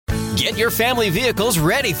Get your family vehicles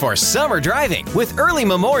ready for summer driving with early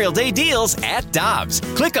Memorial Day deals at Dobbs.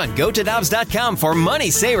 Click on GoToDobbs.com for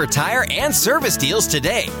money saver tire and service deals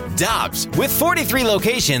today. Dobbs, with 43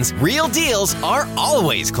 locations, real deals are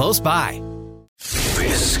always close by.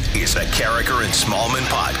 This is the Carricker and Smallman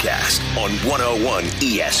podcast on 101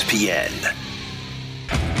 ESPN.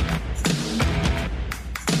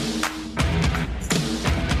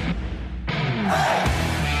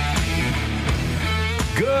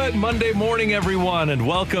 Good Monday morning, everyone, and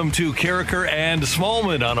welcome to Carricker and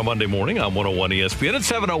Smallman on a Monday morning on 101 ESPN at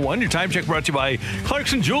 7:01. Your time check brought to you by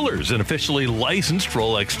Clarkson Jewelers, an officially licensed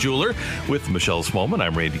Rolex jeweler. With Michelle Smallman,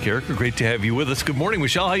 I'm Randy Carricker. Great to have you with us. Good morning,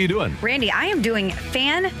 Michelle. How you doing? Randy, I am doing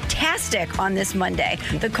fantastic on this Monday.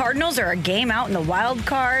 The Cardinals are a game out in the wild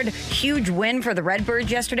card. Huge win for the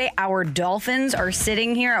Redbirds yesterday. Our Dolphins are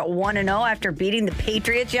sitting here at 1-0 after beating the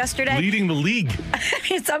Patriots yesterday. Leading the league.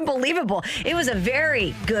 It's unbelievable. It was a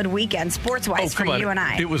very good weekend sports-wise for you and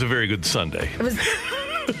I. It was a very good Sunday. It was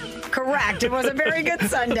correct. It was a very good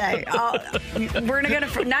Sunday. We're going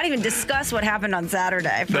to not even discuss what happened on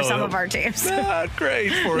Saturday for some of our teams. Not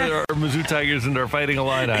great for our Mizzou Tigers and our Fighting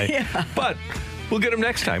Illini. Yeah. But we'll get them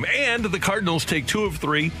next time. And the Cardinals take 2 of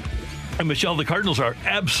 3. And Michelle, the Cardinals are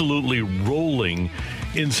absolutely rolling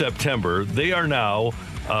in September. They are now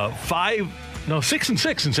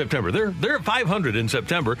 6-6 in September. They're at 500 in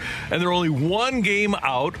September, and they're only one game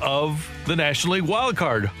out of the National League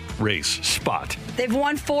wildcard race spot. They've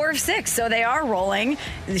won 4 of 6, so they are rolling,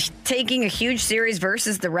 taking a huge series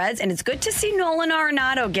versus the Reds, and it's good to see Nolan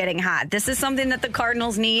Arenado getting hot. This is something that the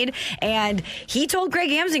Cardinals need, and he told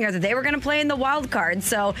Greg Amsinger that they were going to play in the wild card,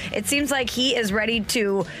 so it seems like he is ready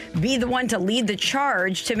to be the one to lead the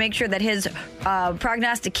charge to make sure that his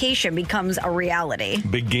prognostication becomes a reality.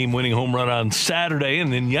 Big game-winning home run on Saturday,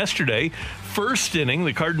 and then yesterday, first inning,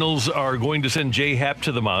 the Cardinals are going to send Jay Happ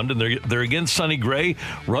to the mound, and they're against Sonny Gray.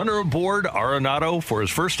 Runner aboard Arenado for his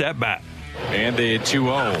first at-bat. And the 2-0.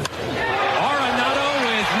 Arenado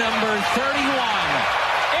with number 31.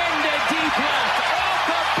 Into deep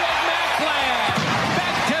left. Off the Big Mac land.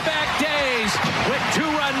 Back-to-back days with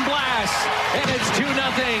 2-run blasts. And it's 2-0.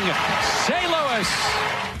 St. Louis.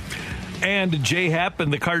 And Jay Happ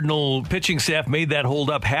and the Cardinal pitching staff made that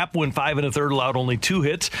hold up. Happ went 5 1/3, allowed only 2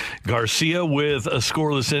 hits. Garcia with a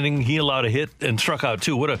scoreless inning. He allowed a hit and struck out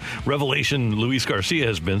 2. What a revelation Luis Garcia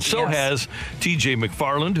has been. So has TJ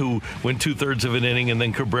McFarland, who went 2/3 of an inning, and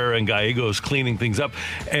then Cabrera and Gallegos cleaning things up.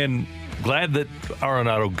 And glad that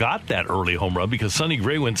Arenado got that early home run because Sonny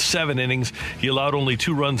Gray went 7 innings. He allowed only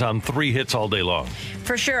 2 runs on 3 hits all day long.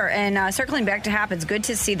 For sure. And circling back to Happ, it's good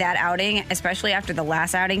to see that outing, especially after the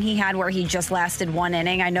last outing he had where he just lasted 1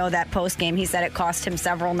 inning. I know that post-game he said it cost him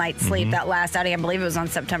several nights' sleep, that last outing. I believe it was on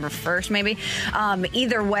September 1st, maybe.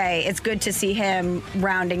 Either way, it's good to see him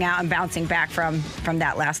rounding out and bouncing back from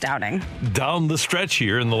that last outing. Down the stretch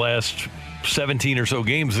here in the last 17 or so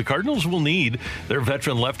games, the Cardinals will need their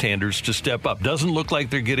veteran left-handers to step up. Doesn't look like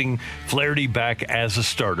they're getting Flaherty back as a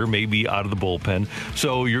starter, maybe out of the bullpen.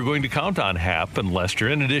 So you're going to count on Happ and Lester,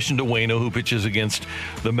 in addition to Waino, who pitches against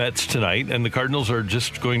the Mets tonight. And the Cardinals are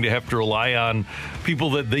just going to have to rely on people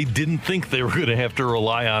that they didn't think they were going to have to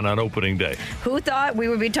rely on opening day. Who thought we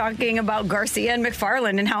would be talking about Garcia and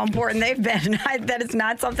McFarland and how important they've been? That is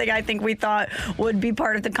not something I think we thought would be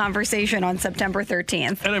part of the conversation on September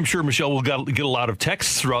 13th. And I'm sure Michelle will get a lot of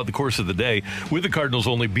texts throughout the course of the day with the Cardinals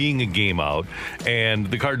only being a game out and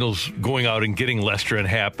the Cardinals going out and getting Lester and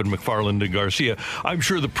Happ and McFarland and Garcia. I'm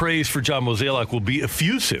sure the praise for John Mozeliak will be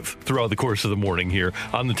effusive throughout the course of the morning here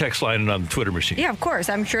on the text line and on the Twitter machine. Yeah, of course.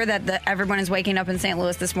 I'm sure that everyone is waking up in St.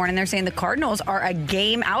 Louis this morning. They're saying the Cardinals are a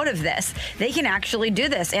game out of this. They can actually do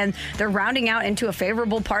this, and they're rounding out into a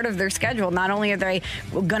favorable part of their schedule. Not only are they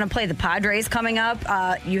going to play the Padres coming up,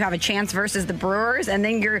 you have a chance versus the Brewers, and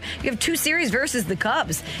then you have 2 series versus the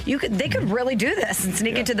Cubs. They could really do this and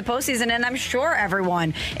sneak into the postseason, and I'm sure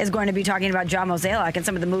everyone is going to be talking about John Mozeliak and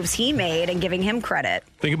some of the moves he made and giving him credit.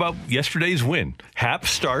 Think about yesterday's win. Happ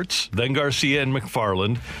starts, then Garcia and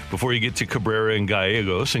McFarland before you get to Cabrera and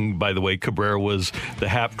Gallegos. And by the way, Cabrera was the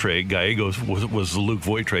Happ trade. Gallegos was the Luke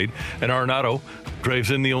Voit trade. And Arenado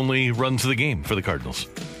drives in the only runs of the game for the Cardinals.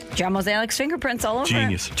 John Mozeliak's fingerprints all over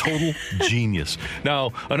Genius. it. Total genius.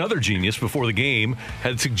 Now, another genius before the game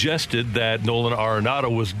had suggested that Nolan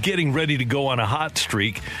Arenado was getting ready to go on a hot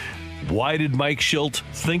streak. Why did Mike Shildt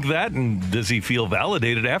think that, and does he feel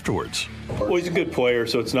validated afterwards? Well, he's a good player,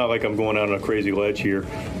 so it's not like I'm going out on a crazy ledge here.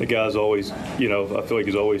 The guy's always, I feel like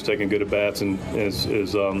he's always taking good at-bats and is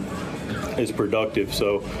is productive.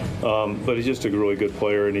 So, but he's just a really good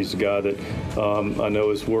player, and he's a guy that I know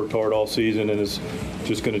has worked hard all season and is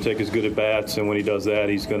just going to take his good at bats. And when he does that,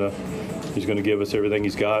 he's going to give us everything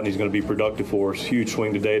he's got, and he's going to be productive for us. Huge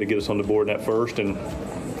swing today to get us on the board in that first, and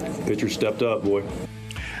pitcher stepped up, boy.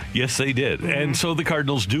 Yes, they did. And so the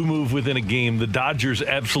Cardinals do move within a game. The Dodgers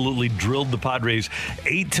absolutely drilled the Padres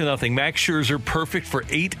 8-0. Max Scherzer perfect for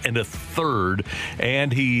 8 1/3,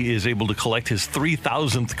 and he is able to collect his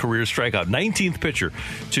 3,000th career strikeout. 19th pitcher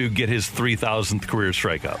to get his 3,000th career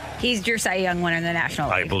strikeout. He's your Cy Young winner in the National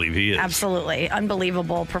League. I believe he is. Absolutely.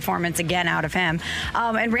 Unbelievable performance again out of him.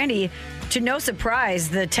 And Randy, to no surprise,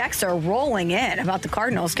 the texts are rolling in about the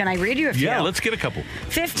Cardinals. Can I read you a few? Yeah, let's get a couple.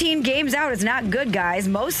 15 games out is not good, guys.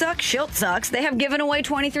 Mo sucks, Schilt sucks. They have given away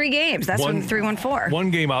 23 games. That's from the 314.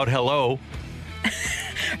 One game out, hello.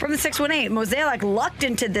 From the 618, Mozeliak lucked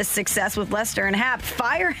into this success with Lester and Happ.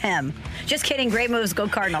 Fire him. Just kidding. Great moves. Go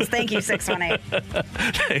Cardinals. Thank you, 618.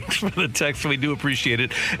 Thanks for the text. We do appreciate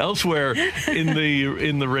it. Elsewhere in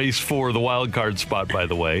the race for the wild card spot, by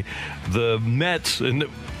the way, the Mets, and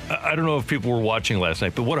I don't know if people were watching last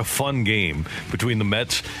night, but what a fun game between the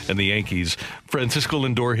Mets and the Yankees. Francisco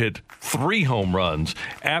Lindor hit 3 home runs.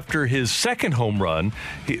 After his second home run,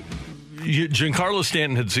 Giancarlo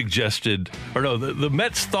Stanton had suggested, or no, the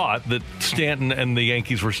Mets thought that Stanton and the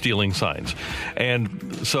Yankees were stealing signs.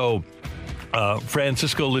 And so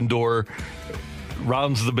Francisco Lindor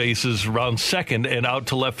rounds the bases, rounds second, and out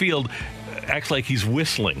to left field, acts like he's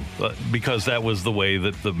whistling because that was the way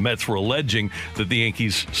that the Mets were alleging that the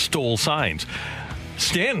Yankees stole signs.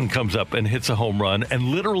 Stanton comes up and hits a home run and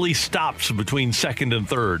literally stops between second and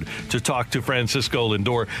third to talk to Francisco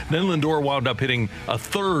Lindor. Then Lindor wound up hitting a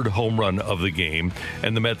third home run of the game,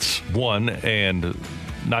 and the Mets won and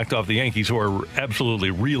knocked off the Yankees, who are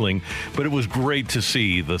absolutely reeling. But it was great to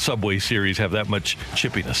see the Subway Series have that much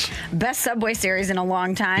chippiness. Best Subway Series in a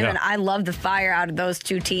long time, yeah. And I love the fire out of those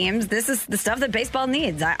two teams. This is the stuff that baseball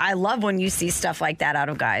needs. I love when you see stuff like that out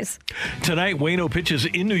of guys. Tonight, Waino pitches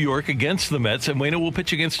in New York against the Mets, and Waino will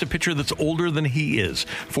pitch against a pitcher that's older than he is.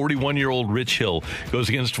 41-year-old Rich Hill goes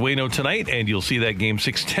against Waino tonight, and you'll see that game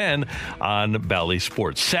 6:10 on Bally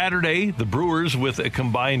Sports. Saturday, the Brewers with a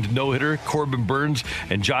combined no-hitter, Corbin Burns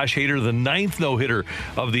and Josh Hader, the 9th no-hitter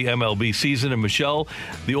of the MLB season. And Michelle,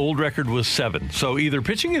 the old record was 7. So either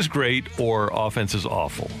pitching is great or offense is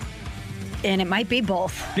awful. And it might be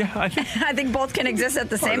both. Yeah, I think both can exist at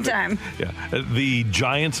the same time. Yeah, the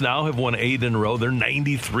Giants now have won 8 in a row. They're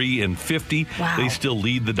 93-50. Wow. They still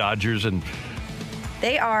lead the Dodgers, and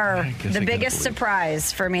they are the biggest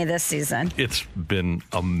surprise for me this season. It's been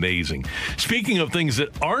amazing. Speaking of things that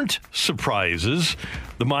aren't surprises,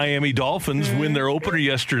 the Miami Dolphins win their opener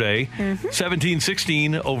yesterday,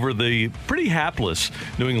 17-16 over the pretty hapless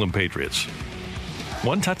New England Patriots.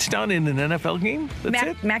 1 touchdown in an NFL game? That's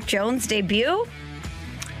it? Mac Jones' debut?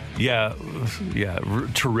 Yeah,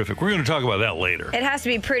 terrific. We're going to talk about that later. It has to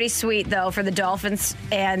be pretty sweet, though, for the Dolphins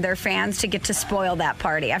and their fans to get to spoil that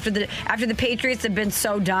party. After the Patriots have been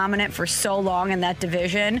so dominant for so long in that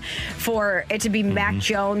division, for it to be Mac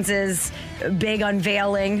Jones's big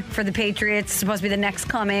unveiling for the Patriots, supposed to be the next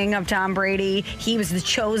coming of Tom Brady. He was the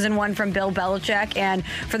chosen one from Bill Belichick, and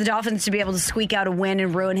for the Dolphins to be able to squeak out a win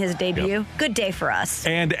and ruin his debut, good day for us.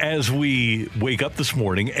 And as we wake up this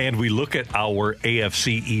morning and we look at our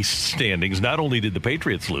AFC East standings, not only did the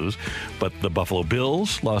Patriots lose, but the Buffalo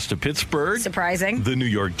Bills lost to Pittsburgh. Surprising. The New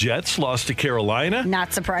York Jets lost to Carolina.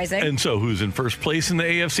 Not surprising. And so who's in first place in the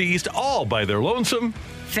AFC East? All by their lonesome.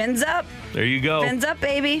 Fins up. There you go. Fins up,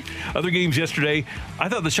 baby. Other games yesterday, I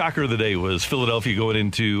thought the shocker of the day was Philadelphia going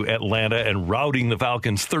into Atlanta and routing the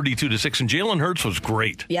Falcons 32-6, and Jalen Hurts was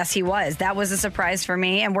great. Yes, he was. That was a surprise for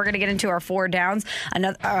me, and we're going to get into our 4 downs, and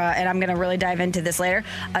I'm going to really dive into this later.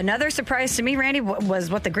 Another surprise to me, Randy, was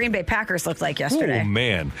what the Green Bay Packers looked like yesterday. Oh,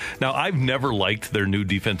 man. Now, I've never liked their new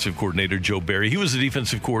defensive coordinator, Joe Barry. He was the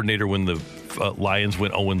defensive coordinator when the Lions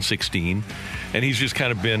went 0-16, and he's just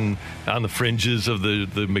kind of been on the fringes of the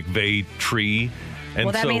McVay tree. And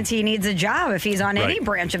well, that means he needs a job if he's on any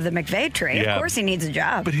branch of the McVay tree. Yeah. Of course he needs a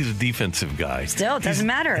job. But he's a defensive guy. Still, it doesn't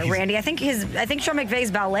matter, Randy. I think Sean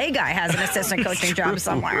McVay's ballet guy has an assistant coaching job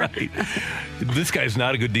somewhere. Right. This guy's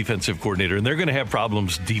not a good defensive coordinator, and they're going to have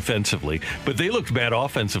problems defensively. But they looked bad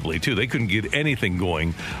offensively, too. They couldn't get anything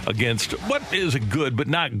going against what is a good but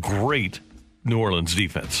not great New Orleans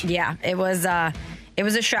defense. Yeah, it was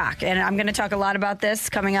a shock, and I'm going to talk a lot about this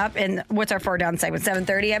coming up in what's our 4 down segment,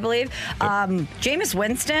 7:30, I believe. Jameis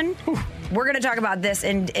Winston we're going to talk about this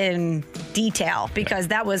in detail because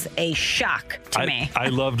that was a shock to me. I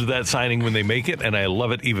loved that signing when they make it, and I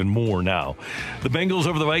love it even more now. The Bengals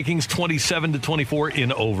over the Vikings 27-24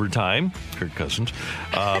 in overtime. Kirk Cousins.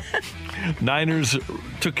 Niners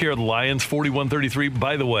took care of the Lions 41-33.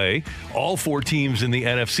 By the way, all 4 teams in the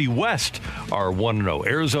NFC West are 1-0.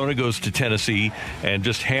 Arizona goes to Tennessee and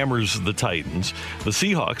just hammers the Titans. The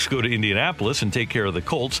Seahawks go to Indianapolis and take care of the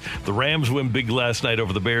Colts. The Rams win big last night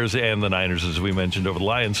over the Bears, and the Niners, as we mentioned, over the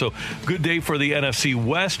Lions. So good day for the NFC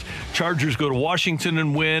West. Chargers go to Washington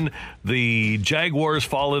and win. The Jaguars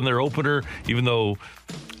fall in their opener, even though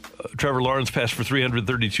Trevor Lawrence passed for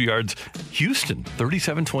 332 yards. Houston,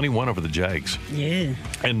 37-21 over the Jags. Yeah.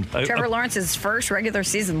 And Trevor Lawrence's first regular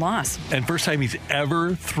season loss. And first time he's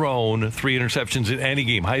ever thrown 3 interceptions in any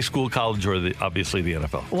game, high school, college, or obviously the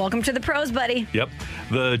NFL. Welcome to the pros, buddy. Yep.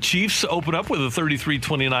 The Chiefs open up with a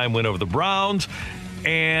 33-29 win over the Browns.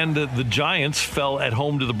 And the Giants fell at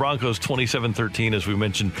home to the Broncos 27-13. As we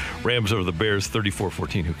mentioned, Rams over the Bears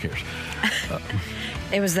 34-14. Who cares?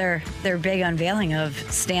 It was their big unveiling of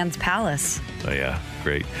Stan's Palace. Oh, yeah.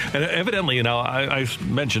 Great. And evidently, I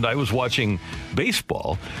mentioned I was watching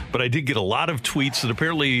baseball, but I did get a lot of tweets that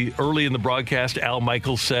apparently early in the broadcast, Al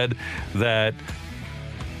Michaels said that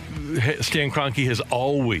Stan Kroenke has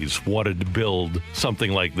always wanted to build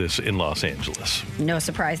something like this in Los Angeles. No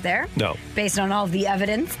surprise there. No. Based on all the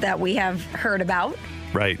evidence that we have heard about.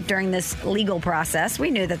 Right. During this legal process,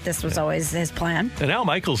 we knew that this was always his plan. And Al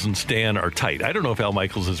Michaels and Stan are tight. I don't know if Al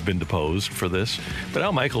Michaels has been deposed for this, but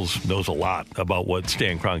Al Michaels knows a lot about what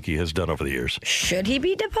Stan Kroenke has done over the years. Should he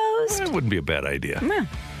be deposed? It wouldn't be a bad idea. Yeah.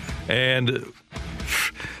 And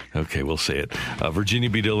okay, we'll say it. Virginia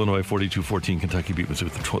beat Illinois 42-14. Kentucky beat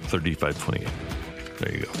Missouri 35-28.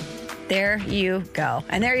 There you go. There you go.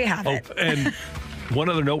 And there you have it. And one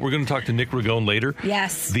other note, we're going to talk to Nick Ragone later.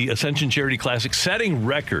 Yes. The Ascension Charity Classic setting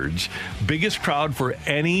records. Biggest crowd for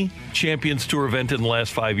any Champions Tour event in the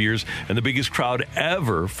last 5 years, and the biggest crowd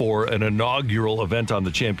ever for an inaugural event on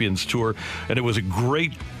the Champions Tour. And it was a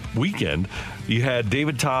great weekend. You had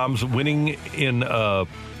David Toms winning in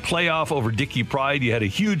playoff over Dickie Pride. You had a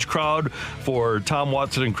huge crowd for Tom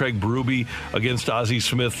Watson and Craig Berube against Ozzie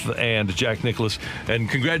Smith and Jack Nicklaus. And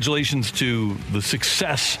congratulations to the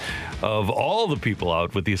success of all the people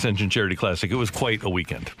out with the Ascension Charity Classic. It was quite a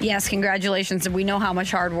weekend. Yes, congratulations. We know how much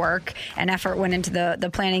hard work and effort went into the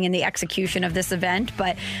planning and the execution of this event,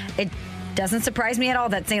 but it doesn't surprise me at all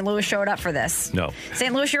that St. Louis showed up for this. No.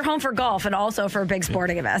 St. Louis, you're home for golf and also for big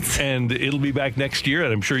sporting events. And it'll be back next year,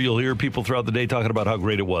 and I'm sure you'll hear people throughout the day talking about how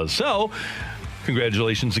great it was. So,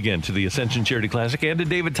 congratulations again to the Ascension Charity Classic and to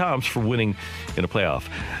David Toms for winning in a playoff.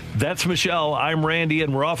 That's Michelle. I'm Randy,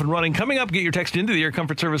 and we're off and running. Coming up, get your text into the Air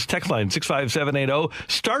Comfort Service text line 65780.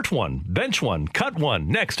 Start one, bench one, cut one.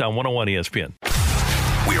 Next on 101 ESPN.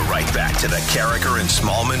 We're right back to the Carricker and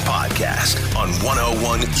Smallman podcast on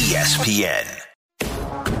 101 ESPN.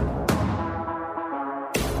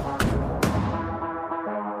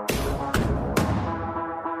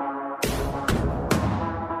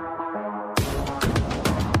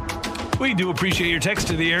 We do appreciate your text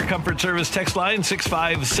to the Air Comfort Service text line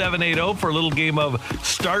 65780 for a little game of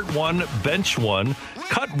start one, bench one,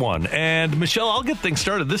 cut one. And Michelle, I'll get things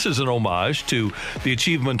started. This is an homage to the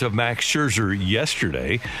achievement of Max Scherzer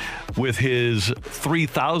yesterday. With his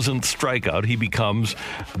 3,000th strikeout, he becomes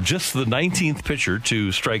just the 19th pitcher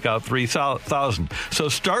to strike out 3,000. So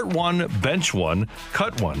start one, bench one,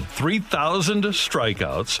 cut one. 3,000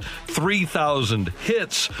 strikeouts, 3,000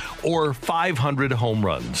 hits, or 500 home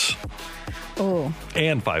runs. Ooh.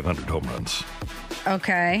 And 500 home runs.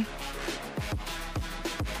 Okay.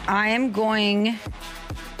 I am going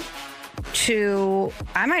to,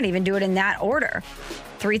 I might even do it in that order.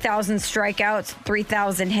 3,000 strikeouts,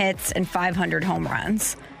 3,000 hits, and 500 home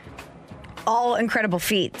runs. All incredible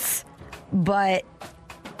feats, but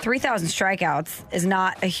 3,000 strikeouts is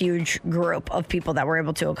not a huge group of people that were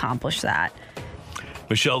able to accomplish that.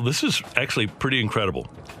 Michelle, this is actually pretty incredible.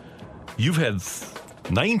 You've had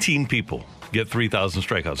 19 people get 3,000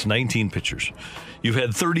 strikeouts, 19 pitchers. You've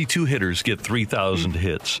had 32 hitters get 3,000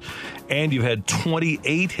 hits, and you've had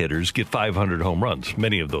 28 hitters get 500 home runs,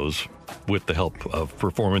 many of those with the help of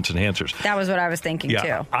performance enhancers. That was what I was thinking,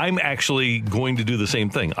 too. I'm actually going to do the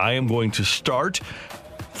same thing. I am going to start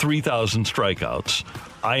 3,000 strikeouts.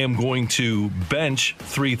 I am going to bench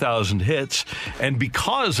 3,000 hits, and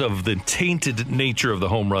because of the tainted nature of the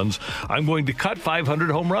home runs, I'm going to cut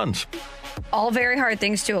 500 home runs. All very hard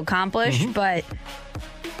things to accomplish, but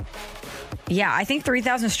yeah, I think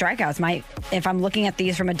 3,000 strikeouts might, if I'm looking at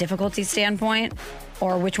these from a difficulty standpoint,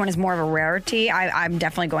 or which one is more of a rarity, I'm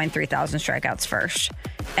definitely going 3,000 strikeouts first.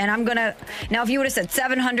 And I'm going to, now if you would have said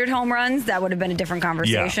 700 home runs, that would have been a different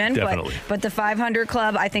conversation. Yeah, definitely. But the 500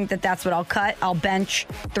 club, I think that's what I'll cut. I'll bench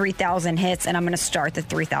 3,000 hits, and I'm going to start the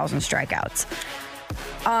 3,000 strikeouts.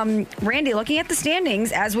 Randy, looking at the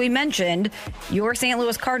standings, as we mentioned, your St.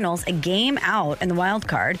 Louis Cardinals, a game out in the wild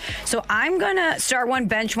card. So I'm going to start one,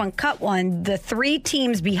 bench one, cut one. The three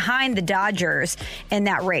teams behind the Dodgers in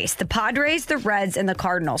that race, the Padres, the Reds, and the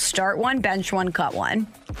Cardinals. Start one, bench one, cut one.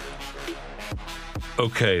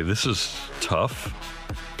 Okay, this is tough.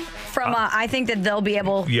 From I think that they'll be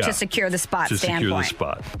able to secure the spot standpoint. Secure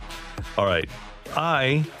the spot. All right.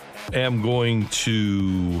 I am going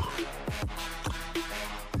to...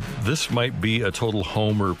 This might be a total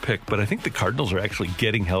homer pick, but I think the Cardinals are actually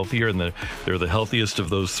getting healthier, and they're the healthiest of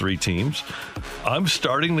those three teams. I'm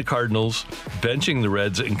starting the Cardinals, benching the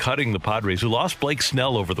Reds, and cutting the Padres, who lost Blake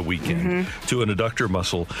Snell over the weekend to an adductor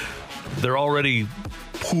muscle. They're already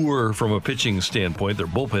poor from a pitching standpoint. Their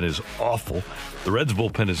bullpen is awful. The Reds'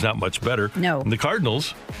 bullpen is not much better. No. And the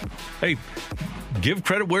Cardinals, hey, give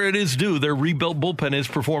credit where it is due. Their rebuilt bullpen is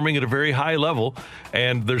performing at a very high level,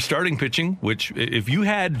 and their starting pitching, which if you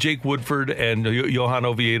had Jake Woodford and Johan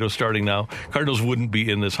Oviedo starting now, Cardinals wouldn't be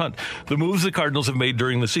in this hunt. The moves the Cardinals have made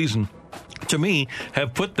during the season, to me,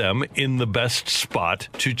 have put them in the best spot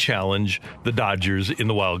to challenge the Dodgers in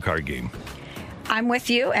the wild card game. I'm with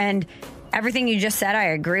you, and everything you just said, I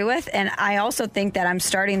agree with. And I also think that I'm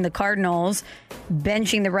starting the Cardinals,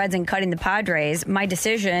 benching the Reds, and cutting the Padres. My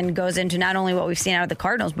decision goes into not only what we've seen out of the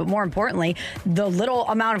Cardinals, but more importantly, the little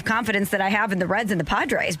amount of confidence that I have in the Reds and the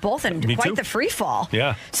Padres, both in quite the free fall.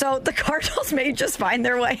 Yeah. So the Cardinals may just find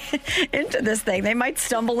their way into this thing. They might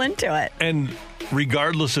stumble into it. And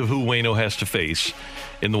regardless of who Waino has to face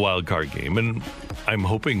in the wild card game, and I'm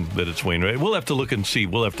hoping that it's Wainwright. We'll have to look and see.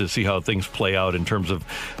 We'll have to see how things play out in terms of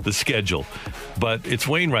the schedule. But it's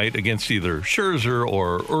Wainwright against either Scherzer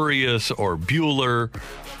or Urias or Buehler.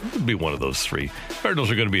 It would be one of those three.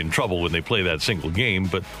 Cardinals are going to be in trouble when they play that single game,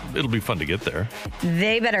 but it'll be fun to get there.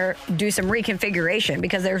 They better do some reconfiguration,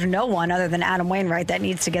 because there's no one other than Adam Wainwright that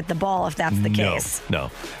needs to get the ball if that's the case.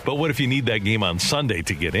 No. But what if you need that game on Sunday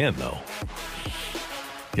to get in, though?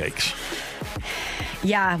 Yikes.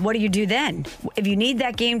 Yeah, what do you do then? If you need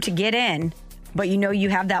that game to get in, but you know you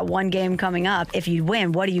have that one game coming up, if you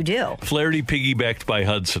win, what do you do? Flaherty piggybacked by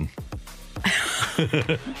Hudson.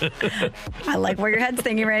 I like where your head's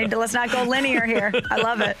thinking, Randy. Let's not go linear here. I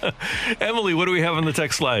love it. Emily, what do we have on the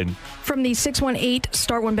text line? From the 618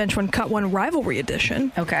 Start One, Bench One, Cut One rivalry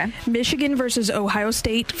edition. Okay. Michigan versus Ohio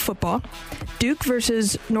State football. Duke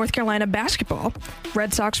versus North Carolina basketball.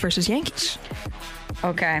 Red Sox versus Yankees.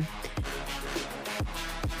 Okay.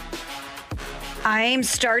 I'm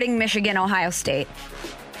starting Michigan, Ohio State.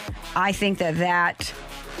 I think that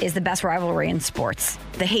is the best rivalry in sports.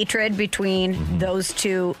 The hatred between those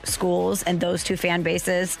two schools and those two fan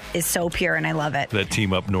bases is so pure, and I love it. That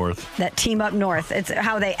team up north. It's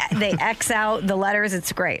how they X out the letters.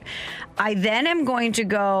 It's great. I then am going to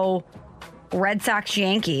go Red Sox,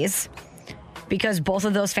 Yankees, because both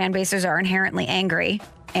of those fan bases are inherently angry.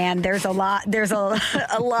 And there's a lot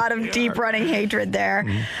of deep running hatred there.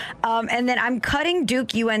 And then I'm cutting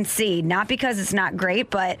Duke UNC, not because it's not great,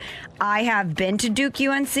 but I have been to Duke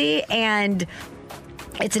UNC, and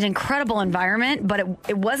it's an incredible environment, but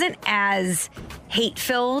it wasn't as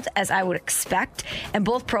hate-filled as I would expect. And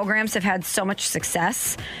both programs have had so much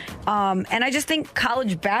success. And I just think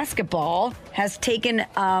college basketball has taken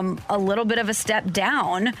a little bit of a step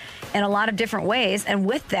down in a lot of different ways. And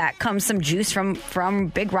with that comes some juice from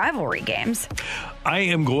big rivalry games. I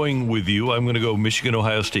am going with you. I'm going to go Michigan,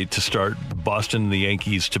 Ohio State to start, Boston and the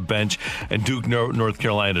Yankees to bench, and Duke, North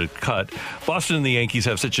Carolina to cut. Boston and the Yankees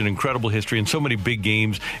have such an incredible history and so many big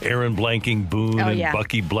games. Aaron blanking Boone and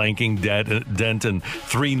Bucky blanking Dent and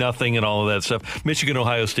 3-0 and all of that stuff. Michigan,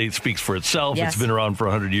 Ohio State speaks for itself. Yes. It's been around for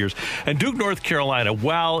 100 years. And Duke, North Carolina,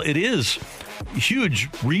 while it is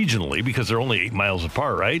huge regionally because they're only 8 miles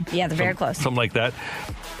apart, right? Yeah, they're very close. Something like that.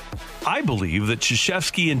 I believe that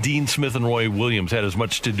Krzyzewski and Dean Smith and Roy Williams had as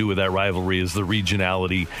much to do with that rivalry as the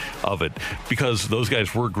regionality of it, because those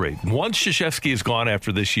guys were great. Once Krzyzewski is gone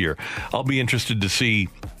after this year, I'll be interested to see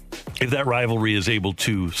if that rivalry is able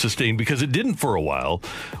to sustain, because it didn't for a while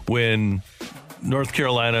when North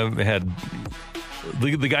Carolina had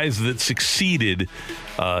the guys that succeeded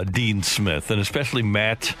Dean Smith, and especially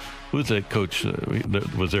Matt. Who's that coach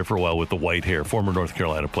that was there for a while with the white hair, former North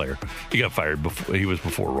Carolina player? He got fired before he was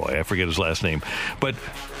before Roy. I forget his last name. But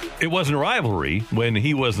it wasn't a rivalry when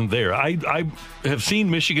he wasn't there. I have seen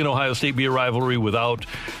Michigan-Ohio State be a rivalry without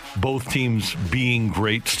both teams being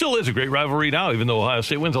great. Still is a great rivalry now, even though Ohio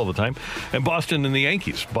State wins all the time. And Boston and the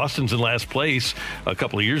Yankees. Boston's in last place a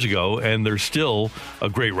couple of years ago, and they're still a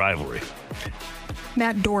great rivalry.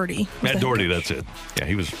 Matt Doherty. Matt Doherty, that's it. Yeah,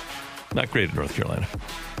 he was not great at North Carolina.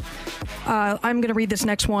 I'm going to read this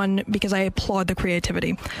next one because I applaud the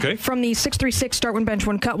creativity. Okay. From the 636 Start One Bench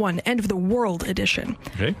One Cut One, End of the World edition.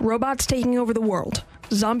 Okay. Robots taking over the world.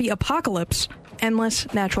 Zombie apocalypse.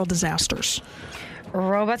 Endless natural disasters.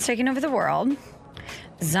 Robots taking over the world.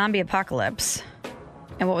 Zombie apocalypse.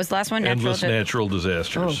 And what was the last one? Endless natural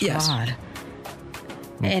disasters. Oh, Yes. God.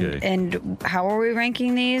 Okay. And how are we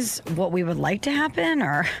ranking these? What we would like to happen,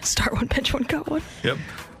 or Start One Bench One Cut One. Yep.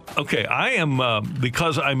 Okay, I am,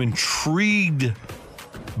 because I'm intrigued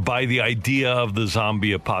by the idea of the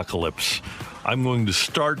zombie apocalypse, I'm going to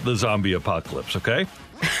start the zombie apocalypse, okay?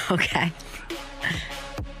 okay.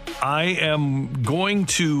 I am going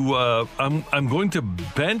to I'm going to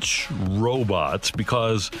bench robots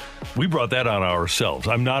because we brought that on ourselves.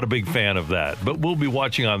 I'm not a big fan of that, but we'll be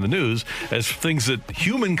watching on the news as things that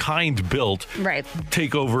humankind built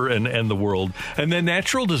take over and end the world. And then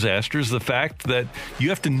natural disasters, the fact that you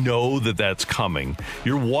have to know that that's coming.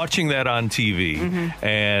 You're watching that on TV,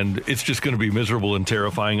 and it's just going to be miserable and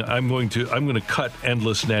terrifying. I'm going to cut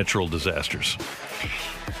endless natural disasters.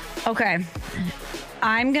 Okay.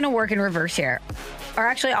 I'm going to work in reverse here. Or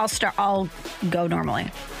actually, I'll go normally.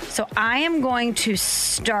 So I am going to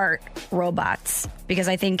start robots because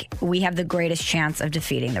I think we have the greatest chance of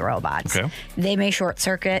defeating the robots. Okay. They may short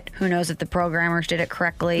circuit. Who knows if the programmers did it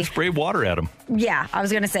correctly? Spray water at them. Yeah, I was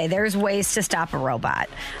going to say there's ways to stop a robot.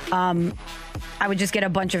 I would just get a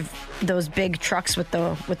bunch of those big trucks with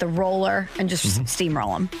the roller and just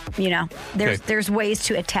steamroll them. You know, there's ways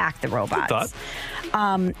to attack the robots. Good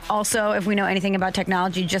thought. Also, if we know anything about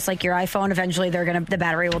technology, just like your iPhone, eventually the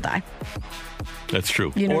battery will die. That's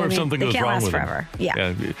true. You know or what I if mean? something They goes can't wrong last with forever. them.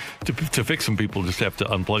 Yeah. To fix them, people just have to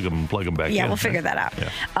unplug them and plug them back in. Yeah, we'll figure that out.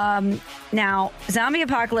 Yeah. Now, zombie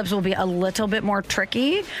apocalypse will be a little bit more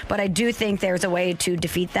tricky, but I do think there's a way to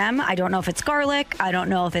defeat them. I don't know if it's garlic. I don't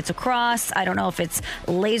know if it's a cross. I don't know if it's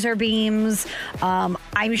laser beams.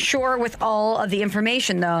 I'm sure with all of the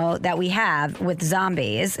information, though, that we have with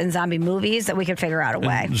zombies and zombie movies that we could figure out a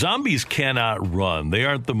way. And zombies cannot run. They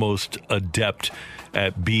aren't the most adept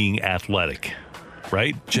at being athletic,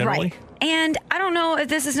 right? Generally? Right. And I don't know if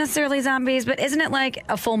this is necessarily zombies, but isn't it like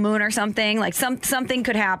a full moon or something? Like something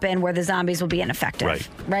could happen where the zombies will be ineffective.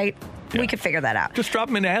 Right? Yeah. We could figure that out. Just drop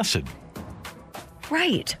them in acid.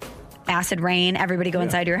 Right. Acid rain. Everybody go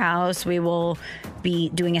inside your house. We will be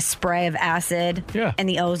doing a spray of acid in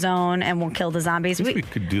the ozone, and we'll kill the zombies. We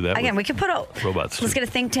could do that. Again, we could put robots. Let's get a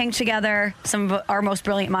think tank together. Some of our most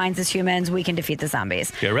brilliant minds as humans. We can defeat the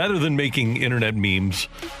zombies. Yeah. Rather than making internet memes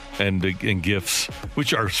and GIFs,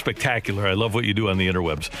 which are spectacular. I love what you do on the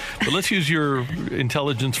interwebs. But let's use your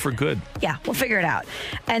intelligence for good. Yeah, we'll figure it out.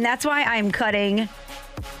 And that's why I'm cutting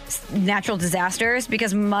natural disasters,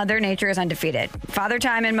 because Mother Nature is undefeated. Father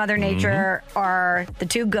Time and Mother Nature are the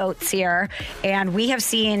two goats here, and we have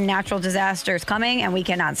seen natural disasters coming, and we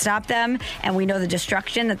cannot stop them, and we know the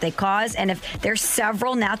destruction that they cause. And if there's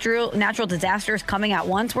several natural disasters coming at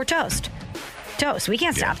once, we're toast. We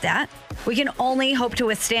can't stop that. We can only hope to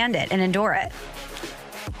withstand it and endure it.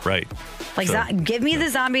 Right. Like, give me the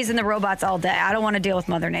zombies and the robots all day. I don't want to deal with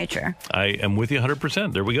Mother Nature. I am with you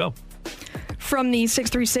 100%. There we go. From the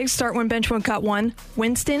 636 Start One Bench One Cut One,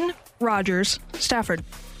 Winston, Rogers, Stafford.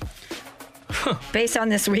 Based on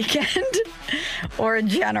this weekend or in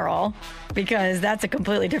general, because that's a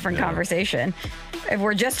completely different conversation. If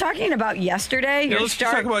we're just talking about yesterday, let's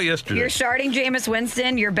talk about yesterday. You're starting Jameis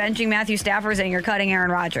Winston, you're benching Matthew Stafford, and you're cutting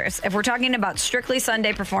Aaron Rodgers. If we're talking about strictly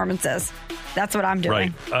Sunday performances, that's what I'm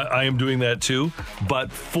doing. Right. I am doing that too.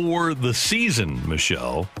 But for the season,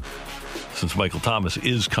 Michelle, since Michael Thomas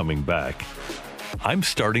is coming back, I'm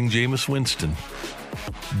starting Jameis Winston,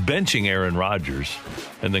 benching Aaron Rodgers,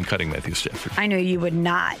 and then cutting Matthew Stafford. I knew you would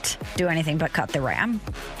not do anything but cut the Ram.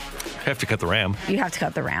 Have to cut the Ram. You have to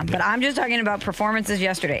cut the Ram. Yeah. But I'm just talking about performances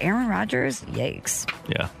yesterday. Aaron Rodgers, yikes.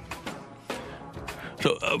 Yeah.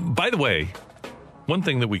 So, by the way, one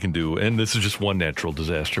thing that we can do, and this is just one natural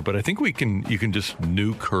disaster, but I think you can just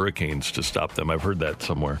nuke hurricanes to stop them. I've heard that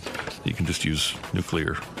somewhere. You can just use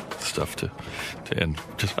nuclear stuff to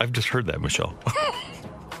I've just heard that, Michelle.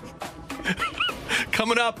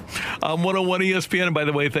 Coming up on 101 ESPN. And by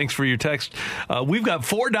the way, thanks for your text. We've got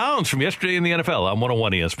 4 downs from yesterday in the NFL on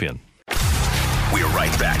 101 ESPN. We're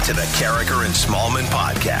right back to the Carricker and Smallman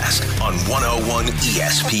podcast on 101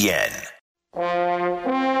 ESPN.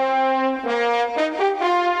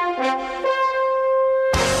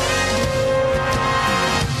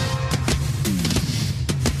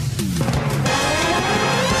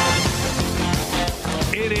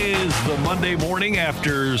 It is the Monday morning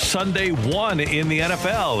after Sunday 1 in the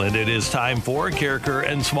NFL, and it is time for Carricker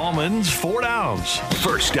and Smallman's 4 downs.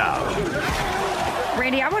 First down.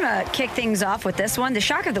 Randy, I want to kick things off with this one. The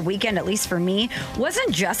shock of the weekend, at least for me,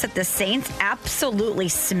 wasn't just that the Saints absolutely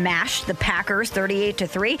smashed the Packers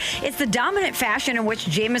 38-3. It's the dominant fashion in which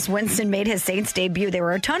Jameis Winston made his Saints debut. There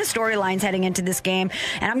were a ton of storylines heading into this game,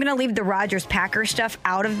 and I'm going to leave the Rodgers-Packers stuff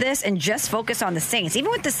out of this and just focus on the Saints.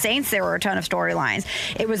 Even with the Saints, there were a ton of storylines.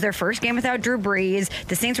 It was their first game without Drew Brees.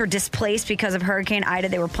 The Saints were displaced because of Hurricane Ida.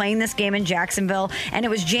 They were playing this game in Jacksonville, and it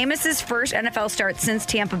was Jameis's first NFL start since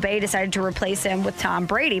Tampa Bay decided to replace him with Tom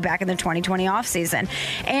Brady back in the 2020 offseason.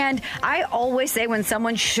 And I always say when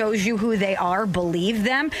someone shows you who they are, believe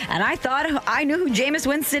them. And I thought I knew who Jameis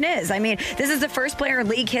Winston is. I mean, this is the first player in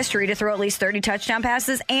league history to throw at least 30 touchdown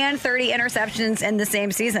passes and 30 interceptions in the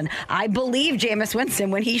same season. I believe Jameis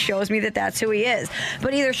Winston when he shows me that that's who he is.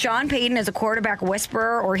 But either Sean Payton is a quarterback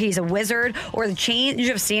whisperer or he's a wizard, or the change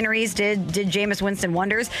of sceneries did Jameis Winston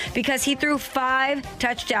wonders, because he threw 5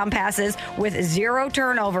 touchdown passes with 0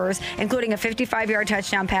 turnovers, including a 55-yard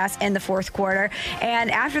touchdown pass in the fourth quarter.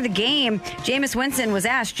 And after the game, Jameis Winston was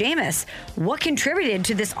asked, Jameis, what contributed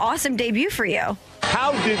to this awesome debut for you?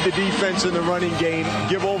 How did the defense in the running game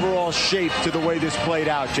give overall shape to the way this played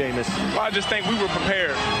out, Jameis? Well, I just think we were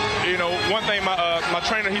prepared. You know, one thing my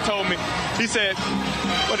trainer, he told me, he said,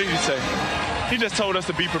 what did he say? He just told us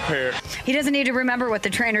to be prepared. He doesn't need to remember what the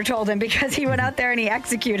trainer told him because he went out there and he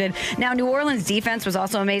executed. Now, New Orleans defense was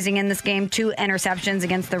also amazing in this game. 2 interceptions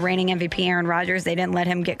against the reigning MVP, Aaron Rodgers. They didn't let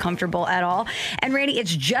him get comfortable at all. And, Randy,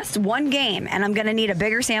 it's just one game, and I'm going to need a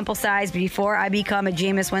bigger sample size before I become a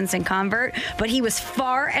Jameis Winston convert. But he was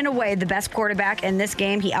far and away the best quarterback in this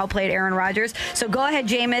game. He outplayed Aaron Rodgers. So go ahead,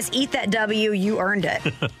 Jameis. Eat that W. You earned it.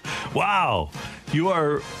 Wow. You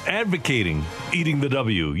are advocating eating the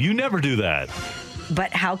W. You never do that.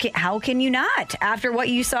 But how can you not after what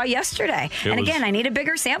you saw yesterday? Again, I need a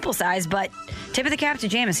bigger sample size, but tip of the cap to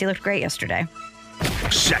Jameis. He looked great yesterday.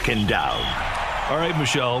 Second down. All right,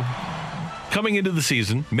 Michelle. Coming into the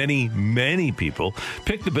season, many people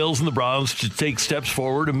picked the Bills and the Browns to take steps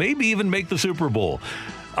forward and maybe even make the Super Bowl.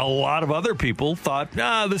 A lot of other people thought,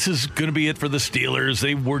 this is going to be it for the Steelers.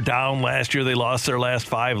 They were down last year. They lost their last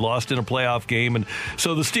 5, lost in a playoff game. And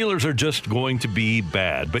so the Steelers are just going to be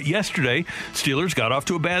bad. But yesterday, Steelers got off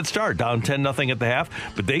to a bad start, down 10-0 at the half.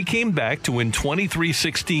 But they came back to win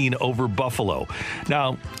 23-16 over Buffalo.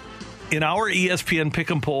 Now, in our ESPN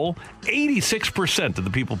Pick'em poll, 86% of the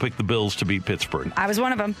people picked the Bills to beat Pittsburgh. I was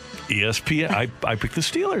one of them. ESPN, I picked the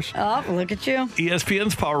Steelers. Oh, look at you.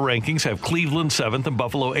 ESPN's power rankings have Cleveland 7th and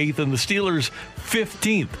Buffalo 8th and the Steelers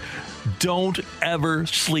 15th. Don't ever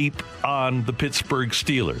sleep on the Pittsburgh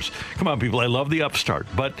Steelers. Come on, people. I love the upstart,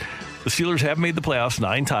 but the Steelers have made the playoffs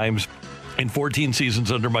 9 times. In 14 seasons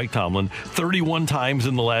under Mike Tomlin, 31 times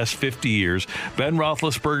in the last 50 years. Ben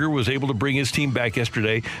Roethlisberger was able to bring his team back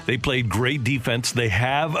yesterday. They played great defense. They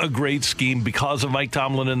have a great scheme because of Mike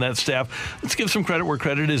Tomlin and that staff. Let's give some credit where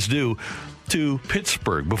credit is due to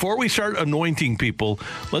Pittsburgh. Before we start anointing people,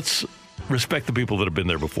 let's respect the people that have been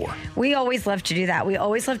there before. We always love to do that. We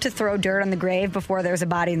always love to throw dirt on the grave before there's a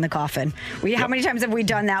body in the coffin. How many times have we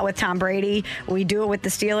done that with Tom Brady? We do it with the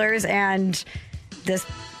Steelers, and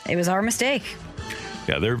it was our mistake.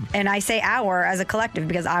 Yeah, and I say our as a collective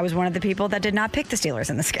because I was one of the people that did not pick the Steelers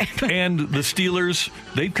in this game. And the Steelers,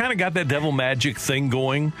 they've kind of got that devil magic thing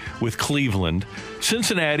going with Cleveland.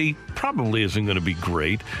 Cincinnati probably isn't going to be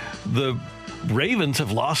great. The Ravens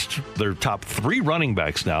have lost their top 3 running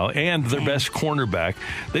backs now and their best cornerback.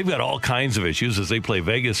 They've got all kinds of issues as they play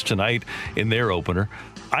Vegas tonight in their opener.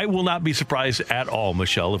 I will not be surprised at all,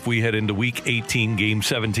 Michelle, if we head into Week 18, Game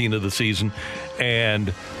 17 of the season, and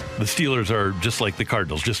the Steelers are just like the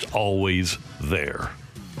Cardinals, just always there.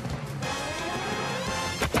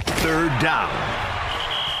 Third down.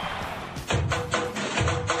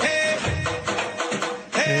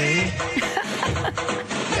 Hey.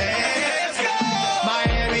 Let's go.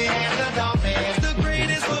 Miami and the Dolphins, the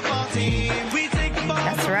greatest football team. We take the ball.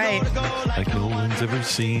 That's right. Like no one's ever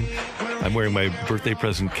seen. I'm wearing my birthday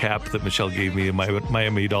present cap that Michelle gave me, my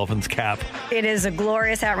Miami Dolphins cap. It is a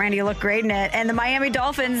glorious hat, Randy. You look great in it. And the Miami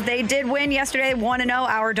Dolphins, they did win yesterday, 1-0,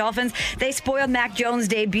 our Dolphins. They spoiled Mac Jones'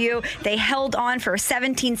 debut. They held on for a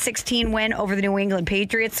 17-16 win over the New England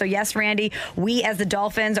Patriots. So, yes, Randy, we as the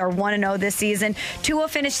Dolphins are 1-0 this season. Tua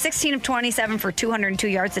finished 16 of 27 for 202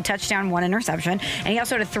 yards, a touchdown, 1 interception. And he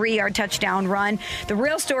also had a 3-yard touchdown run. The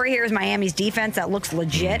real story here is Miami's defense that looks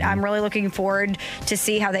legit. I'm really looking forward to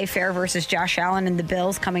see how they fare versus Josh Allen and the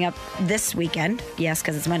Bills coming up this weekend. Yes,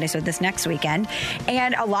 because it's Monday, so this next weekend.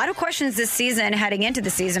 And a lot of questions this season, heading into the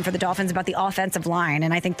season for the Dolphins about the offensive line,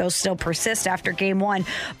 and I think those still persist after game one.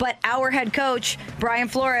 But our head coach, Brian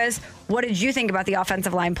Flores, what did you think about the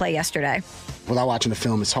offensive line play yesterday? Without watching the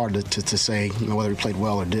film, it's hard to say whether he played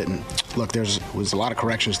well or didn't. Look, there was a lot of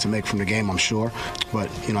corrections to make from the game, I'm sure. But,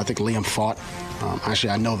 I think Liam fought.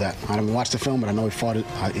 Actually, I know that. I haven't watched the film, but I know he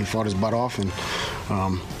fought his butt off.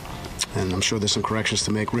 And I'm sure there's some corrections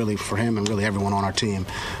to make, really, for him and really everyone on our team.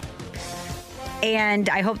 And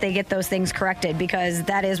I hope they get those things corrected, because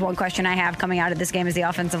that is one question I have coming out of this game is the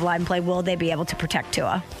offensive line play. Will they be able to protect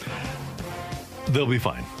Tua? They'll be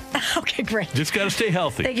fine. Okay, great. Just got to stay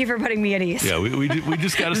healthy. Thank you for putting me at ease. Yeah, we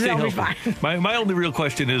just got to stay healthy. Be fine. My only real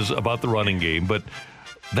question is about the running game, but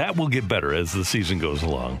that will get better as the season goes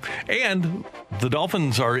along. And the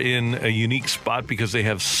Dolphins are in a unique spot because they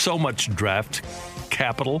have so much draft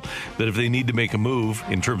capital that if they need to make a move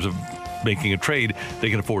in terms of making a trade, they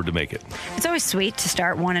can afford to make it. It's always sweet to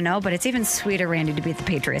start 1-0, but it's even sweeter, Randy, to beat the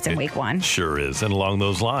Patriots in week one. Sure is. And along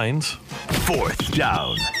those lines, 4th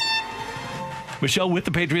down. Michelle, with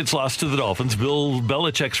the Patriots lost to the Dolphins, Bill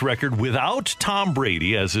Belichick's record without Tom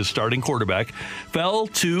Brady as his starting quarterback fell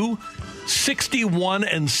to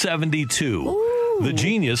 61-72. Ooh. The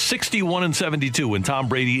genius, 61-72 when Tom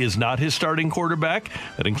Brady is not his starting quarterback.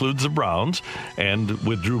 That includes the Browns, and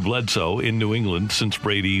with Drew Bledsoe in New England since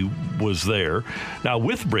Brady was there. Now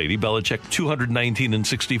with Brady, Belichick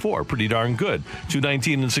 219-64, pretty darn good.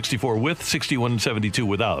 219-64 with, 61-72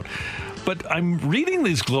 without. But I'm reading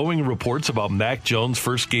these glowing reports about Mac Jones'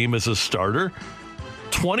 first game as a starter.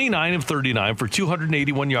 29 of 39 for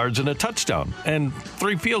 281 yards and a touchdown and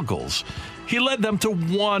 3 field goals. He led them to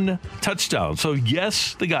 1 touchdown. So,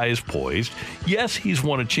 yes, the guy is poised. Yes, he's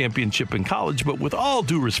won a championship in college. But with all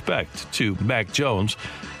due respect to Mac Jones,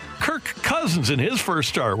 Kirk Cousins in his first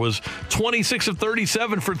start was 26 of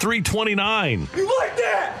 37 for 329. You like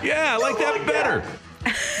that? Yeah, I like that better.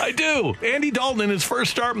 I do. Andy Dalton in his first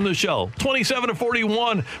start in the show, 27 of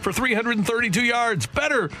 41 for 332 yards.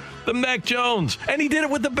 Better than Mac Jones. And he did it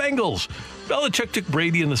with the Bengals. Belichick took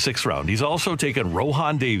Brady in the 6th round. He's also taken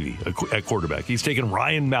Rohan Davey at quarterback. He's taken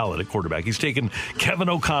Ryan Mallett at quarterback. He's taken Kevin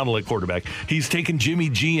O'Connell at quarterback. He's taken Jimmy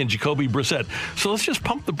G and Jacoby Brissett. So let's just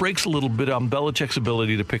pump the brakes a little bit on Belichick's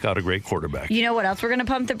ability to pick out a great quarterback. You know what else we're going to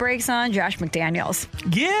pump the brakes on? Josh McDaniels.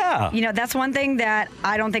 Yeah. That's one thing that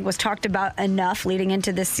I don't think was talked about enough leading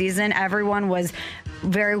into this season. Everyone was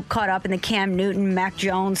very caught up in the Cam Newton, Mac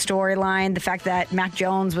Jones storyline, the fact that Mac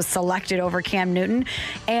Jones was selected over Cam Newton.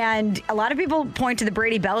 And a lot of people point to the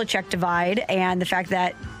Brady-Belichick divide and the fact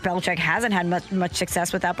that Belichick hasn't had much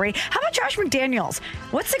success without Brady. How about Josh McDaniels?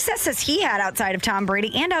 What success has he had outside of Tom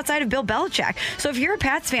Brady and outside of Bill Belichick? So if you're a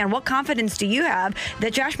Pats fan, what confidence do you have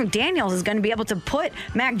that Josh McDaniels is going to be able to put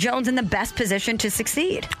Mac Jones in the best position to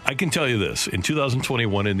succeed? I can tell you this. In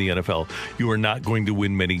 2021 in the NFL, you are not going to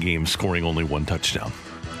win many games scoring only 1 touchdown.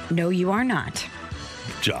 No, you are not.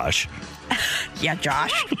 Josh. Yeah,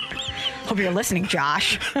 Josh. Hope you're listening,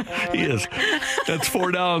 Josh. He is. That's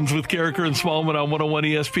 4 Downs with Carricker and Smallman on 101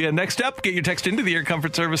 ESPN. Next up, get your text into the Air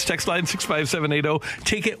Comfort Service. Text line 65780.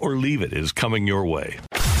 Take it or leave it is coming your way.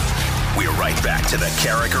 We're right back to the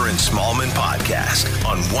Carricker and Smallman podcast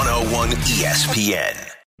on 101 ESPN.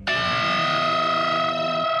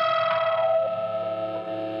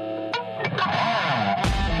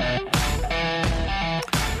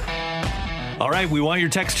 All right, we want your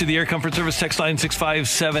text to the Air Comfort Service text line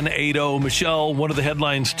 65780. Michelle, one of the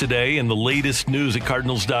headlines today and the latest news at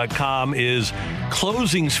Cardinals.com is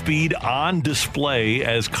closing speed on display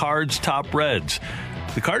as Cards top Reds.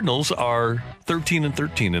 The Cardinals are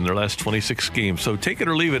 13-13 in their last 26 games, so take it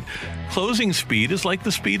or leave it. Closing speed is like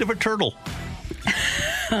the speed of a turtle.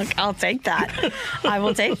 I'll take that. I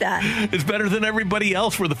will take that. It's better than everybody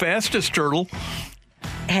else. We're the fastest turtle.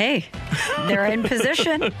 Hey, they're in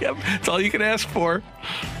position. Yep, that's all you can ask for.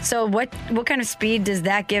 So what kind of speed does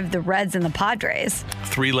that give the Reds and the Padres?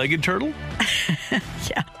 3-legged turtle?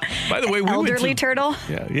 Yeah. By the way, elderly turtle?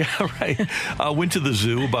 Yeah, right. Went to the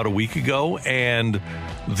zoo about a week ago, and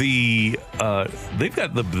they've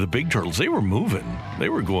got the big turtles. They were moving. They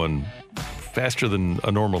were going faster than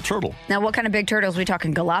a normal turtle. Now, what kind of big turtles? We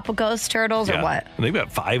talking Galapagos turtles or what? And they've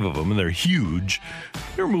got 5 of them, and they're huge.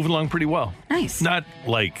 They're moving along pretty well. Nice. Not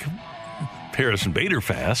like Harrison Bader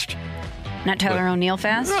fast. Not Tyler O'Neill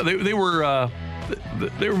fast? No, they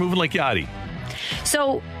were moving like Yachty.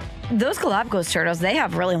 So those Galapagos turtles, they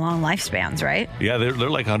have really long lifespans, right? Yeah, they're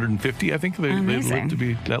like 150, I think. They live to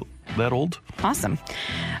be that old. Awesome.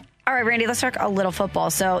 All right, Randy, let's talk a little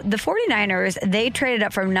football. So the 49ers, they traded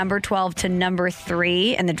up from number 12 to number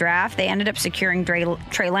 3 in the draft. They ended up securing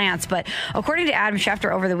Trey Lance. But according to Adam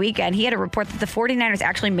Schefter over the weekend, he had a report that the 49ers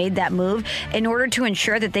actually made that move in order to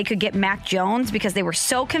ensure that they could get Mac Jones, because they were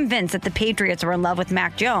so convinced that the Patriots were in love with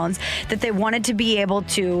Mac Jones that they wanted to be able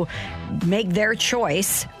to make their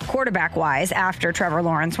choice quarterback-wise after Trevor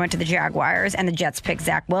Lawrence went to the Jaguars and the Jets picked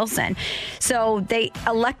Zach Wilson. So they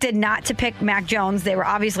elected not to pick Mac Jones. They were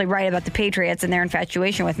obviously right about the Patriots and their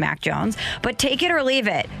infatuation with Mac Jones. But take it or leave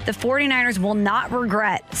it, the 49ers will not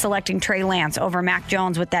regret selecting Trey Lance over Mac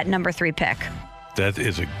Jones with that number 3 pick. That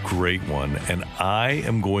is a great one. And I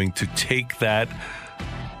am going to take that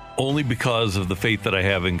only because of the faith that I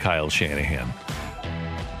have in Kyle Shanahan.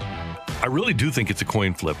 I really do think it's a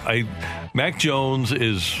coin flip. Mac Jones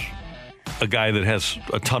is a guy that has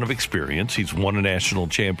a ton of experience. He's won a national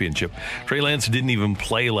championship. Trey Lance didn't even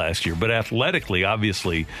play last year, but athletically,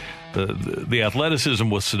 obviously, the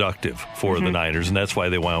athleticism was seductive for the Niners, and that's why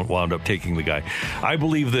they wound up taking the guy. I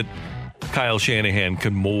believe that Kyle Shanahan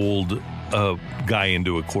can mold a guy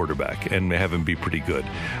into a quarterback and have him be pretty good.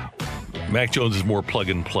 Mac Jones is more plug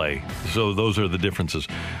and play. So those are the differences.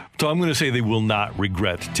 So I'm going to say they will not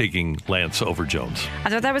regret taking Lance over Jones. I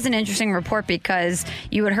thought that was an interesting report because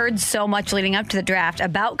you had heard so much leading up to the draft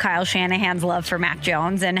about Kyle Shanahan's love for Mac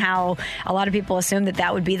Jones and how a lot of people assumed that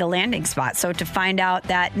that would be the landing spot. So to find out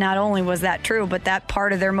that not only was that true, but that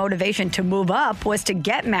part of their motivation to move up was to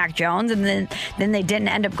get Mac Jones, and then they didn't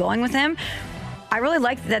end up going with him. I really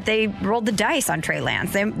liked that they rolled the dice on Trey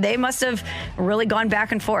Lance. They must have really gone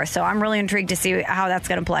back and forth. So I'm really intrigued to see how that's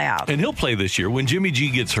going to play out. And he'll play this year. When Jimmy G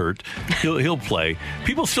gets hurt, he'll play.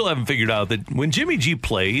 People still haven't figured out that when Jimmy G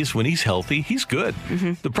plays, when he's healthy, he's good.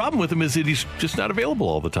 The problem with him is that he's just not available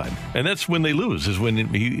all the time. And that's when they lose, is when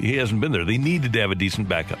he hasn't been there. They needed to have a decent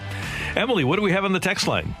backup. Emily, what do we have on the text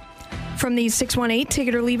line? From the 618, take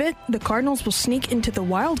it or leave it, the Cardinals will sneak into the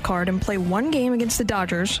wild card and play one game against the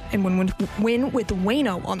Dodgers and win with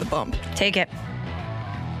Waino on the bump. Take it.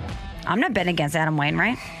 I'm not betting against Adam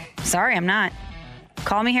Wainwright. Sorry, I'm not.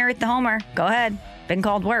 Call me Harry the Homer. Go ahead. Been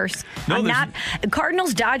called worse. No, I'm not.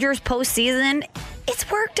 Cardinals Dodgers postseason,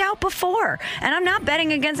 it's worked out before. And I'm not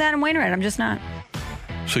betting against Adam Wainwright. I'm just not.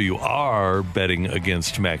 So you are betting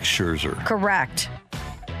against Max Scherzer. Correct.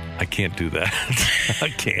 I can't do that. I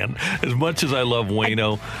can't. As much as I love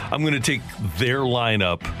Waino, I'm going to take their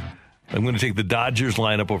lineup. I'm going to take the Dodgers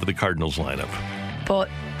lineup over the Cardinals lineup. But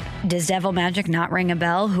does Devil Magic not ring a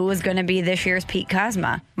bell? Who is going to be this year's Pete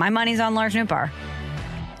Kozma? My money's on Lars Nootbaar.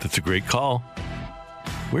 That's a great call.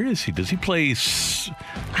 Where is he? Does he play?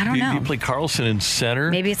 I don't know. Do you play Carlson in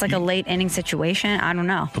center? Maybe it's like a late inning situation. I don't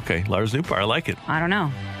know. Okay, Lars Nootbaar. I like it. I don't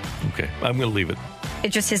know. Okay, I'm going to leave it.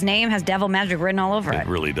 It's just his name has Devil Magic written all over it. It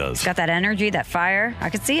really does. It's got that energy, that fire. I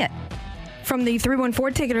could see it. From the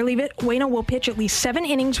 314, take it or leave it, Waino will pitch at least 7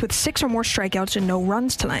 innings with 6 or more strikeouts and no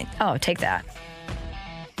runs tonight. Oh, take that.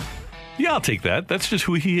 Yeah, I'll take that. That's just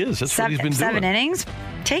who he is. That's what he's been doing. 7 innings?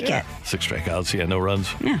 Take it. 6 strikeouts. Yeah, no runs.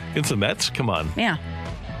 Yeah. Against the Mets? Come on. Yeah.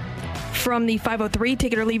 From the 503,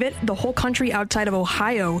 take it or leave it, the whole country outside of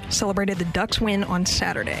Ohio celebrated the Ducks' win on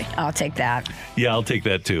Saturday. I'll take that. Yeah, I'll take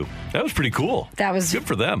that too. That was pretty cool. That was good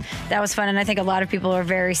for them. That was fun, and I think a lot of people are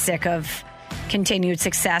very sick of continued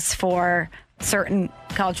success for certain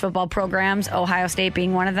college football programs, Ohio State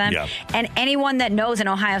being one of them. Yeah. And anyone that knows an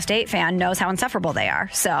Ohio State fan knows how insufferable they are.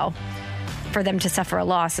 So for them to suffer a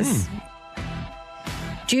loss is...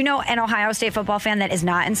 Do you know an Ohio State football fan that is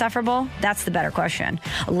not insufferable? That's the better question.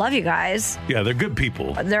 I love you guys. Yeah, they're good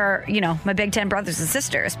people. They're, my Big Ten brothers and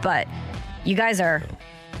sisters, but you guys are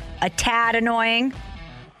a tad annoying.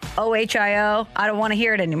 OHIO. I don't want to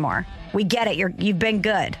hear it anymore. We get it. You've been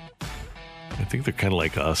good. I think they're kind of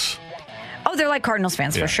like us. Oh, they're like Cardinals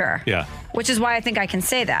fans for sure. Yeah. Which is why I think I can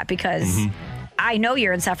say that, because I know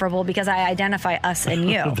you're insufferable because I identify us and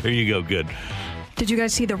you. There you go. Good. Did you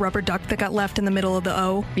guys see the rubber duck that got left in the middle of the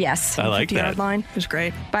O? Yes. I like that. 50-yard line? It was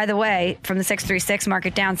great. By the way, from the 636, mark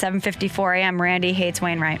it down, 7:54 a.m., Randy hates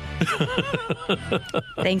Wainwright.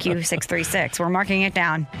 Thank you, 636. We're marking it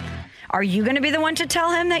down. Are you going to be the one to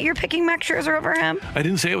tell him that you're picking Max Scherzer over him? I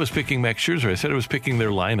didn't say I was picking Max Scherzer. I said I was picking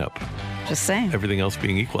their lineup. Just saying. Everything else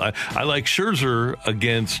being equal. I like Scherzer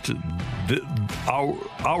against our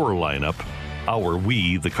lineup.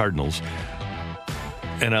 the Cardinals,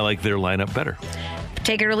 and I like their lineup better.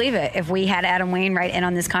 Take it or leave it. If we had Adam Wainwright in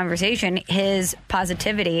on this conversation, his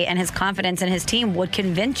positivity and his confidence in his team would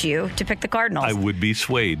convince you to pick the Cardinals. I would be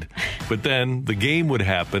swayed. But then the game would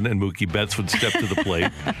happen and Mookie Betts would step to the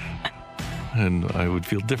plate and I would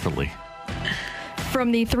feel differently.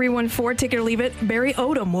 From the 314 Take It or Leave It, Barry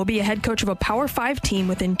Odom will be a head coach of a Power 5 team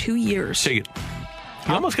within 2 years. Take it.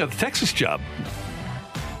 He almost got the Texas job.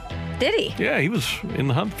 Did he? Yeah, he was in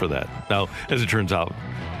the hunt for that. Now, as it turns out,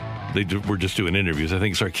 they were just doing interviews. I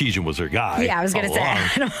think Sarkisian was their guy. Yeah, I was going to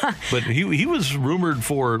say. But he was rumored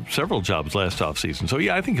for several jobs last offseason. So,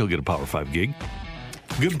 yeah, I think he'll get a Power 5 gig.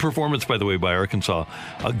 Good performance, by the way, by Arkansas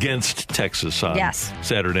against Texas on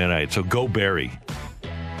Saturday night. So go Barry.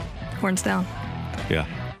 Horns down. Yeah.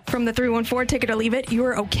 From the 314 Take It or Leave It, you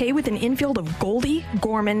are okay with an infield of Goldie,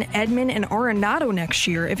 Gorman, Edman, and Arenado next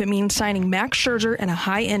year if it means signing Max Scherzer and a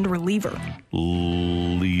high-end reliever.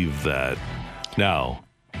 Leave that. Now,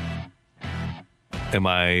 am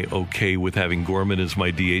I okay with having Gorman as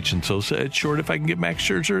my DH and Sosa at short if I can get Max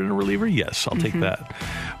Scherzer in a reliever? Yes, I'll take that.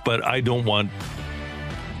 But I don't want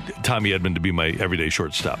Tommy Edman to be my everyday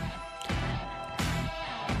shortstop.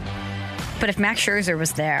 But if Max Scherzer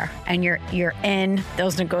was there and you're in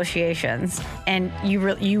those negotiations and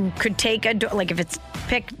you could take if it's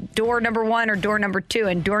pick door number 1 or door number 2,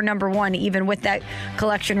 and door number 1, even with that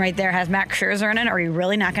collection right there, has Max Scherzer in it, are you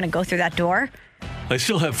really not going to go through that door? I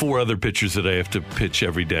still have 4 other pitchers that I have to pitch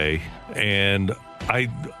every day, and I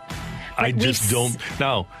just don't.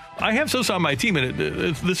 Now, I have Sosa on my team,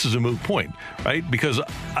 and this is a moot point, right? Because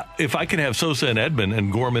if I can have Sosa and Edman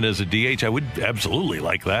and Gorman as a DH, I would absolutely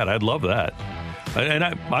like that. I'd love that. And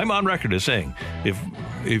I'm on record as saying,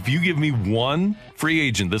 if you give me one free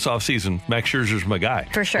agent this offseason, Max Scherzer's my guy.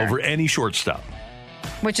 For sure. Over any shortstop.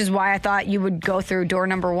 Which is why I thought you would go through door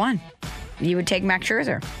number 1. You would take Max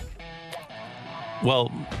Scherzer.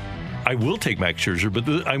 Well, I will take Max Scherzer,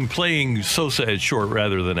 but I'm playing Sosa at short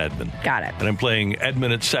rather than Edman. Got it. And I'm playing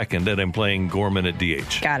Edman at second, and I'm playing Gorman at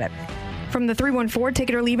DH. Got it. From the 314 Take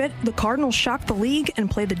It or Leave It, the Cardinals shocked the league and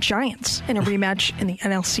played the Giants in a rematch in the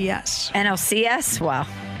NLCS. NLCS? Wow.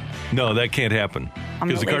 No, that can't happen.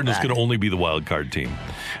 Because the Cardinals can only be the wild card team.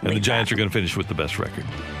 And the Giants are going to finish with the best record.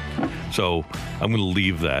 So I'm going to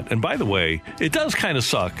leave that. And by the way, it does kind of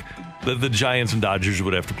suck that the Giants and Dodgers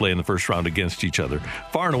would have to play in the first round against each other.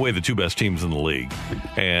 Far and away the 2 best teams in the league.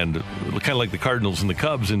 And kind of like the Cardinals and the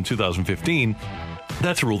Cubs in 2015,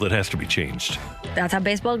 that's a rule that has to be changed. That's how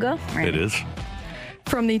baseball go? Right. It is.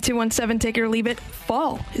 From the 217 Take It or Leave It,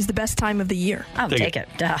 fall is the best time of the year. Oh, take it.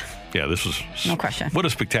 Duh. Yeah, this was... No question. What a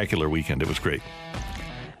spectacular weekend. It was great.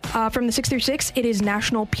 From the 636, it is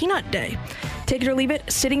National Peanut Day. Take it or leave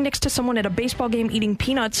it, sitting next to someone at a baseball game eating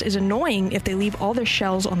peanuts is annoying if they leave all their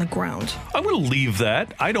shells on the ground. I'm going to leave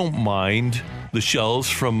that. I don't mind the shells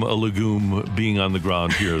from a legume being on the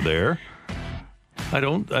ground here or there. I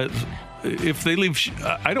don't. If they leave,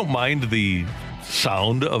 I don't mind the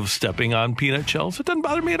sound of stepping on peanut shells. It doesn't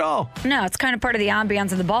bother me at all. No, it's kind of part of the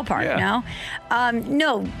ambiance of the ballpark,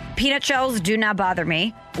 no, peanut shells do not bother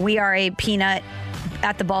me. We are a peanut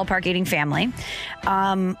at the ballpark eating family.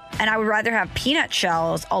 And I would rather have peanut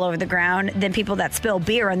shells all over the ground than people that spill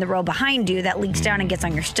beer in the row behind you that leaks down and gets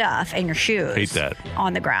on your stuff and your shoes. Hate that.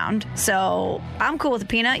 On the ground. So I'm cool with the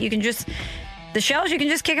peanut. The shells, you can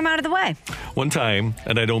just kick them out of the way. One time,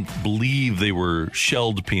 and I don't believe they were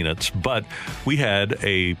shelled peanuts, but we had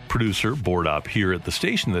a producer, board op, here at the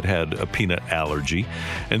station that had a peanut allergy,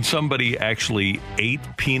 and somebody actually ate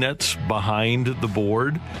peanuts behind the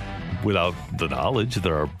board without the knowledge that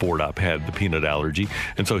our board op had the peanut allergy.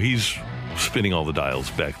 And so he's spinning all the dials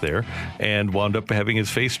back there and wound up having his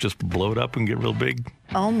face just blow up and get real big.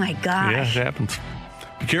 Oh, my gosh. Yeah, it happens.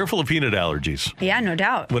 Be careful of peanut allergies. Yeah, no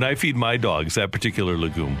doubt. When I feed my dogs that particular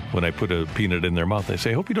legume, when I put a peanut in their mouth, I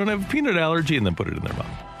say, hope you don't have a peanut allergy, and then put it in their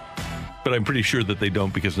mouth. But I'm pretty sure that they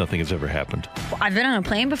don't because nothing has ever happened. I've been on a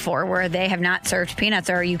plane before where they have not served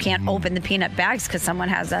peanuts, or you can't open the peanut bags because someone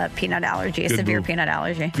has a peanut allergy, a severe peanut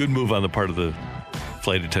allergy. Good move on the part of the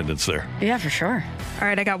flight attendants there. Yeah, for sure. All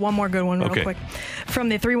right, I got one more good one real quick. From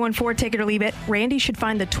the 314 Take It or Leave It, Randy should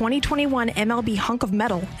find the 2021 MLB hunk of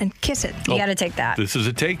metal and kiss it. You got to take that. This is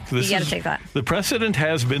a take. You got to take that. The precedent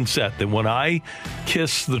has been set that when I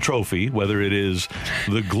kiss the trophy, whether it is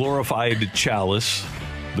the glorified chalice,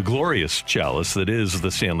 the glorious chalice that is the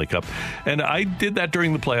Stanley Cup, and I did that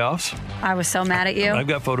during the playoffs. I was so mad at you. I've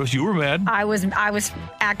got photos. You were mad. I was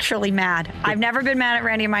actually mad. I've never been mad at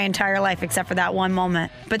Randy in my entire life except for that one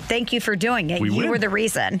moment. But thank you for doing it. You were the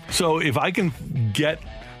reason. So if I can get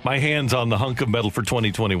my hands on the hunk of metal for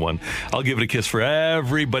 2021. I'll give it a kiss for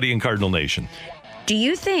everybody in Cardinal Nation. Do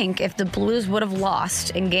you think if the Blues would have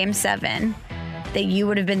lost in Game 7, that you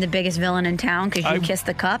would have been the biggest villain in town because you kissed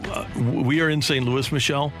the cup? We are in St. Louis,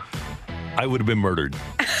 Michelle. I would have been murdered.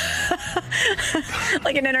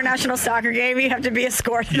 Like an international soccer game, you have to be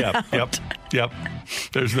escorted out. Yep.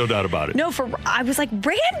 There's no doubt about it. No, I was like,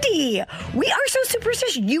 Randy, we are so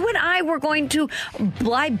superstitious. You and I were going to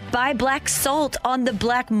buy black salt on the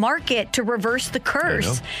black market to reverse the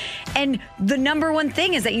curse. And the number one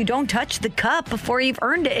thing is that you don't touch the cup before you've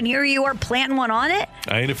earned it. And here you are planting one on it.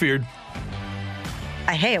 I interfered.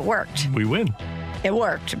 Hey, it worked. We win. It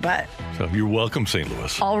worked, but... So you're welcome, St.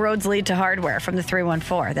 Louis. All roads lead to hardware from the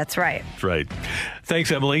 314. That's right. That's right.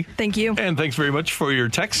 Thanks, Emily. Thank you. And thanks very much for your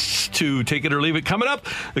texts to Take It or Leave It. Coming up,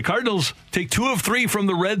 the Cardinals take 2 of 3 from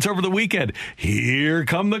the Reds over the weekend. Here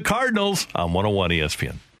come the Cardinals on 101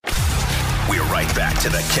 ESPN. We're right back to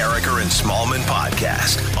the Carricker and Smallman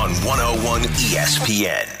podcast on 101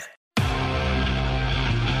 ESPN.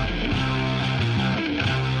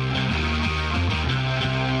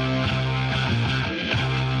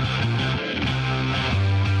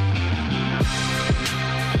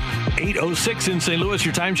 .06 in St. Louis.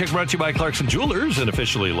 Your time check brought to you by Clarkson Jewelers, an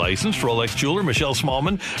officially licensed Rolex jeweler. Michelle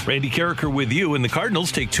Smallman, Randy Carricker with you. And the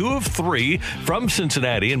Cardinals take 2 of 3 from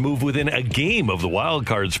Cincinnati and move within a game of the wild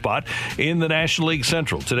card spot in the National League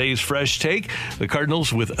Central. Today's fresh take, the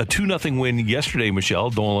Cardinals with a 2-0 win yesterday,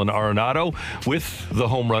 Michelle. Nolan Arenado with the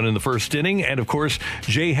home run in the first inning. And, of course,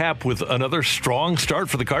 Jay Happ with another strong start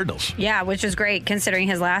for the Cardinals. Yeah, which is great considering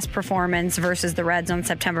his last performance versus the Reds on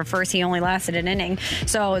September 1st. He only lasted an inning.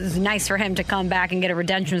 So it was nice for him to come back and get a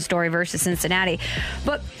redemption story versus Cincinnati.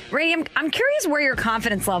 But, Ray, I'm curious where your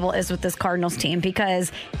confidence level is with this Cardinals team,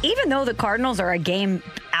 because even though the Cardinals are a game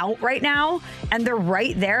out right now and they're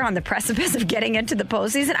right there on the precipice of getting into the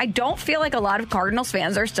postseason, I don't feel like a lot of Cardinals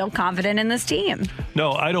fans are still confident in this team.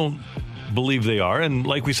 No, I don't believe they are. And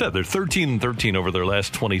like we said, they're 13-13 over their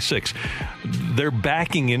last 26. They're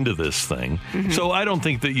backing into this thing. Mm-hmm. So I don't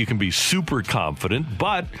think that you can be super confident,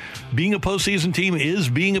 but being a postseason team is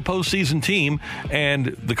being a postseason team. And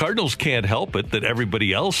the Cardinals can't help it that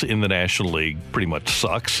everybody else in the National League pretty much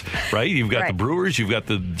sucks, right? You've got the Brewers, you've got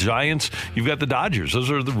the Giants, you've got the Dodgers. Those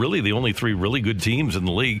are really the only 3 really good teams in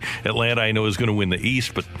the league. Atlanta, I know, is going to win the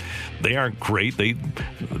East, but they aren't great.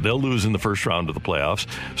 They'll lose in the first round of the playoffs.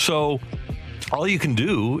 So all you can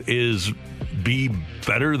do is be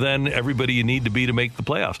better than everybody you need to be to make the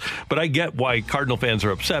playoffs. But I get why Cardinal fans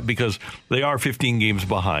are upset, because they are 15 games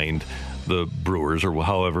behind the Brewers, or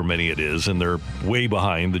however many it is, and they're way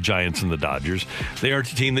behind the Giants and the Dodgers. They are a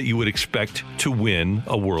team that you would expect to win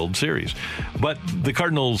a World Series. But the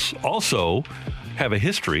Cardinals also have a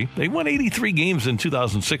history. They won 83 games in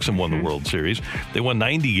 2006 and won the World Series. They won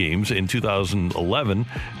 90 games in 2011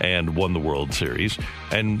 and won the World Series.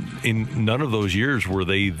 And in none of those years were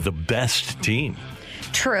they the best team.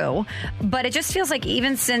 True, but it just feels like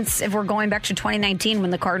even since, if we're going back to 2019 when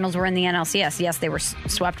the Cardinals were in the NLCS, yes, they were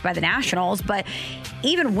swept by the Nationals, but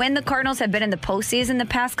even when the Cardinals have been in the postseason the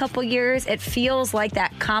past couple years, it feels like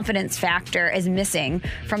that confidence factor is missing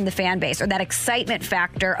from the fan base, or that excitement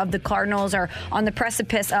factor of the Cardinals are on the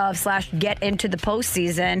precipice of / get into the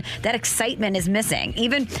postseason. That excitement is missing.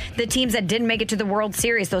 Even the teams that didn't make it to the World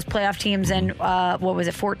Series, those playoff teams in,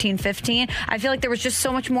 14-15, I feel like there was just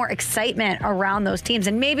so much more excitement around those teams.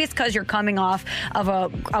 And maybe it's because you're coming off of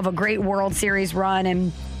a great World Series run,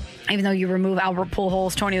 and even though you remove Albert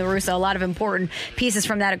Pujols, Tony La Russa, a lot of important pieces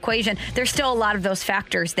from that equation, there's still a lot of those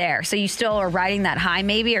factors there. So you still are riding that high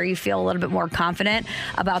maybe, or you feel a little bit more confident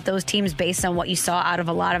about those teams based on what you saw out of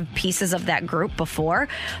a lot of pieces of that group before.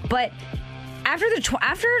 But after the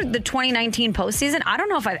 2019 postseason, I don't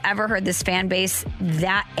know if I've ever heard this fan base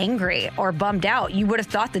that angry or bummed out. You would have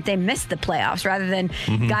thought that they missed the playoffs rather than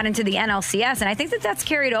got into the NLCS. And I think that that's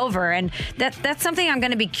carried over. And that's something I'm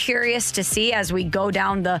going to be curious to see as we go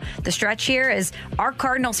down the stretch here is, are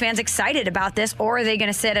Cardinals fans excited about this, or are they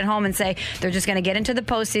going to sit at home and say they're just going to get into the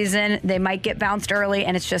postseason, they might get bounced early,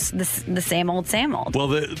 and it's just the same old, same old?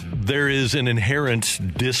 Well, there is an inherent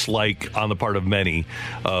dislike on the part of many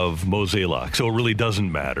of Mozeliak. So it really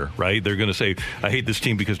doesn't matter, right? They're going to say, I hate this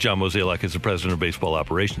team because John Mozeliak is the president of baseball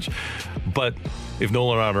operations. But if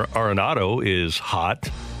Nolan Arenado is hot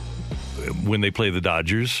when they play the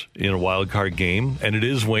Dodgers in a wild card game, and it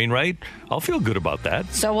is Wainwright, I'll feel good about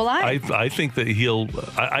that. So will I. I think that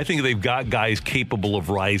I think they've got guys capable of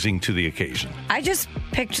rising to the occasion. I just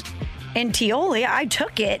picked Intioli. I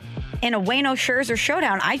took it in a Waino Scherzer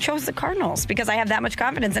showdown, I chose the Cardinals because I have that much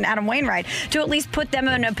confidence in Adam Wainwright to at least put them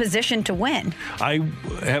in a position to win. I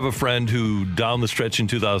have a friend who, down the stretch in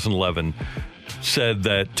 2011, said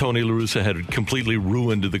that Tony La Russa had completely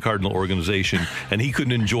ruined the Cardinal organization and he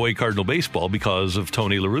couldn't enjoy Cardinal baseball because of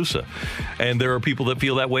Tony La Russa. And there are people that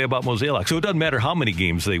feel that way about Mozeliak. So it doesn't matter how many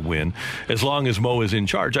games they win, as long as Mo is in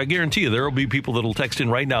charge. I guarantee you there will be people that will text in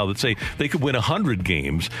right now that say they could win 100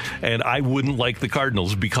 games and I wouldn't like the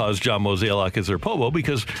Cardinals because John Mozeliak is their Pobo,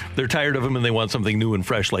 because they're tired of him and they want something new and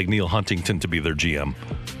fresh like Neil Huntington to be their GM.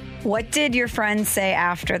 What did your friend say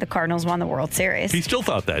after the Cardinals won the World Series? He still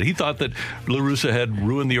thought that. He thought that La Russa had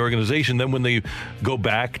ruined the organization. Then when they go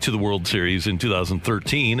back to the World Series in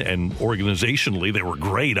 2013, and organizationally they were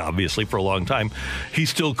great, obviously, for a long time, he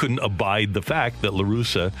still couldn't abide the fact that La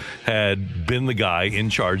Russa had been the guy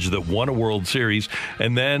in charge that won a World Series,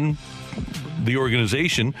 and then the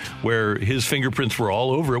organization where his fingerprints were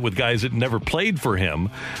all over it with guys that never played for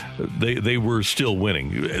him, they were still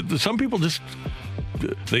winning. Some people just...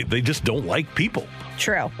 They just don't like people.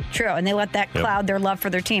 True. And they let that cloud their love for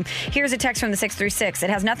their team. Here's a text from the 636. It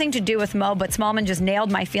has nothing to do with Mo, but Smallman just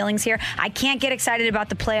nailed my feelings here. I can't get excited about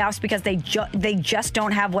the playoffs because they just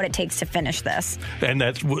don't have what it takes to finish this. And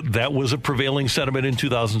that was a prevailing sentiment in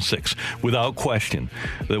 2006, without question.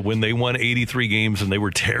 That when they won 83 games and they were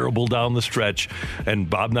terrible down the stretch, and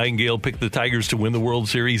Bob Nightingale picked the Tigers to win the World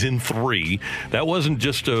Series in 3, that wasn't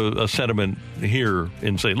just a sentiment here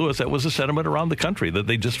in St. Louis. That was a sentiment around the country that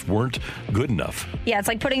they just weren't good enough. Yeah, it's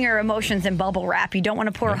like putting your emotions in bubble wrap. You don't want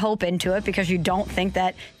to pour hope into it because you don't think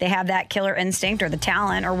that they have that killer instinct or the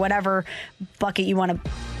talent or whatever bucket you want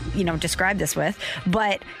to, describe this with.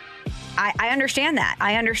 But I understand that.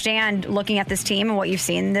 I understand looking at this team and what you've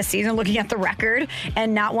seen this season, looking at the record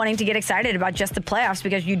and not wanting to get excited about just the playoffs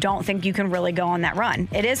because you don't think you can really go on that run.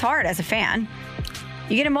 It is hard as a fan.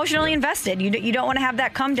 You get emotionally invested. You don't want to have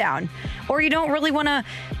that come down. Or you don't really want to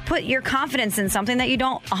put your confidence in something that you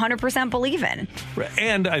don't 100% believe in.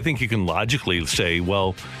 And I think you can logically say,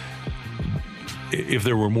 well, if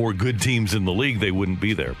there were more good teams in the league, they wouldn't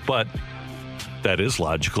be there. But that is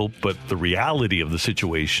logical. But the reality of the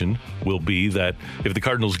situation will be that if the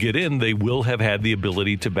Cardinals get in, they will have had the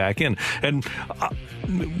ability to back in. And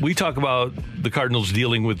we talk about the Cardinals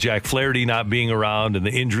dealing with Jack Flaherty not being around and the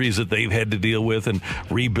injuries that they've had to deal with and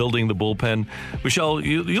rebuilding the bullpen. Michelle,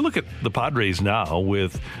 you look at the Padres now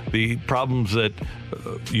with the problems that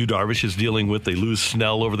Yu Darvish is dealing with. They lose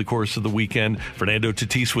Snell over the course of the weekend. Fernando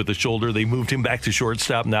Tatis with a shoulder. They moved him back to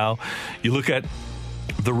shortstop now. You look at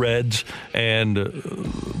the Reds and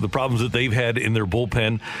the problems that they've had in their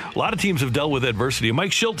bullpen. A lot of teams have dealt with adversity.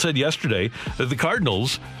 Mike Schilt said yesterday that the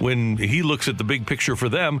Cardinals, when he looks at the big picture for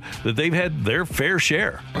them, that they've had their fair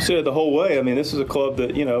share. I said the whole way. I mean, this is a club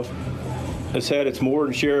that, has had its more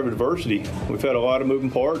than share of adversity. We've had a lot of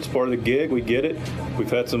moving parts, part of the gig. We get it.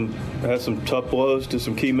 We've had some tough blows to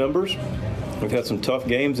some key members. We've had some tough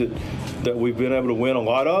games that we've been able to win a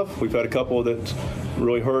lot of. We've had a couple that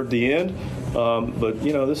really hurt the end. But,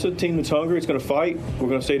 this is a team that's hungry. It's going to fight. We're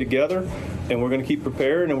going to stay together, and we're going to keep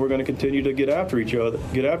preparing, and we're going to continue to get after each other,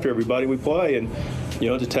 get after everybody we play. And,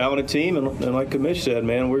 it's a talented team. And like Kamish said,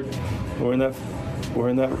 man, we're in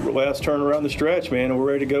that last turn around the stretch, man, and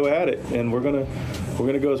we're ready to go at it. And we're going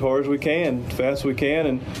to go as hard as we can, as fast as we can,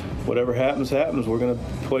 and whatever happens. We're going to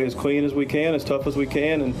play as clean as we can, as tough as we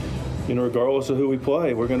can, and regardless of who we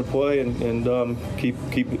play, we're going to play and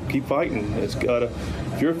keep fighting.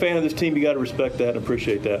 If you're a fan of this team, you got to respect that and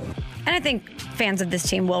appreciate that. And I think fans of this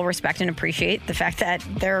team will respect and appreciate the fact that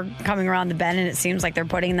they're coming around the bend and it seems like they're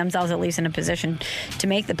putting themselves at least in a position to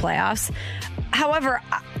make the playoffs. However,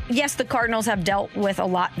 yes, the Cardinals have dealt with a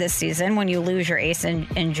lot this season. When you lose your ace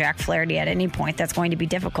in Jack Flaherty at any point, that's going to be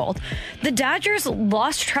difficult. The Dodgers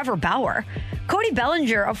lost Trevor Bauer. Cody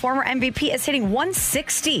Bellinger, a former MVP, is hitting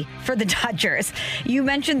 160 for the Dodgers. You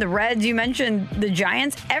mentioned the Reds, you mentioned the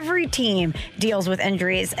Giants. Every team deals with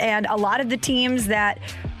injuries, and a lot of the teams that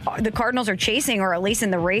the Cardinals are chasing, or at least in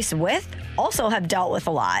the race with, also have dealt with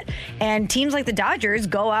a lot. And teams like the Dodgers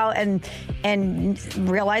go out and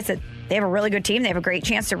realize that they have a really good team. They have a great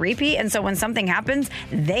chance to repeat. And so when something happens,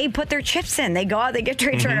 they put their chips in. They go out, they get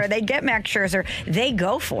Trey Turner, they get Max Scherzer, they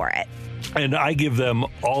go for it. And I give them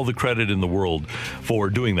all the credit in the world for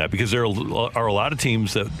doing that, because there are a lot of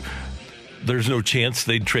teams that there's no chance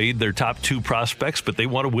they'd trade their top 2 prospects, but they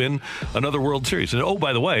want to win another World Series. And, oh,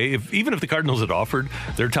 by the way, even if the Cardinals had offered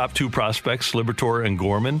their top 2 prospects, Liberatore and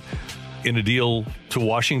Gorman, in a deal to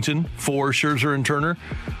Washington for Scherzer and Turner,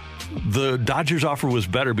 the Dodgers offer was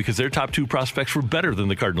better because their top 2 prospects were better than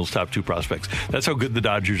the Cardinals' top 2 prospects. That's how good the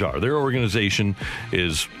Dodgers are. Their organization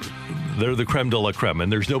they're the creme de la creme,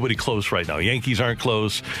 and there's nobody close right now. Yankees aren't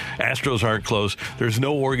close. Astros aren't close. There's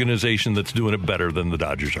no organization that's doing it better than the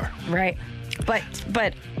Dodgers are. Right.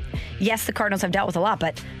 But yes, the Cardinals have dealt with a lot,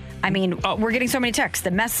 but I mean, we're getting so many texts.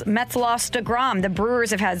 The Mets lost DeGrom. The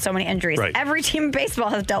Brewers have had so many injuries. Right. Every team in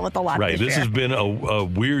baseball has dealt with a lot Right. This has been a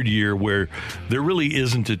weird year where there really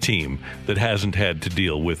isn't a team that hasn't had to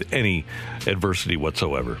deal with any adversity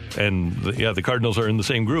whatsoever. And, the Cardinals are in the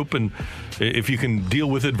same group. And if you can deal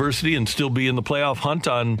with adversity and still be in the playoff hunt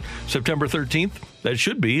on September 13th, that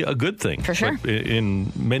should be a good thing. For sure. But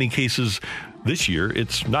in many cases this year,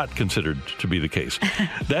 it's not considered to be the case.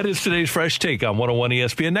 That is today's Fresh Take on 101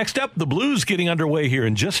 ESPN. Next up, the Blues getting underway here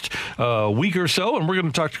in just a week or so, and we're going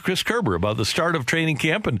to talk to Chris Kerber about the start of training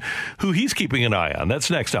camp and who he's keeping an eye on.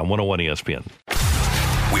 That's next on 101 ESPN.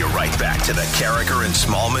 We're right back to the Carricker and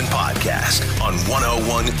Smallman podcast on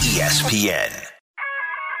 101 ESPN.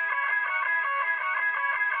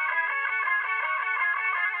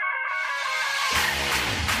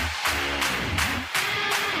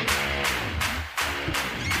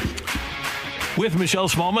 With Michelle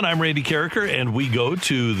Smallman, I'm Randy Carricker, and we go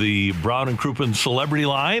to the Brown and Crouppen Celebrity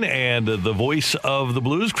Line, and the voice of the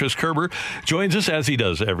Blues, Chris Kerber, joins us as he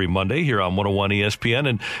does every Monday here on 101 ESPN.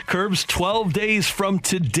 And Kerbs, 12 days from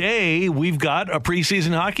today, we've got a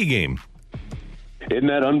preseason hockey game. Isn't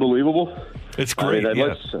that unbelievable? It's great. I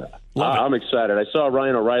mean, I'm excited. I saw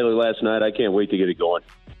Ryan O'Reilly last night. I can't wait to get it going.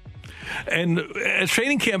 And as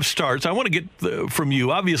training camp starts, I want to get from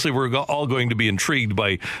you. Obviously, we're all going to be intrigued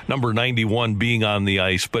by number 91 being on the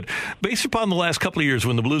ice. But based upon the last couple of years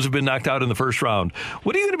when the Blues have been knocked out in the first round,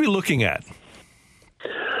 what are you going to be looking at?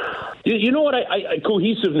 You know what?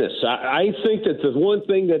 Cohesiveness. I think that the one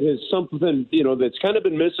thing that is something, that's kind of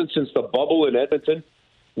been missing since the bubble in Edmonton,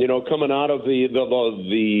 coming out of the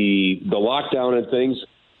lockdown and things,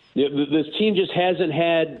 this team just hasn't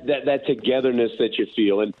had that togetherness that you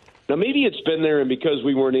feel. And now, maybe it's been there, and because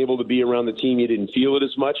we weren't able to be around the team, you didn't feel it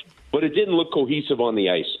as much, but it didn't look cohesive on the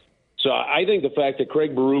ice. So I think the fact that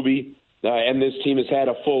Craig Berube and this team has had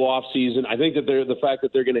a full offseason, I think that the fact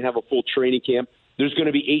that they're going to have a full training camp, there's going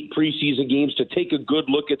to be 8 preseason games to take a good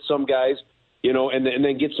look at some guys, and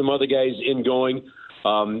then get some other guys in going.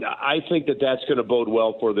 I think that that's going to bode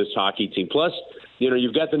well for this hockey team. Plus,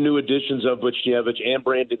 you've got the new additions of Buchnevich and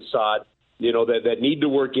Brandon Saad, that need to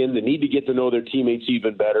work in, that need to get to know their teammates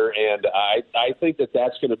even better. And I think that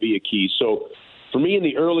that's going to be a key. So for me in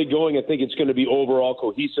the early going, I think it's going to be overall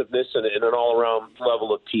cohesiveness and an all-around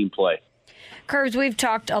level of team play. Curbs, we've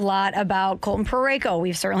talked a lot about Colton Parayko.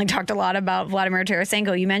 We've certainly talked a lot about Vladimir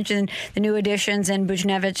Tarasenko. You mentioned the new additions in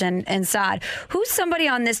Buchnevich and Saad. Who's somebody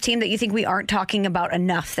on this team that you think we aren't talking about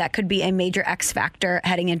enough that could be a major X factor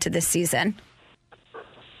heading into this season?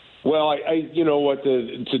 Well, you know what,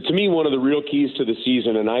 to me, one of the real keys to the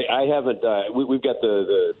season, and I haven't, we've got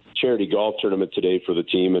the charity golf tournament today for the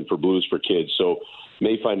team and for Blues for Kids, so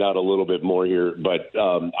may find out a little bit more here, but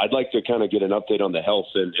I'd like to kind of get an update on the health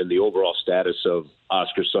and the overall status of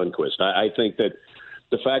Oscar Sundqvist. I think that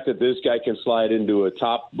the fact that this guy can slide into a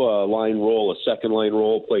top line role, a second line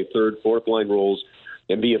role, play third, fourth line roles,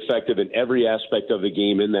 and be effective in every aspect of the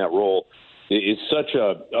game in that role is such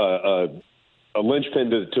a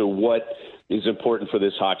linchpin to what is important for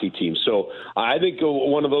this hockey team. So I think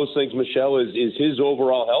one of those things, Michelle, is his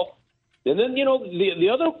overall health. And then, the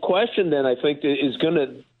other question then I think is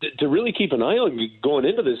going to really keep an eye on going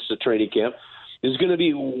into this training camp is going to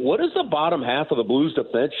be, what does the bottom half of the Blues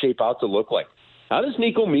defense shape out to look like? How does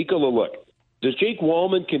Nico Mikkola look? Does Jake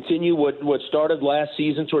Wallman continue what started last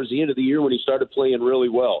season towards the end of the year when he started playing really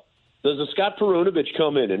well? Does a Scott Perunovich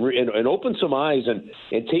come in and open some eyes and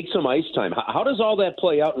take some ice time? How does all that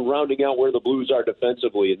play out in rounding out where the Blues are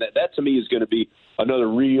defensively? And that to me, is going to be another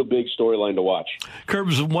real big storyline to watch.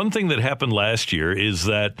 Curbs, one thing that happened last year is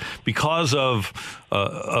that because of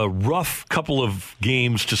a rough couple of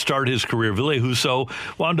games to start his career, Ville Husso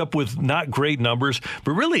wound up with not great numbers,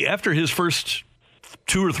 but really after his first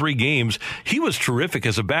 2 or 3 games, he was terrific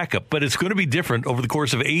as a backup, but it's going to be different over the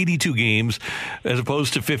course of 82 games as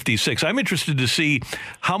opposed to 56. I'm interested to see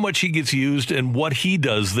how much he gets used and what he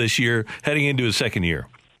does this year heading into his second year.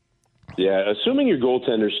 Yeah, assuming your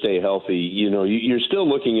goaltenders stay healthy, you're still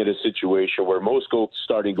looking at a situation where most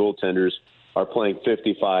starting goaltenders are playing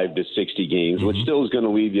 55 to 60 games, which still is going to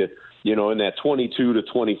leave you, in that 22 to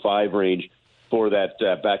 25 range for that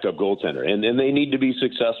backup goaltender. And they need to be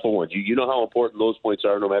successful ones. You know how important those points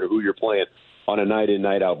are no matter who you're playing on a night-in,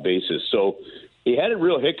 night-out basis. So He had a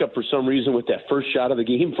real hiccup for some reason with that first shot of the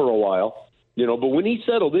game for a while, but when he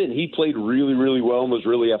settled in, he played really, really well and was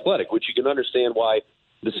really athletic, which you can understand why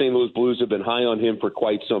the St. Louis Blues have been high on him for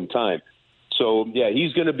quite some time. So, yeah,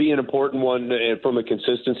 he's going to be an important one from a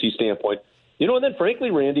consistency standpoint. And then,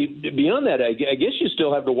 frankly, Randy, beyond that, I guess you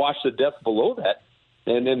still have to watch the depth below that.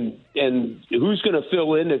 And who's going to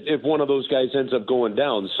fill in if one of those guys ends up going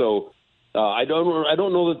down? So I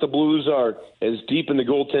don't know that the Blues are as deep in the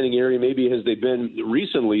goaltending area maybe as they've been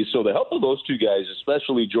recently. So the help of those two guys,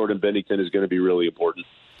 especially Jordan Binnington, is going to be really important.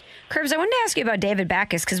 Curbs, I wanted to ask you about David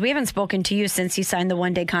Backes because we haven't spoken to you since he signed the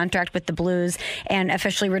one-day contract with the Blues and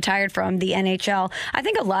officially retired from the NHL. I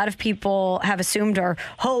think a lot of people have assumed or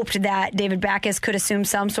hoped that David Backes could assume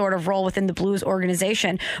some sort of role within the Blues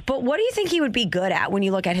organization. But what do you think he would be good at when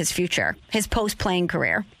you look at his future, his post-playing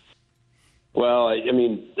career? Well, I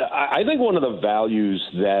mean, I think one of the values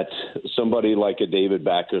that somebody like a David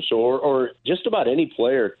Backes or just about any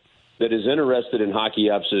player that is interested in hockey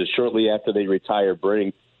ops shortly after they retire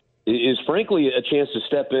bring is frankly a chance to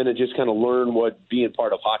step in and just kind of learn what being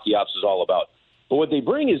part of hockey ops is all about. But what they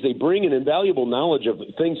bring an invaluable knowledge of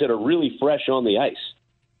things that are really fresh on the ice.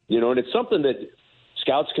 And it's something that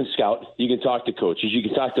scouts can scout. You can talk to coaches. You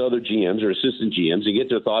can talk to other GMs or assistant GMs and get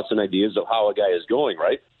their thoughts and ideas of how a guy is going,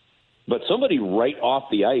 right? But somebody right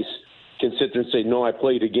off the ice can sit there and say, no, I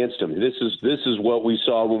played against him. This is what we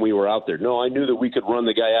saw when we were out there. No, I knew that we could run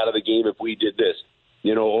the guy out of the game if we did this.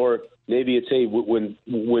 Or maybe it's, hey,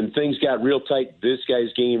 when things got real tight, this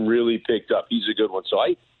guy's game really picked up. He's a good one. So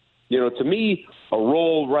to me, a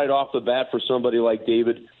role right off the bat for somebody like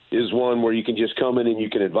David is one where you can just come in and you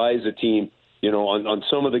can advise the team, on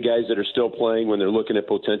some of the guys that are still playing when they're looking at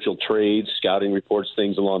potential trades, scouting reports,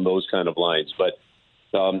 things along those kind of lines. But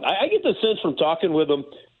I get the sense from talking with him,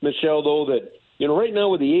 Michelle, though, that, right now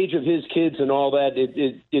with the age of his kids and all that,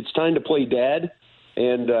 it's time to play dad.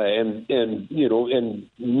 And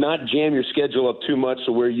not jam your schedule up too much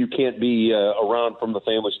so where you can't be around from the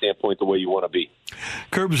family standpoint the way you want to be.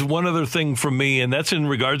 Curbs, one other thing from me, and that's in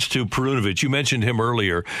regards to Perunovich. You mentioned him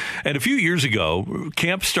earlier. And a few years ago,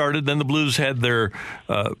 camp started, then the Blues had their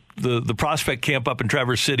the prospect camp up in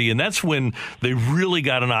Traverse City, and that's when they really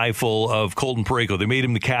got an eyeful of Colton Parayko. They made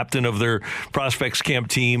him the captain of their prospects camp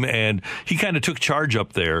team, and he kind of took charge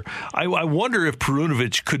up there. I wonder if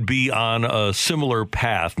Perunovich could be on a similar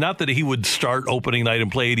path. Not that he would start opening night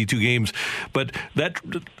and play 82 games, but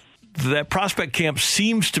that prospect camp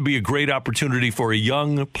seems to be a great opportunity for a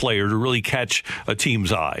young player to really catch a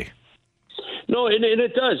team's eye. No, and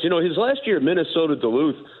it does. His last year at Minnesota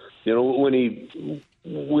Duluth,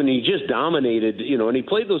 when he just dominated, and he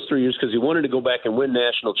played those 3 years because he wanted to go back and win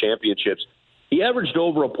national championships. He averaged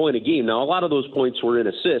over a point a game. Now, a lot of those points were in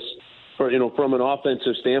assists, from an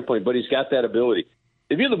offensive standpoint, but he's got that ability.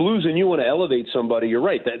 If you're the Blues and you want to elevate somebody, you're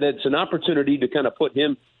right. That's an opportunity to kind of put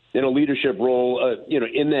him in a leadership role,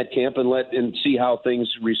 in that camp and see how things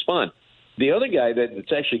respond. The other guy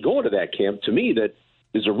that's actually going to that camp, to me, that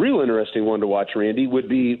is a real interesting one to watch, Randy, would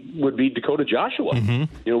be Dakota Joshua.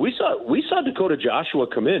 Mm-hmm. We saw Dakota Joshua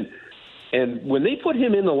come in, and when they put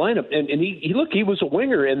him in the lineup, and he was a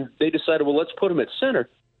winger, and they decided, well, let's put him at center.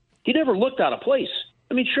 He never looked out of place.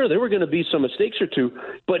 I mean, sure, there were going to be some mistakes or two,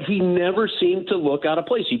 but he never seemed to look out of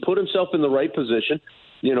place. He put himself in the right position,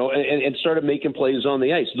 and started making plays on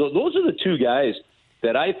the ice. Those are the two guys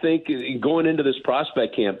that I think going into this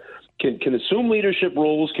prospect camp can assume leadership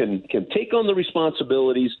roles, can take on the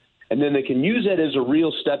responsibilities, and then they can use that as a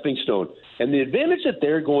real stepping stone. And the advantage that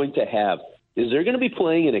they're going to have is they're going to be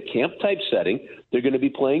playing in a camp-type setting. They're going to be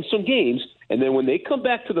playing some games, and then when they come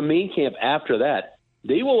back to the main camp after that,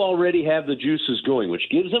 they will already have the juices going, which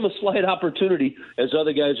gives them a slight opportunity as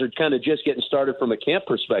other guys are kind of just getting started from a camp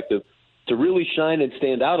perspective to really shine and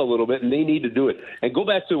stand out a little bit, and they need to do it. And go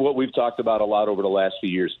back to what we've talked about a lot over the last few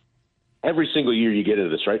years. Every single year you get into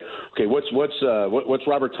this, right? Okay, what's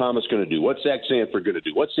Robert Thomas going to do? What's Zach Sanford going to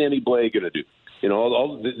do? What's Sammy Blais going to do?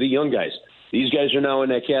 All the young guys. These guys are now in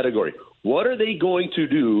that category. What are they going to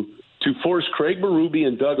do to force Craig Berube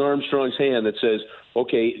and Doug Armstrong's hand that says,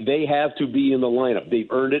 okay, they have to be in the lineup. They've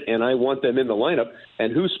earned it, and I want them in the lineup.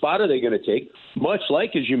 And whose spot are they going to take? Much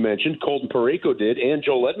like, as you mentioned, Colton Parayko did and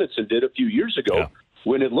Joel Edmondson did a few years ago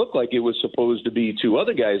when it looked like it was supposed to be two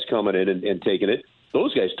other guys coming in and taking it.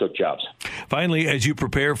 Those guys took jobs. Finally, as you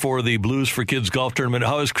prepare for the Blues for Kids golf tournament,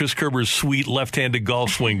 how is Chris Kerber's sweet left-handed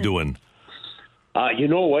golf swing doing? You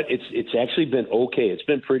know what? It's actually been okay. It's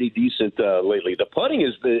been pretty decent lately. The putting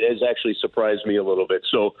has actually surprised me a little bit.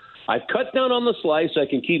 So I've cut down on the slice. I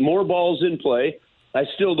can keep more balls in play. I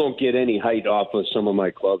still don't get any height off of some of my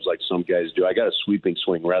clubs like some guys do. I got a sweeping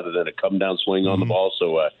swing rather than a come-down swing on the ball.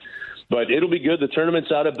 So But it'll be good. The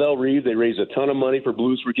tournament's out of Belle Reve. They raise a ton of money for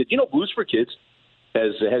Blues for Kids. You know, Blues for Kids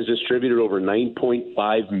has distributed over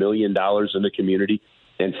 $9.5 million in the community,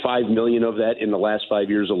 and $5 million of that in the last 5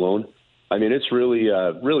 years alone. I mean, it's really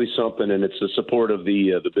something, and it's the support of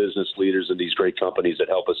the business leaders and these great companies that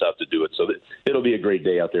help us out to do it. So it'll be a great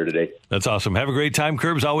day out there today. That's awesome. Have a great time,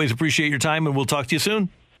 Curbs. Always appreciate your time, and we'll talk to you soon.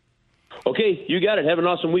 Okay, you got it. Have an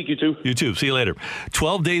awesome week, you too. You too. See you later.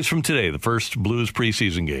 12 days from today, the first Blues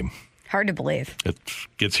preseason game. Hard to believe. It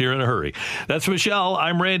gets here in a hurry. That's Michelle.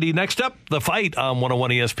 I'm Randy. Next up, The Fight on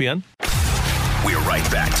 101 ESPN. We're right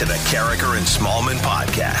back to the Carricker and Smallman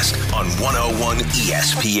podcast on 101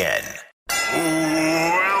 ESPN.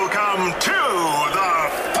 Welcome to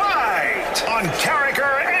The Fight on Carricker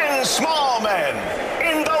and Smallman.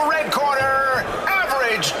 In the red corner,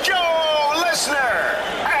 Average Joe Listener.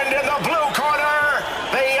 And in the blue corner,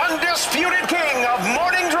 the undisputed king of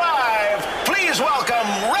morning drive. Please welcome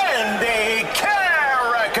Randy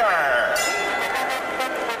Carricker.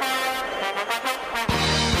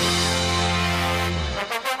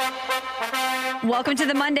 Welcome to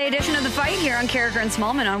the Monday edition of The Fight here on Carricker and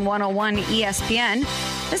Smallman on 101 ESPN.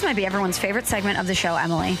 This might be everyone's favorite segment of the show,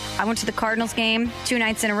 Emily. I went to the Cardinals game 2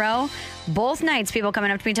 nights in a row. Both nights, people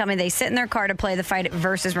coming up to me tell me they sit in their car to play The Fight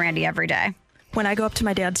versus Randy every day. When I go up to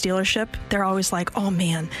my dad's dealership, they're always like, "Oh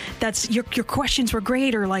man, that's your questions were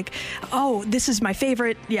great," or like, "Oh, this is my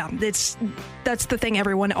favorite." Yeah, that's the thing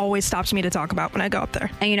everyone always stops me to talk about when I go up there.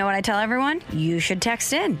 And you know what I tell everyone? You should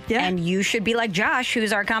text in. Yeah. And you should be like Josh,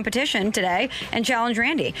 who's our competition today, and challenge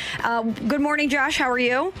Randy. Good morning, Josh. How are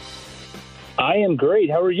you? I am great.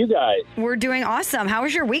 How are you guys? We're doing awesome. How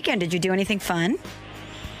was your weekend? Did you do anything fun?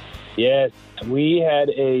 Yes, we had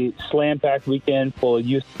a slam-packed weekend full of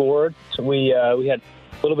youth sports. We had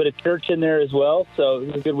a little bit of church in there as well, so it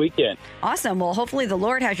was a good weekend. Awesome. Well, hopefully the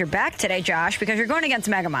Lord has your back today, Josh, because you're going against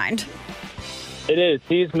Megamind. It is.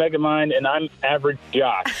 He's Megamind, and I'm average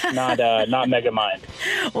Josh, not Megamind.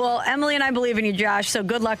 Well, Emily and I believe in you, Josh, so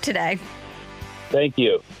good luck today. Thank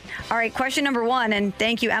you. All right, question number 1, and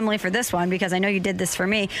thank you, Emily, for this one, because I know you did this for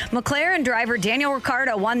me. McLaren driver Daniel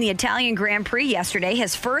Ricciardo won the Italian Grand Prix yesterday,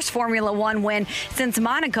 his first Formula One win since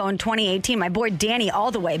Monaco in 2018. My boy Danny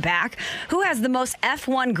all the way back. Who has the most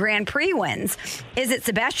F1 Grand Prix wins? Is it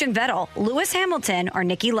Sebastian Vettel, Lewis Hamilton, or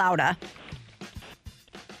Niki Lauda?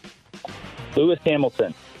 Lewis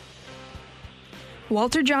Hamilton.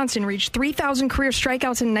 Walter Johnson reached 3,000 career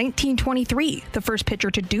strikeouts in 1923, the first pitcher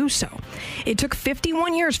to do so. It took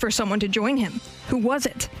 51 years for someone to join him. Who was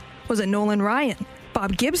it? Was it Nolan Ryan,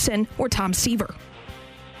 Bob Gibson, or Tom Seaver?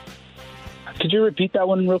 Could you repeat that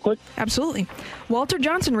one real quick? Absolutely. Walter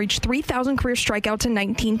Johnson reached 3,000 career strikeouts in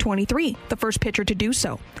 1923, the first pitcher to do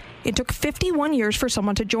so. It took 51 years for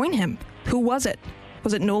someone to join him. Who was it?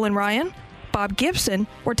 Was it Nolan Ryan, Bob Gibson,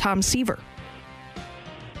 or Tom Seaver?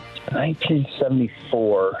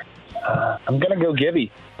 1974. I'm going to go Gibby.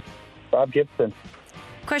 Bob Gibson.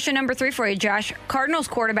 Question number 3 for you, Josh. Cardinals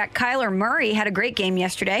quarterback Kyler Murray had a great game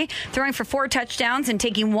yesterday, throwing for 4 touchdowns and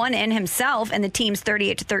taking one in himself in the team's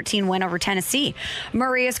 38-13 win over Tennessee.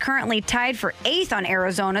 Murray is currently tied for 8th on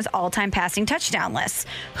Arizona's all-time passing touchdown list.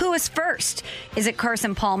 Who is first? Is it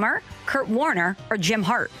Carson Palmer, Kurt Warner, or Jim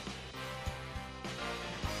Hart?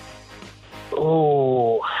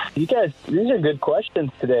 Oh, you guys, these are good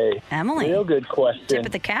questions today. Emily. Real good questions. Tip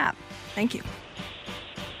of the cap. Thank you.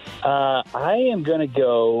 I am going to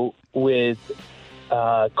go with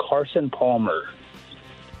Carson Palmer.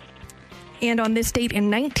 And on this date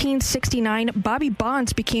in 1969, Bobby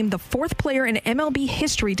Bonds became the 4th player in MLB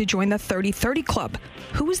history to join the 30-30 club.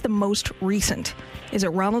 Who is the most recent? Is it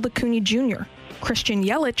Ronald Acuna Jr., Christian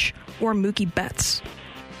Yelich, or Mookie Betts?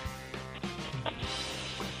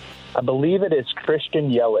 I believe it is Christian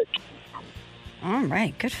Yelich. All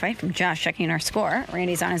right. Good fight from Josh, checking our score.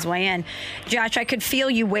 Randy's on his way in. Josh, I could feel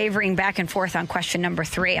you wavering back and forth on question number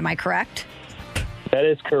 3. Am I correct? That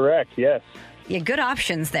is correct, yes. Yeah, good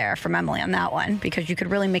options there from Emily on that one, because you could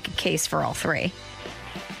really make a case for all 3.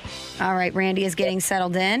 All right, Randy is getting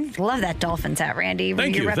settled in. Love that Dolphins hat, Randy.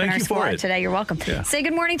 Thank you. You're repping Thank our you for squad it. today. You're welcome. Yeah. Say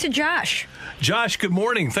good morning to Josh. Josh, good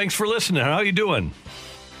morning. Thanks for listening. How you doing?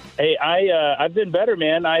 Hey, I've been better,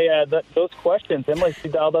 man. Those questions, Emily, she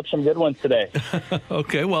dialed up some good ones today.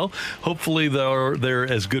 Okay, well, hopefully they're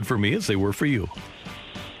as good for me as they were for you.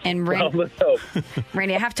 And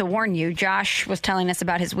Randy, I have to warn you, Josh was telling us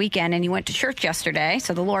about his weekend, and he went to church yesterday,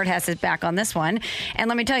 so the Lord has his back on this one. And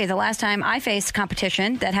let me tell you, the last time I faced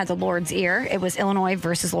competition that had the Lord's ear, it was Illinois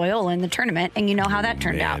versus Loyola in the tournament, and you know how that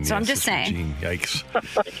turned out. So I'm just saying. Yikes.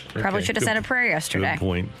 Probably should have said a prayer yesterday. Good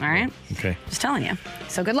point. All right? Okay. Just telling you.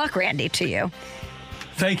 So good luck, Randy, to you.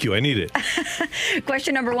 Thank you. I need it.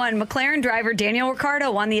 Question number 1. McLaren driver Daniel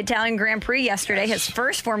Ricciardo won the Italian Grand Prix yesterday, his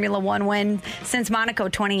first Formula One win since Monaco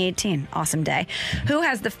 2018. Awesome day. Who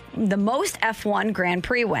has the most F1 Grand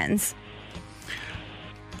Prix wins?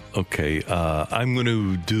 Okay, I'm going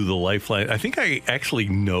to do the lifeline. I think I actually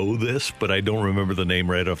know this, but I don't remember the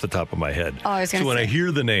name right off the top of my head. Oh, I was going to So when say. I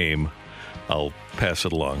hear the name, I'll pass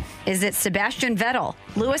it along. Is it Sebastian Vettel,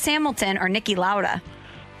 Lewis Hamilton, or Niki Lauda?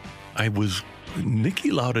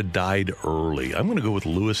 Niki Lauda died early. I'm going to go with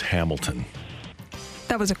Lewis Hamilton.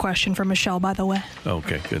 That was a question for Michelle, by the way.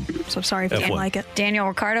 Okay, good. So sorry if you didn't like it. Daniel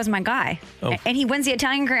Ricciardo's my guy. Oh. And he wins the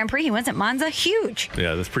Italian Grand Prix. He wins at Monza. Huge.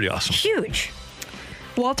 Yeah, that's pretty awesome. Huge.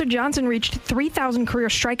 Walter Johnson reached 3,000 career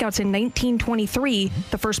strikeouts in 1923,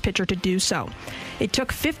 the first pitcher to do so. It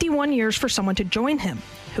took 51 years for someone to join him.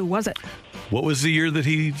 Who was it? What was the year that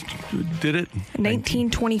he did it?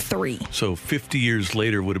 1923. So 50 years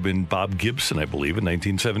later would have been Bob Gibson, I believe, in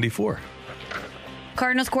 1974.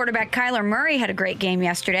 Cardinals quarterback Kyler Murray had a great game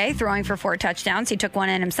yesterday, throwing for 4 touchdowns. He took one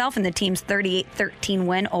in himself in the team's 38-13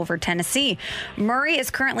 win over Tennessee. Murray is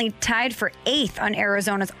currently tied for 8th on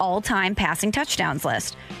Arizona's all-time passing touchdowns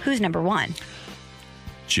list. Who's number 1?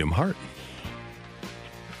 Jim Hart.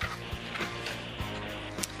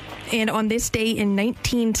 And on this day in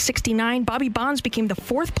 1969, Bobby Bonds became the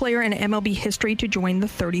 4th player in MLB history to join the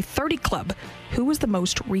 30-30 club. Who was the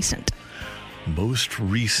most recent? Most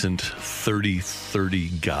recent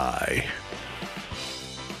 30-30 guy.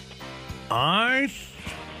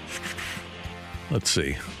 Let's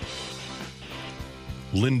see.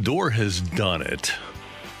 Lindor has done it,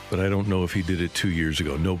 but I don't know if he did it 2 years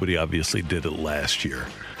ago. Nobody obviously did it last year.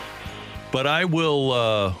 But I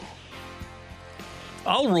will,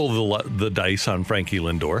 I'll roll the dice on Frankie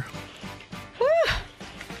Lindor.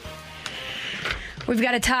 We've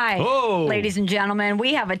got a tie, Oh. ladies and gentlemen.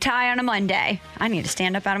 We have a tie on a Monday. I need to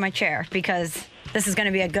stand up out of my chair because this is going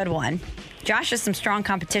to be a good one. Josh has some strong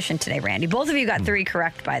competition today, Randy. Both of you got 3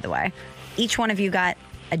 correct, by the way. Each one of you got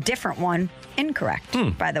a different one incorrect,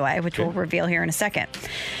 by the way, which we'll reveal here in a second.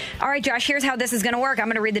 All right, Josh, here's how this is going to work. I'm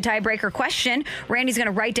going to read the tiebreaker question. Randy's going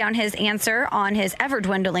to write down his answer on his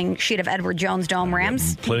ever-dwindling sheet of Edward Jones Dome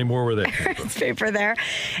Rams. Plenty more where there. Paper there.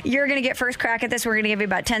 You're going to get first crack at this. We're going to give you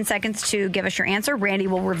about 10 seconds to give us your answer. Randy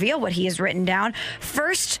will reveal what he has written down.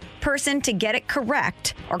 First person to get it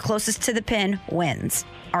correct or closest to the pin wins.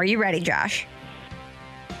 Are you ready, Josh?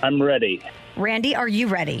 I'm ready. Randy, are you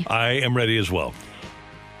ready? I am ready as well.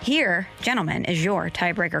 Here, gentlemen, is your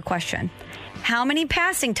tiebreaker question. How many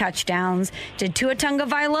passing touchdowns did Tua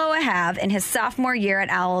Tagovailoa have in his sophomore year at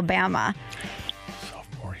Alabama?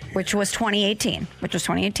 Which was 2018.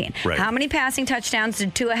 Right. How many passing touchdowns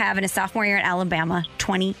did Tua have in his sophomore year at Alabama,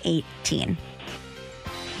 2018?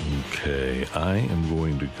 Okay, I am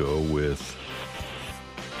going to go with...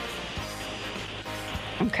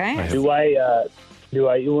 Okay. You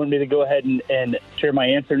want me to go ahead and share my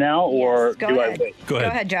answer now, or Yes, go do ahead. I wait? Go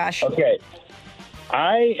ahead, Josh. Okay.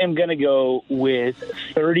 I am going to go with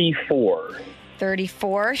 34.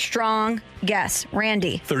 34. Strong guess.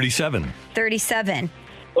 Randy. 37. 37.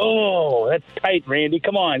 Oh, that's tight, Randy.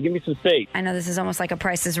 Come on, give me some space. I know this is almost like a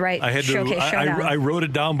Price is Right I had to. showcase showdown. I wrote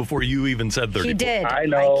it down before you even said 34. He did. I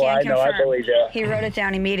know, I I believe you. He wrote it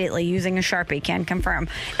down immediately using a Sharpie. Can confirm.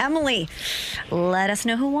 Emily, let us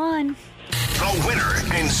know who won. The winner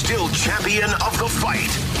and still champion of the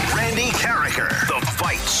fight, Randy Carricker. The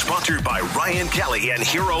Fight, sponsored by Ryan Kelly and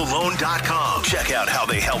HeroLoan.com. Check out how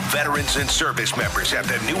they help veterans and service members at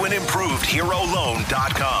the new and improved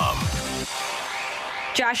HeroLoan.com.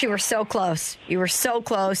 Josh, you were so close.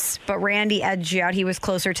 But Randy edged you out. He was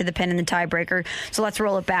closer to the pin in the tiebreaker. So let's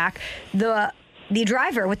roll it back. The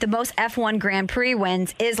driver with the most F1 Grand Prix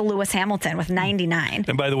wins is Lewis Hamilton with 99.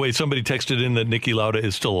 And by the way, somebody texted in that Niki Lauda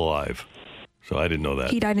is still alive. So I didn't know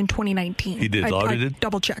that. He died in 2019. He did? Lauda did?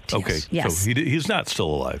 Double-checked, Okay. Yes. So he's not still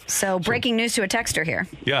alive. So breaking news to a texter here.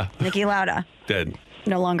 Yeah. Niki Lauda. Dead.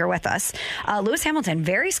 No longer with us. Lewis Hamilton,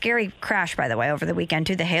 very scary crash, by the way, over the weekend,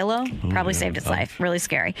 too. The halo probably saved his life. Really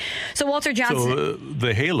scary. So Walter Johnson. So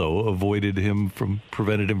the halo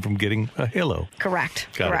prevented him from getting a halo. Correct.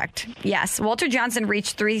 Got Correct. Yes. Walter Johnson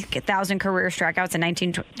reached 3,000 career strikeouts in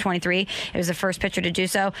 1923. It was the first pitcher to do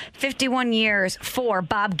so. 51 years for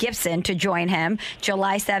Bob Gibson to join him.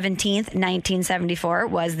 July 17th, 1974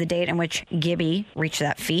 was the date in which Gibby reached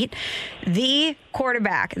that feat. The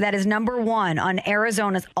quarterback that is number 1 on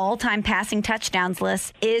Arizona's all-time passing touchdowns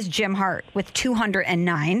list is Jim Hart with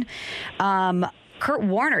 209. Kurt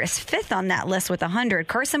Warner is 5th on that list with 100.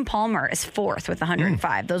 Carson Palmer is 4th with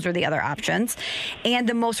 105. Those are the other options. And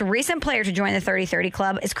the most recent player to join the 30-30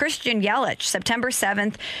 club is Christian Yelich, September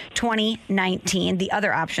 7th, 2019. The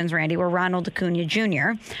other options, Randy, were Ronald Acuna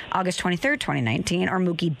Jr., August 23rd, 2019, or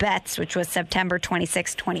Mookie Betts, which was September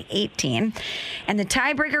 26th, 2018. And the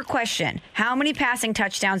tiebreaker question, how many passing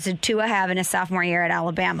touchdowns did Tua have in his sophomore year at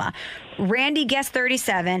Alabama? Randy guessed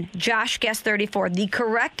 37. Josh guessed 34. The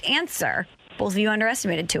correct answer, both of you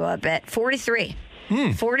underestimated Tua a bit, 43.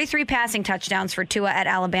 43 passing touchdowns for Tua at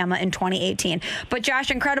Alabama in 2018. But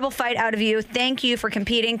Josh, incredible fight out of you. Thank you for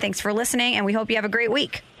competing. Thanks for listening, and we hope you have a great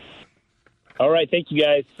week. All right. Thank you,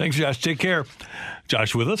 guys. Thanks, Josh. Take care.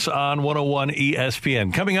 Josh with us on 101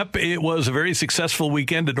 ESPN. Coming up, it was a very successful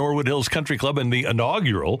weekend at Norwood Hills Country Club in the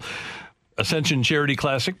inaugural Ascension Charity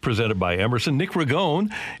Classic presented by Emerson. Nick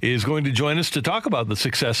Ragone is going to join us to talk about the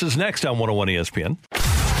successes next on 101 ESPN.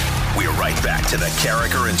 We're right back to the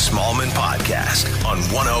Carricker and Smallman podcast on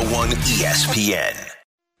 101 ESPN.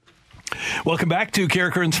 Welcome back to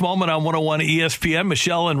Carricker and Smallman on 101 ESPN.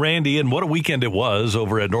 Michelle and Randy, and what a weekend it was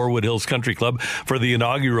over at Norwood Hills Country Club for the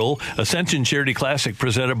inaugural Ascension Charity Classic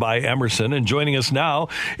presented by Emerson. And joining us now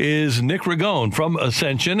is Nick Ragone from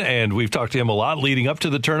Ascension, and we've talked to him a lot leading up to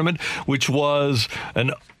the tournament, which was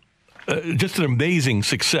just an amazing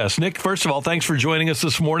success. Nick, first of all, thanks for joining us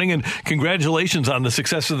this morning, and congratulations on the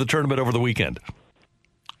success of the tournament over the weekend.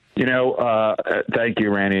 Thank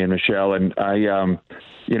you, Randy and Michelle. And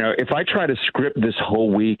if I try to script this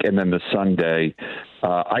whole week and then the Sunday,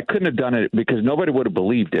 I couldn't have done it because nobody would have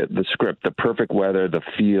believed it. The script, the perfect weather, the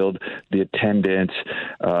field, the attendance,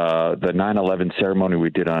 the 9/11 ceremony we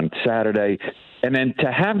did on Saturday. And then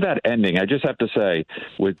to have that ending, I just have to say,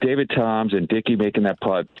 with David Toms and Dickey making that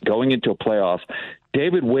putt, going into a playoff,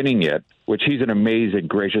 David winning it, which he's an amazing,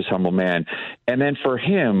 gracious, humble man. And then for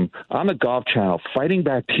him, on the Golf Channel, fighting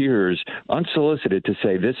back tears, unsolicited, to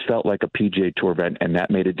say this felt like a PGA Tour event, and that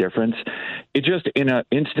made a difference. It just, in an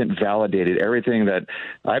instant, validated everything that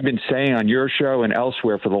I've been saying on your show and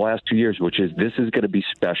elsewhere for the last 2 years, which is this is going to be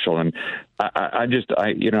special. And I'm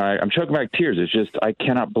choking back tears. It's just, I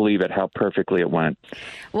cannot believe it, how perfectly it went.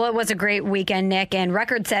 Well, it was a great weekend, Nick, and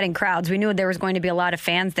record-setting crowds. We knew there was going to be a lot of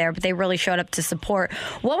fans there, but they really showed up to support.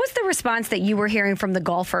 What was the response that you were hearing from the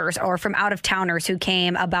golfers or from out-of-towners who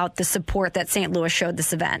came about the support that St. Louis showed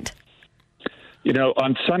this event?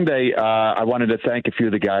 On Sunday, I wanted to thank a few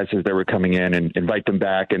of the guys as they were coming in and invite them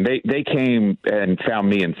back. And they came and found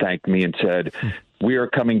me and thanked me and said, we are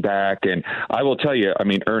coming back. And I will tell you,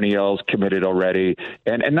 Ernie Els committed already.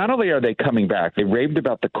 And not only are they coming back, they raved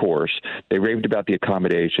about the course. They raved about the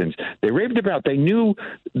accommodations. They knew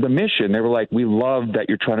the mission. They were like, we love that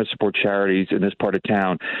you're trying to support charities in this part of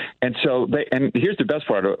town. And so and here's the best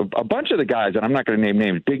part. A bunch of the guys, and I'm not going to name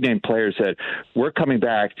names, big name players said, we're coming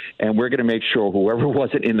back and we're going to make sure whoever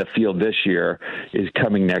wasn't in the field this year is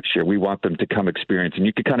coming next year. We want them to come experience. And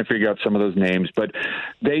you could kind of figure out some of those names, but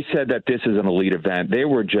they said that this is an elite event. They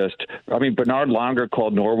were just, Bernard Longer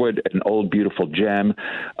called Norwood an old, beautiful gem.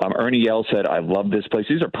 Ernie Yell said, I love this place.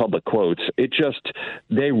 These are public quotes.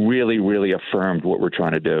 They really, really affirmed what we're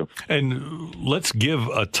trying to do. And let's give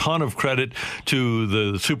a ton of credit to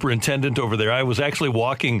the superintendent over there. I was actually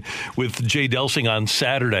walking with Jay Delsing on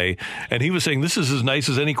Saturday, and he was saying this is as nice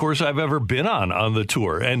as any course I've ever been on the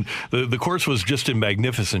tour. And the course was just in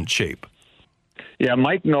magnificent shape. Yeah,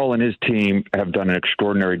 Mike Knoll and his team have done an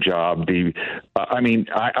extraordinary job.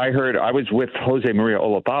 I heard I was with Jose Maria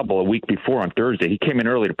Olazabal a week before on Thursday. He came in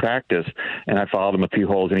early to practice, and I followed him a few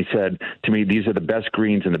holes, and he said to me, these are the best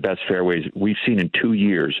greens and the best fairways we've seen in 2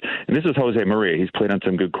 years. And this is Jose Maria. He's played on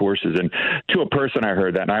some good courses. And to a person, I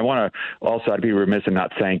heard that. And I want to also, I'd be remiss in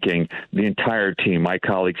not thanking the entire team, my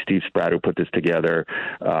colleague Steve Spratt, who put this together,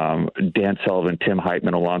 Dan Sullivan, Tim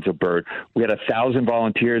Heitman, Alonzo Bird. We had 1,000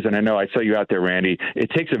 volunteers, and I know I saw you out there, Randy. It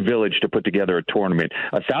takes a village to put together a tournament.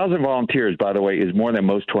 1,000 volunteers, by the way, is more than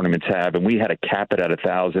most tournaments have, and we had to cap it at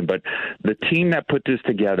 1,000. But the team that put this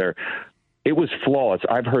together, it was flawless.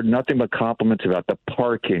 I've heard nothing but compliments about the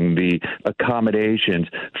parking, the accommodations,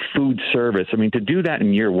 food service. To do that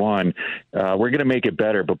in year one, we're going to make it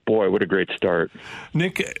better. But, boy, what a great start.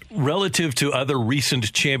 Nick, relative to other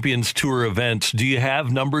recent Champions Tour events, do you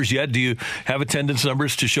have numbers yet? Do you have attendance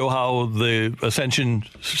numbers to show how the Ascension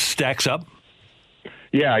stacks up?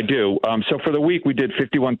 Yeah, I do. So for the week, we did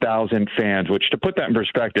 51,000 fans, which, to put that in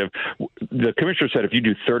perspective, the commissioner said if you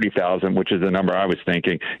do 30,000, which is the number I was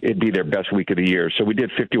thinking, it'd be their best week of the year. So we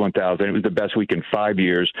did 51,000. It was the best week in 5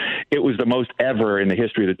 years. It was the most ever in the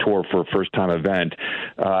history of the tour for a first-time event.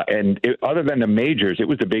 Other than the majors, it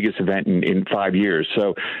was the biggest event in 5 years.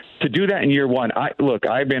 So to do that in year one,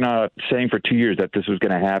 I've been saying for 2 years that this was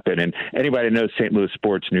going to happen, and anybody who knows St. Louis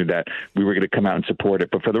sports knew that we were going to come out and support it.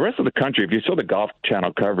 But for the rest of the country, if you saw the Golf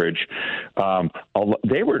Channel coverage,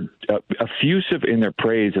 they were effusive in their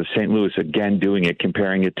praise of St. Louis again doing it,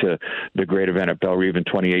 comparing it to the great event at Bellerive in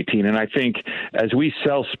 2018. And I think as we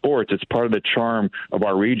sell sports, it's part of the charm of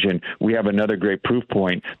our region. We have another great proof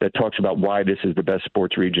point that talks about why this is the best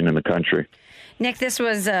sports region in the country. Nick, this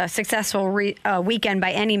was a successful weekend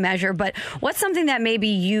by any measure, but what's something that maybe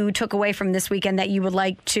you took away from this weekend that you would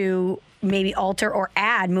like to maybe alter or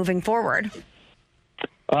add moving forward?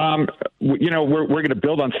 We're going to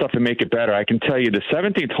build on stuff and make it better. I can tell you the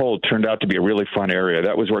 17th hole turned out to be a really fun area.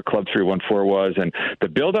 That was where Club 314 was, and the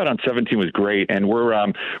build out on 17 was great. And we're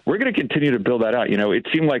going to continue to build that out. It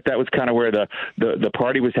seemed like that was kind of where the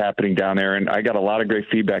party was happening down there, and I got a lot of great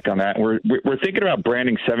feedback on that. And we're thinking about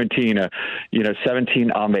branding 17,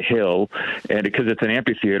 17 on the hill, and because it's an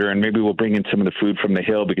amphitheater, and maybe we'll bring in some of the food from the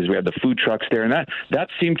hill because we have the food trucks there, and that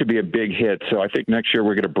seemed to be a big hit. So I think next year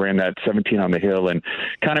we're going to brand that 17 on the hill and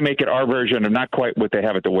kind of make it our version of not quite what they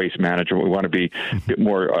have at the Waste Management. We want to be a bit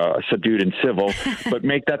more subdued and civil, but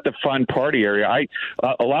make that the fun party area.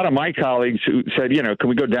 A lot of my colleagues who said, can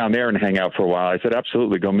we go down there and hang out for a while? I said,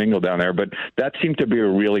 absolutely, go mingle down there. But that seemed to be a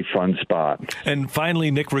really fun spot. And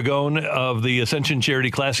finally, Nick Ragone of the Ascension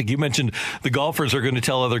Charity Classic, you mentioned the golfers are going to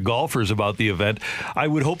tell other golfers about the event. I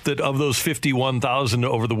would hope that of those 51,000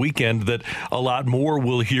 over the weekend, that a lot more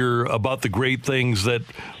will hear about the great things that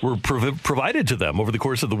were provided to them over the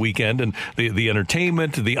course of the weekend, and the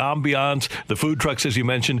entertainment, the ambiance, the food trucks, as you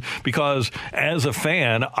mentioned, because as a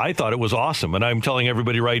fan, I thought it was awesome. And I'm telling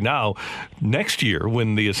everybody right now, next year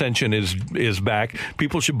when the Ascension is back,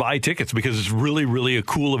 people should buy tickets because it's really, really a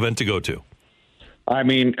cool event to go to. I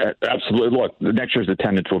mean, absolutely. Look, the next year's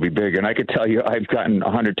attendance will be big. And I could tell you, I've gotten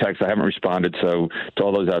 100 texts. I haven't responded. So to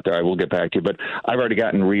all those out there, I will get back to you. But I've already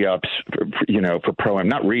gotten re-ups, for Pro-Am.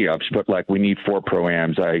 Not re-ups, but like we need 4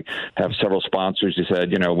 Pro-Ams. I have several sponsors who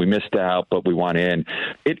said, we missed out, but we want in.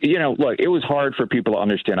 Look, it was hard for people to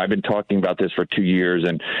understand. I've been talking about this for 2 years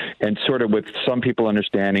and sort of with some people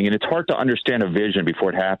understanding. And it's hard to understand a vision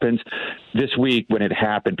before it happens. This week, when it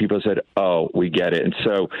happened, people said, oh, we get it. And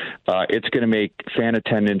so it's going to make fan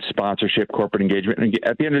attendance, sponsorship, corporate engagement. And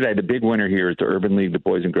at the end of the day, the big winner here is the Urban League, the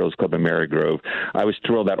Boys and Girls Club in Marygrove. I was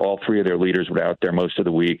thrilled that all 3 of their leaders were out there most of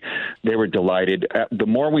the week. They were delighted. The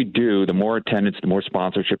more we do, the more attendance, the more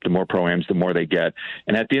sponsorship, the more Pro-Ams, the more they get.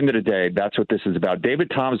 And at the end of the day, that's what this is about.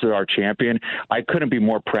 David Thomas is our champion. I couldn't be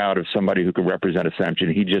more proud of somebody who could represent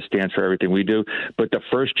Ascension. He just stands for everything we do. But the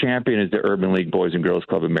first champion is the Urban League Boys and Girls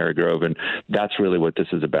Club in Marygrove, and that's really what this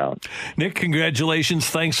is about. Nick, congratulations.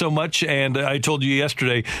 Thanks so much. And I told you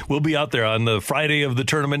yesterday, we'll be out there on the Friday of the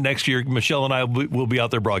tournament next year. Michelle and I will be out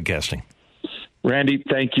there broadcasting. Randy,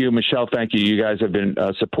 thank you. Michelle, thank you. You guys have been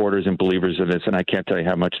supporters and believers in this, and I can't tell you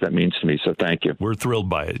how much that means to me. So thank you. We're thrilled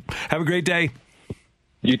by it. Have a great day.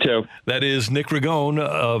 You too. That is Nick Ragone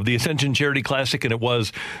of the Ascension Charity Classic, and it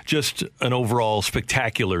was just an overall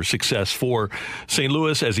spectacular success for St.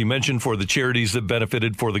 Louis, as he mentioned, for the charities that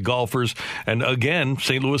benefited, for the golfers. And again,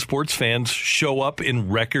 St. Louis sports fans show up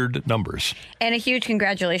in record numbers. And a huge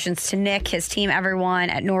congratulations to Nick, his team,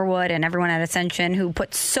 everyone at Norwood and everyone at Ascension who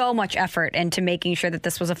put so much effort into making sure that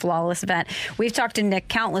this was a flawless event. We've talked to Nick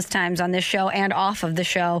countless times on this show and off of the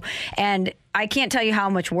show, and I can't tell you how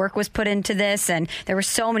much work was put into this, and there were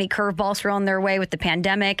so many curveballs thrown their way with the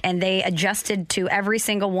pandemic, and they adjusted to every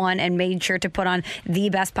single one and made sure to put on the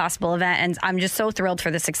best possible event. And I'm just so thrilled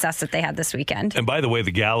for the success that they had this weekend. And by the way,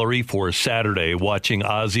 the gallery for Saturday, watching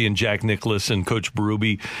Ozzie and Jack Nicklaus and Coach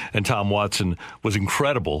Berube and Tom Watson was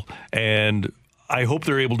incredible. And I hope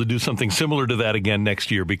they're able to do something similar to that again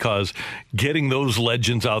next year, because getting those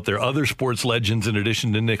legends out there, other sports legends in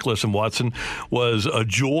addition to Nicklaus and Watson, was a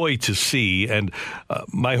joy to see. And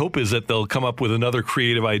my hope is that they'll come up with another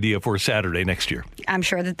creative idea for Saturday next year. I'm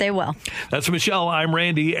sure that they will. That's Michelle. I'm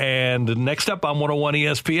Randy. And next up on 101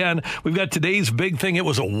 ESPN, we've got today's big thing. It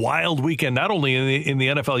was a wild weekend, not only in the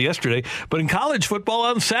NFL yesterday, but in college football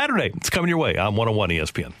on Saturday. It's coming your way on 101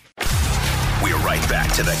 ESPN. We're right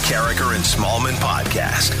back to the Carricker and Smallman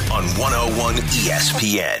podcast on 101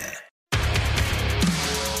 ESPN.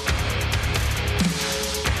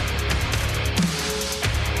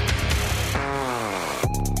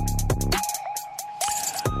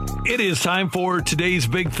 It is time for today's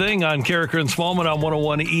big thing on Carricker and Smallman on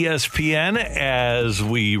 101 ESPN as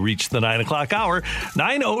we reach the 9 o'clock hour.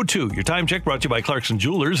 9:02. Your time check brought to you by Clarkson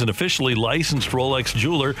Jewelers, an officially licensed Rolex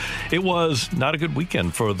jeweler. It was not a good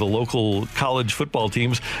weekend for the local college football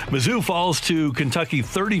teams. Mizzou falls to Kentucky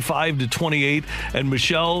 35-28. And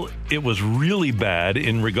Michelle, it was really bad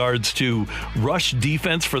in regards to rush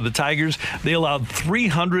defense for the Tigers. They allowed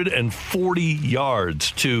 340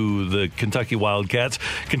 yards to the Kentucky Wildcats.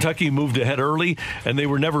 Kentucky moved ahead early, and they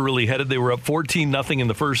were never really headed. They were up 14-0 in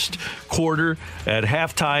the first quarter. At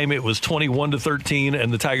halftime, it was 21-13,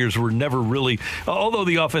 and the Tigers were never really, although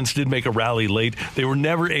the offense did make a rally late, they were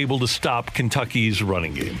never able to stop Kentucky's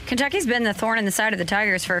running game. Kentucky's been the thorn in the side of the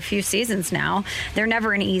Tigers for a few seasons now. They're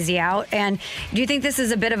never an easy out. And do you think this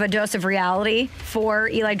is a bit of a dose of reality for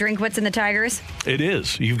Eli Drinkwitz and the Tigers? It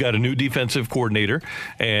is. You've got a new defensive coordinator,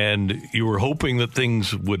 and you were hoping that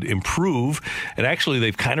things would improve. And actually,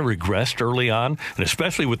 they've kind of regressed early on, and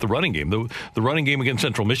especially with the running game. The running game against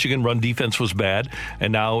Central Michigan, run defense was bad,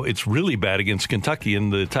 and now it's really bad against Kentucky,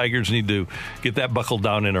 and the Tigers need to get that buckled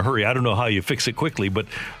down in a hurry. I don't know how you fix it quickly, but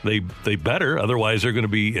they better. Otherwise, they're going to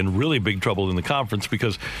be in really big trouble in the conference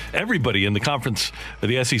because everybody in the conference,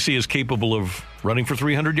 the SEC, is capable of running for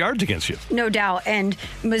 300 yards against you. No doubt. And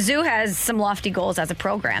Mizzou has some lofty goals as a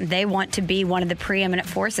program. They want to be one of the preeminent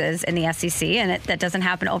forces in the SEC, and that doesn't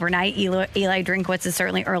happen overnight. Eli Drinkwitz is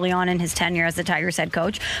certainly early on in his tenure as the Tigers head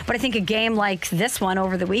coach. But I think a game like this one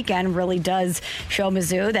over the weekend really does show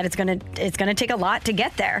Mizzou that it's going to take a lot to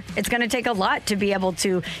get there. It's going to take a lot to be able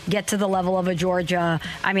to get to the level of a Georgia.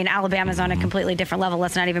 I mean, Alabama's on a completely different level.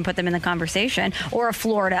 Let's not even put them in the conversation. Or a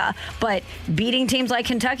Florida. But beating teams like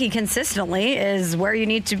Kentucky consistently is where you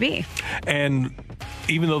need to be. And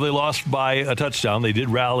even though they lost by a touchdown, they did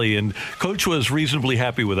rally, and Coach was reasonably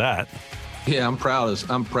happy with that. Yeah, I'm proud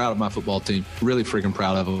of my football team. Really freaking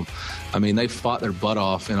proud of them. I mean, they fought their butt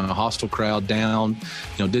off in a hostile crowd down.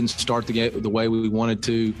 Didn't start the game the way we wanted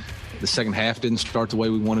to. The second half didn't start the way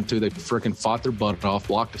we wanted to. They freaking fought their butt off,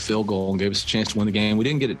 blocked a field goal, and gave us a chance to win the game. We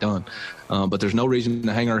didn't get it done. But there's no reason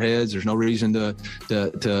to hang our heads. There's no reason to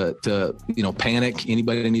panic.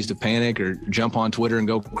 Anybody that needs to panic or jump on Twitter and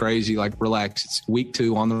go crazy, relax. It's week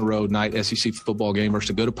 2 on the road night SEC football game versus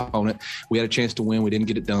a good opponent. We had a chance to win. We didn't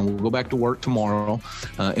get it done. We'll go back to work tomorrow,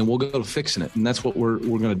 and we'll go to fixing it. And that's what we're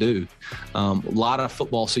going to do. A lot of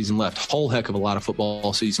football season left. Whole heck of a lot of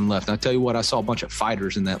football season left. And I tell you what, I saw a bunch of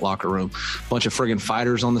fighters in that locker room, a bunch of friggin'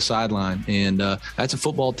 fighters on the sideline. And that's a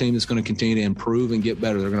football team that's going to continue to improve and get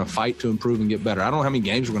better. They're going to fight to improve and get better. I don't know how many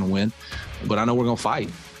games we're going to win, but I know we're going to fight.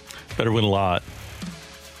 Better win a lot.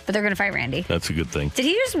 But they're going to fight Randy. That's a good thing. Did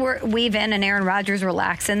he just weave in an Aaron Rodgers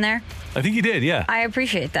relax in there? I think he did, yeah. I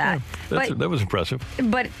appreciate that. Yeah, that was impressive.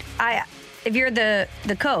 But if you're the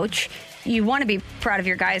coach, you want to be proud of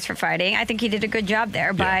your guys for fighting. I think he did a good job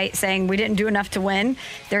there by saying we didn't do enough to win.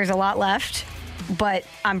 There's a lot left. But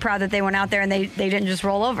I'm proud that they went out there and they didn't just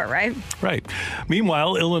roll over, right? Right.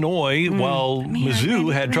 Meanwhile, Illinois, while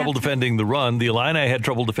Mizzou had trouble defending the run, the Illini had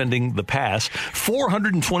trouble defending the pass.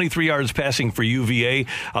 423 yards passing for UVA.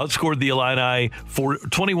 Outscored the Illini for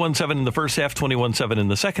 21-7 in the first half, 21-7 in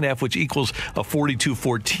the second half, which equals a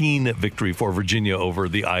 42-14 victory for Virginia over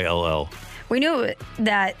the ILL. We knew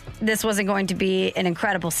that this wasn't going to be an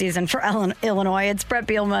incredible season for Illinois. It's Brett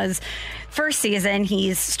Bielema's first season.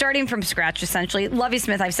 He's starting from scratch, essentially. Lovie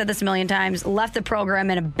Smith, I've said this a million times, left the program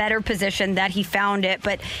in a better position that he found it,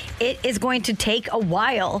 but it is going to take a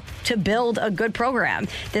while to build a good program.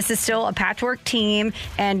 This is still a patchwork team,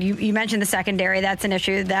 and you mentioned the secondary. That's an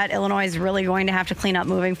issue that Illinois is really going to have to clean up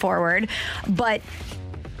moving forward. But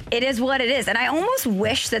it is what it is. And I almost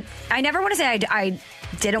wish that, I never want to say I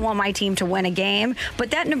didn't want my team to win a game,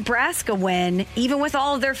 but that Nebraska win, even with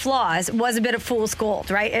all of their flaws, was a bit of fool's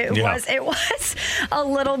gold, right? It was a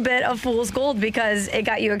little bit of fool's gold because it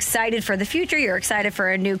got you excited for the future. You're excited for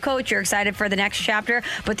a new coach. You're excited for the next chapter.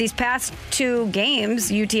 But these past 2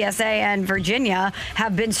 games, UTSA and Virginia,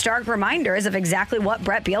 have been stark reminders of exactly what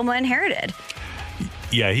Brett Bielema inherited.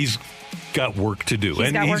 Yeah, he's got work to do.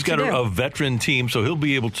 He's got a veteran team, so he'll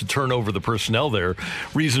be able to turn over the personnel there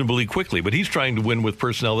reasonably quickly. But he's trying to win with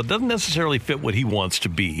personnel that doesn't necessarily fit what he wants to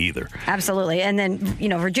be either. Absolutely. And then,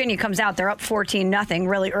 Virginia comes out, they're up 14-0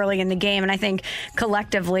 really early in the game. And I think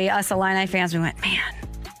collectively, us Illini fans, we went, man,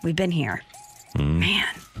 we've been here. Man,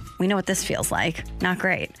 we know what this feels like. Not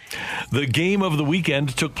great. The game of the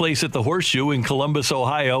weekend took place at the Horseshoe in Columbus,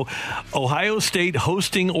 Ohio. Ohio State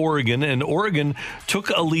hosting Oregon, and Oregon took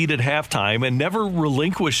a lead at halftime and never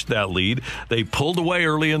relinquished that lead. They pulled away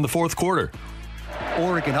early in the fourth quarter.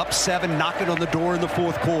 Oregon up 7, knocking on the door in the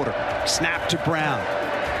fourth quarter. Snap to Brown.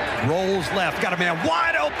 Rolls left, got a man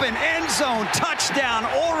wide open, end zone, touchdown,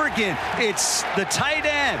 Oregon. It's the tight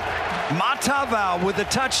end, Matavao, with a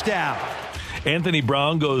touchdown. Anthony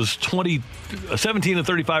Brown goes 17 of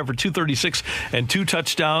 35 for 236 and 2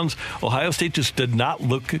 touchdowns. Ohio State just did not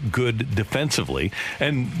look good defensively,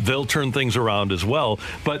 and they'll turn things around as well.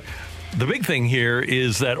 But the big thing here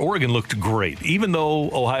is that Oregon looked great. Even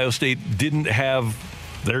though Ohio State didn't have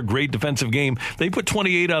their great defensive game, they put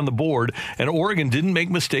 28 on the board, and Oregon didn't make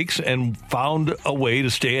mistakes and found a way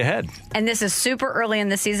to stay ahead. And this is super early in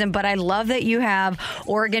the season, but I love that you have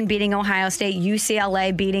Oregon beating Ohio State,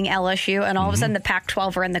 UCLA beating LSU, and all of a sudden the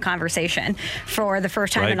Pac-12 are in the conversation for the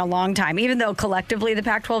first time in a long time. Even though collectively the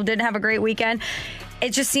Pac-12 didn't have a great weekend,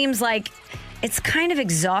 it just seems like it's kind of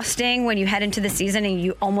exhausting when you head into the season and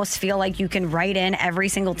you almost feel like you can write in every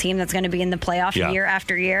single team that's going to be in the playoff year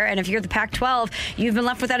after year. And if you're the Pac-12, you've been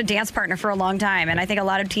left without a dance partner for a long time. And I think a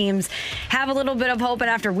lot of teams have a little bit of hope, and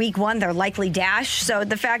after week one, they're likely dashed. So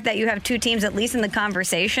the fact that you have 2 teams at least in the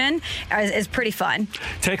conversation is pretty fun.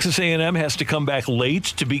 Texas A&M has to come back late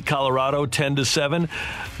to beat Colorado 10-7.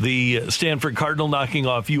 The Stanford Cardinal knocking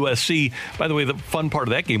off USC. By the way, the fun part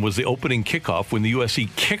of that game was the opening kickoff when the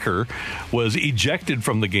USC kicker was ejected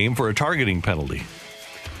from the game for a targeting penalty.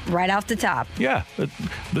 Right off the top. Yeah.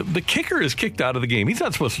 The kicker is kicked out of the game. He's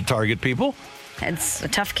not supposed to target people. It's a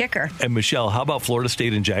tough kicker. And Michelle, how about Florida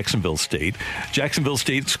State and Jacksonville State? Jacksonville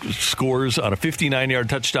State scores on a 59-yard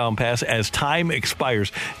touchdown pass as time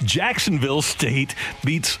expires. Jacksonville State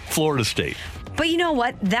beats Florida State. But you know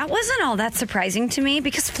what? That wasn't all that surprising to me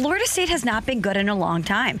because Florida State has not been good in a long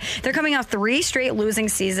time. They're coming off 3 straight losing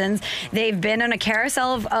seasons. They've been on a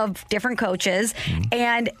carousel of different coaches.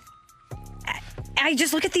 And I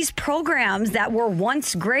just look at these programs that were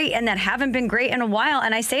once great and that haven't been great in a while.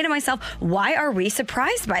 And I say to myself, why are we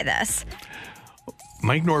surprised by this?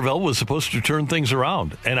 Mike Norvell was supposed to turn things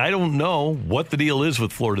around. And I don't know what the deal is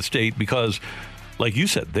with Florida State because, like you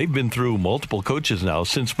said, they've been through multiple coaches now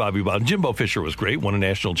since Bobby Bowden. Jimbo Fisher was great, won a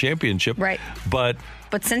national championship. Right. But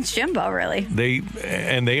since Jimbo, really.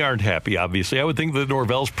 They aren't happy, obviously. I would think that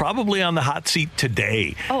Norvell's probably on the hot seat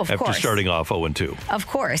today after starting off 0-2. Of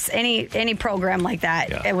course. Any program like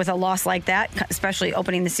that, with a loss like that, especially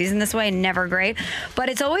opening the season this way, never great. But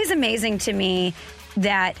it's always amazing to me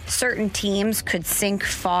that certain teams could sink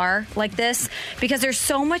far like this because there's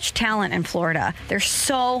so much talent in Florida. There's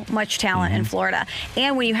so much talent in Florida.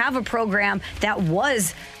 And when you have a program that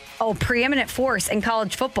was preeminent force in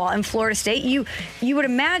college football in Florida State, you would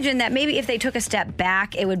imagine that maybe if they took a step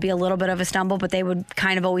back, it would be a little bit of a stumble, but they would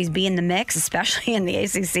kind of always be in the mix, especially in the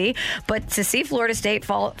ACC. But to see Florida State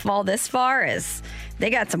fall this far they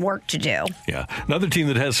got some work to do. Yeah. Another team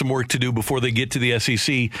that has some work to do before they get to the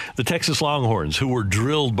SEC, the Texas Longhorns, who were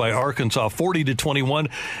drilled by Arkansas 40-21.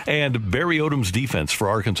 And Barry Odom's defense for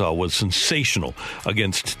Arkansas was sensational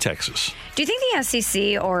against Texas. Do you think the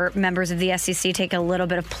SEC or members of the SEC take a little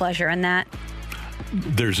bit of pleasure in that?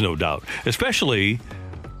 There's no doubt. Especially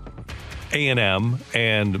A&M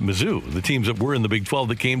and Mizzou, the teams that were in the Big 12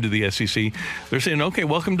 that came to the SEC. They're saying, okay,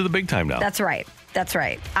 welcome to the big time now. That's right.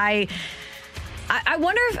 I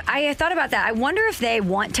wonder if I thought about that. I wonder if they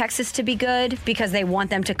want Texas to be good because they want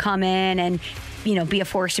them to come in and, be a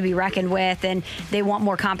force to be reckoned with, and they want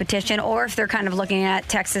more competition, or if they're kind of looking at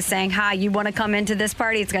Texas saying, "Hi, you want to come into this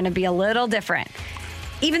party? It's going to be a little different."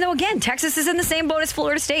 Even though, again, Texas is in the same boat as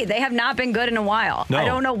Florida State. They have not been good in a while. No. I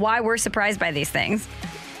don't know why we're surprised by these things.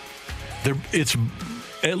 It's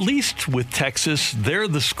at least with Texas, they're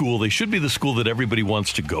the school. They should be the school that everybody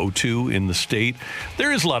wants to go to in the state.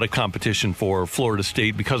 There is a lot of competition for Florida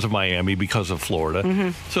State because of Miami, because of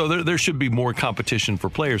Florida. So there should be more competition for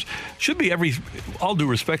players. Should be all due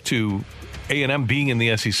respect to A&M being in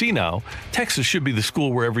the SEC now, Texas should be the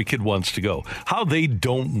school where every kid wants to go. How they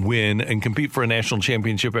don't win and compete for a national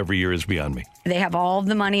championship every year is beyond me. They have all of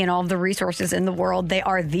the money and all of the resources in the world. They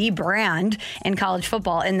are the brand in college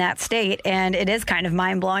football in that state, and it is kind of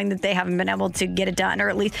mind-blowing that they haven't been able to get it done, or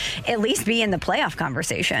at least be in the playoff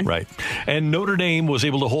conversation. Right. And Notre Dame was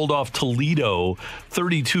able to hold off Toledo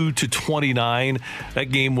 32-29.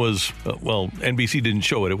 That game was, NBC didn't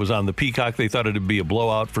show it. It was on the Peacock. They thought it'd be a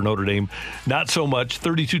blowout for Notre Dame. Not so much.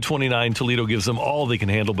 32-29. Toledo gives them all they can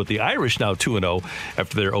handle, but the Irish now 2-0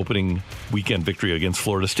 after their opening weekend victory against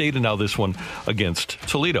Florida State, and now this one against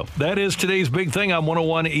Toledo. That is today's big thing on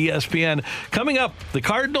 101 ESPN. Coming up, the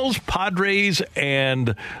Cardinals, Padres,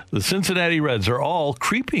 and the Cincinnati Reds are all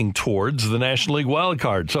creeping towards the National League wild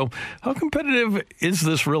card. So how competitive is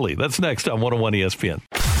this really? That's next on 101 ESPN.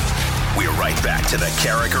 We're right back to the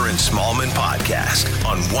Carragher and Smallman podcast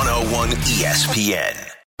on 101 ESPN.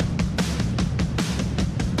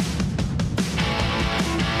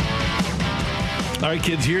 All right,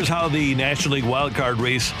 kids, here's how the National League wildcard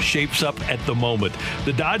race shapes up at the moment.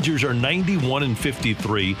 The Dodgers are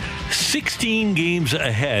 91-53, 16 games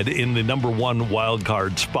ahead in the number one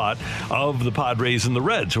wildcard spot of the Padres and the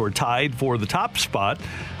Reds, who are tied for the top spot,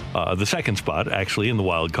 the second spot, actually, in the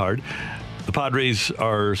wild card. The Padres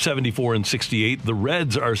are 74-68. The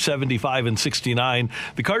Reds are 75-69.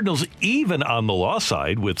 The Cardinals even on the loss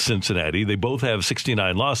side with Cincinnati. They both have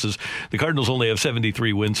 69 losses. The Cardinals only have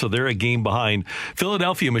 73 wins, so they're a game behind.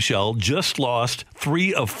 Philadelphia, Michelle, just lost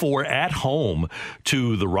 3 of 4 at home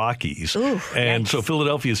to the Rockies. And so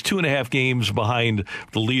Philadelphia is 2.5 games behind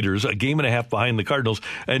the leaders, a game and a half behind the Cardinals.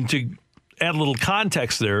 And to add a little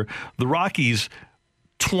context there, the Rockies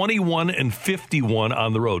 21-51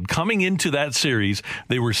 on the road. Coming into that series,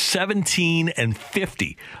 they were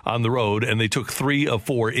 17-50 on the road, and they took 3 of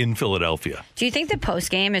 4 in Philadelphia. Do you think the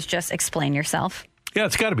post game is just explain yourself? Yeah,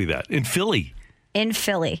 it's got to be that. In Philly.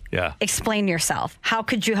 Yeah. Explain yourself. How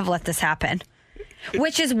could you have let this happen?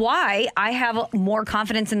 Which is why I have more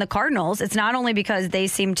confidence in the Cardinals. It's not only because they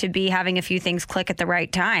seem to be having a few things click at the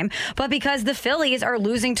right time, but because the Phillies are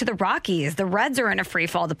losing to the Rockies. The Reds are in a free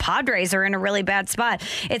fall. The Padres are in a really bad spot.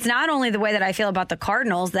 It's not only the way that I feel about the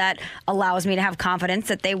Cardinals that allows me to have confidence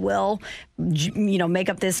that they will, make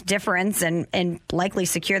up this difference and likely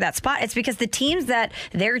secure that spot. It's because the teams that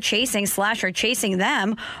they're chasing / are chasing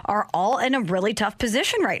them are all in a really tough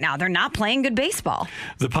position right now. They're not playing good baseball.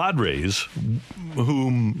 The Padres,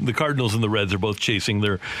 whom the Cardinals and the Reds are both chasing,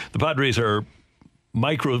 the Padres are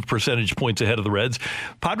micro percentage points ahead of the Reds.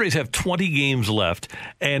 Padres have 20 games left,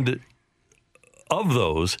 and of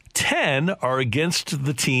those, 10 are against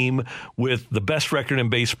the team with the best record in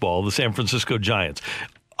baseball, the San Francisco Giants.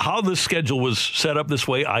 How the schedule was set up this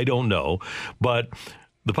way, I don't know, but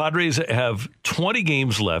the Padres have 20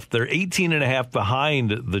 games left. They're 18.5 behind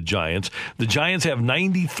the Giants. The Giants have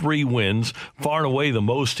 93 wins, far and away the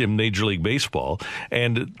most in Major League Baseball.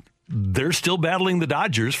 And they're still battling the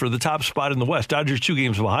Dodgers for the top spot in the West. Dodgers 2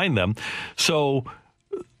 games behind them. So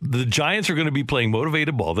the Giants are going to be playing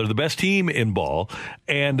motivated ball. They're the best team in ball,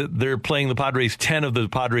 and they're playing the Padres 10 of the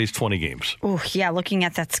Padres 20 games. Oh, yeah, looking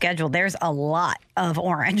at that schedule, there's a lot of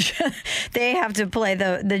orange. They have to play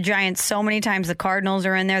the Giants so many times. The Cardinals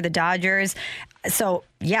are in there, the Dodgers. So,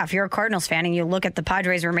 yeah, if you're a Cardinals fan and you look at the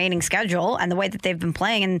Padres' remaining schedule and the way that they've been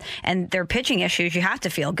playing and their pitching issues, you have to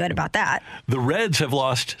feel good about that. The Reds have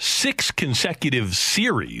lost 6 consecutive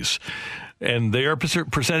series, and they are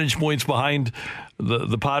percentage points behind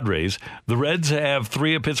the Padres. The Reds have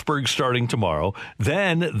 3 at Pittsburgh starting tomorrow.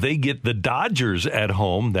 Then they get the Dodgers at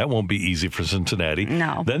home. That won't be easy for Cincinnati.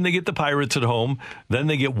 No. Then they get the Pirates at home. Then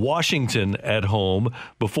they get Washington at home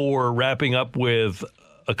before wrapping up with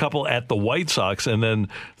a couple at the White Sox and then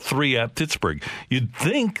 3 at Pittsburgh. You'd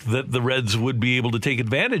think that the Reds would be able to take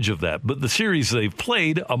advantage of that, but the series they've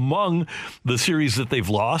played, among the series that they've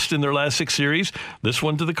lost in their last 6 series, this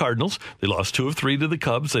one to the Cardinals, they lost 2 of 3 to the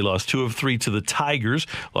Cubs, they lost 2 of 3 to the Tigers,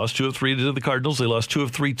 lost 2 of 3 to the Cardinals, they lost 2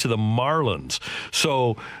 of 3 to the Marlins.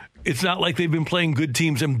 So it's not like they've been playing good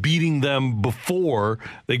teams and beating them before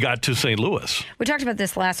they got to St. Louis. We talked about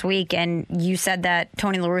this last week, and you said that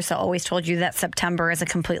Tony La Russa always told you that September is a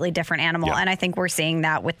completely different animal, and I think we're seeing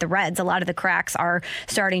that with the Reds. A lot of the cracks are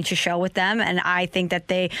starting to show with them, and I think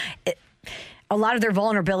that a lot of their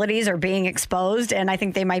vulnerabilities are being exposed, and I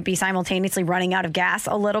think they might be simultaneously running out of gas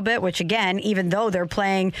a little bit, which, again, even though they're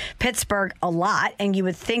playing Pittsburgh a lot, and you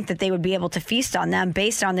would think that they would be able to feast on them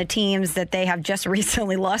based on the teams that they have just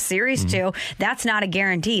recently lost series to, that's not a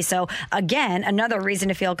guarantee. So, again, another reason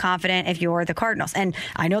to feel confident if you're the Cardinals. And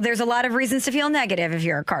I know there's a lot of reasons to feel negative if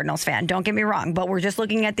you're a Cardinals fan. Don't get me wrong, but we're just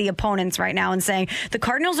looking at the opponents right now and saying the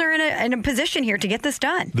Cardinals are in a position here to get this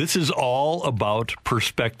done. This is all about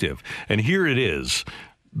perspective. And here it is,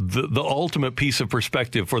 the ultimate piece of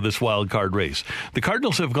perspective for this wild card race. The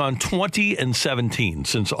Cardinals have gone 20-17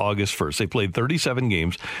 since August 1st. They played 37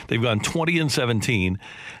 games. They've gone 20-17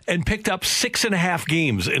 and picked up 6.5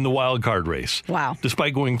 games in the wild card race. Wow.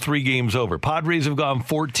 Despite going 3 games over. Padres have gone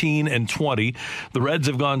 14-20. The Reds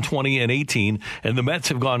have gone 20-18. And the Mets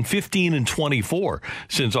have gone 15-24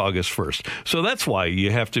 since August 1st. So that's why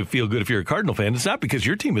you have to feel good if you're a Cardinal fan. It's not because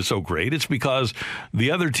your team is so great. It's because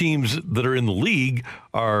the other teams that are in the league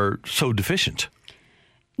are so deficient.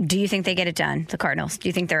 Do you think they get it done, the Cardinals? Do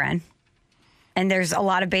you think they're in? And there's a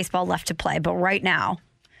lot of baseball left to play, but right now,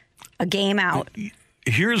 a game out.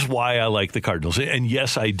 Here's why I like the Cardinals, and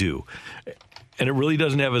yes, I do. And it really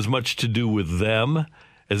doesn't have as much to do with them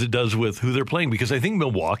as it does with who they're playing, because I think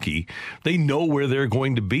Milwaukee, they know where they're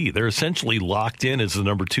going to be. They're essentially locked in as the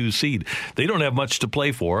number 2 seed. They don't have much to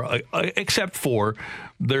play for, except for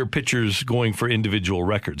their pitchers going for individual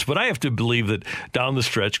records. But I have to believe that down the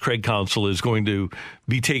stretch, Craig Counsell is going to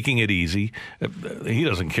be taking it easy. He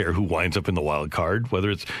doesn't care who winds up in the wild card,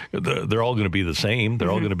 whether they're all going to be the same. They're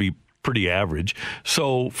all going to be pretty average.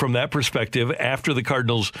 So from that perspective, after the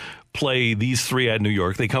Cardinals play these 3 at New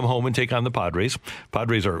York, they come home and take on the Padres.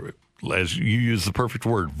 Padres are, as you use the perfect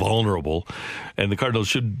word, vulnerable, and the Cardinals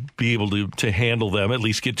should be able to handle them, at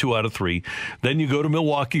least get 2 out of 3. Then you go to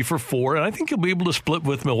Milwaukee for 4, and I think you'll be able to split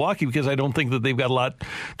with Milwaukee because I don't think that they've got a lot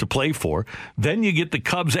to play for. Then you get the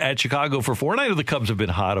Cubs at Chicago for 4, and I know the Cubs have been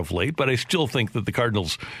hot of late, but I still think that the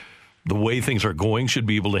Cardinals, the way things are going, should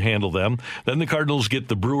be able to handle them. Then the Cardinals get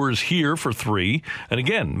the Brewers here for 3. And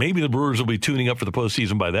again, maybe the Brewers will be tuning up for the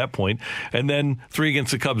postseason by that point. And then 3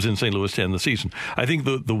 against the Cubs in St. Louis to end the season. I think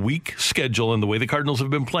the weak schedule and the way the Cardinals have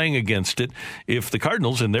been playing against it, if the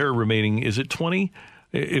Cardinals and their remaining, is it 20?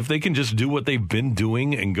 If they can just do what they've been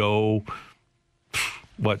doing and go,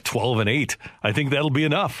 12-8, I think that'll be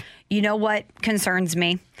enough. You know what concerns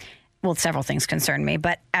me? Well, several things concern me,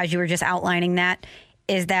 but as you were just outlining that,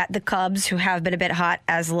 is that the Cubs, who have been a bit hot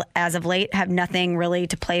as of late, have nothing really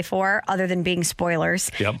to play for other than being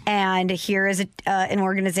spoilers. Yep. And here is an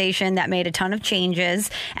organization that made a ton of changes,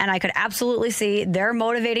 and I could absolutely see their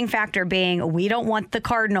motivating factor being, we don't want the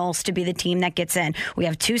Cardinals to be the team that gets in. We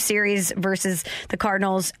have 2 series versus the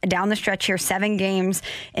Cardinals down the stretch here, 7 games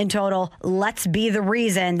in total. Let's be the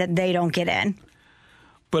reason that they don't get in.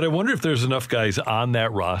 But I wonder if there's enough guys on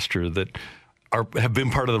that roster that have been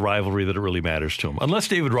part of the rivalry that it really matters to them. Unless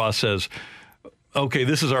David Ross says, okay,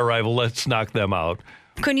 this is our rival, let's knock them out.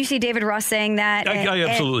 Couldn't you see David Ross saying that I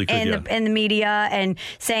absolutely could, in the media, and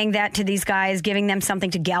saying that to these guys, giving them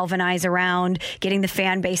something to galvanize around, getting the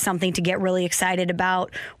fan base something to get really excited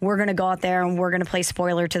about? We're going to go out there and we're going to play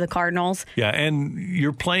spoiler to the Cardinals. Yeah, and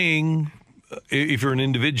you're playing, if you're an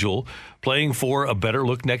individual, playing for a better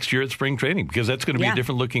look next year at spring training, because that's going to be a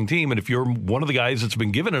different looking team. And if you're one of the guys that's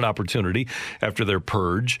been given an opportunity after their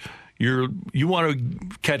purge, you want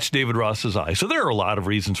to catch David Ross's eye. So there are a lot of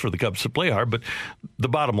reasons for the Cubs to play hard, but the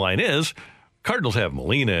bottom line is Cardinals have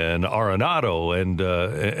Molina and Arenado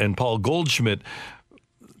and Paul Goldschmidt.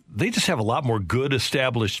 They just have a lot more good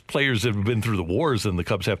established players that have been through the wars than the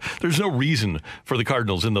Cubs have. There's no reason for the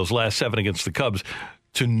Cardinals in those last 7 against the Cubs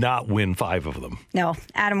to not win 5 of them. No,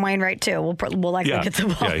 Adam Wainwright too. We'll likely get the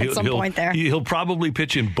ball at some point there. He'll probably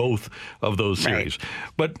pitch in both of those series.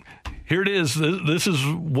 Right. But here it is. This is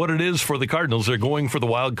what it is for the Cardinals. They're going for the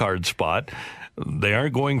wild card spot. They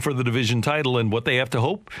aren't going for the division title, and what they have to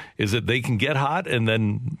hope is that they can get hot and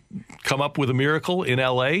then come up with a miracle in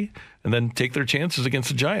L.A. and then take their chances against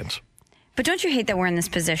the Giants. But don't you hate that we're in this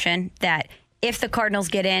position that if the Cardinals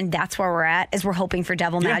get in, that's where we're at, is we're hoping for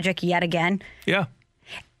devil magic yet again? Yeah.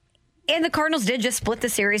 And the Cardinals did just split the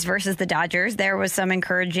series versus the Dodgers. There was some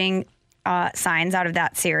encouraging signs out of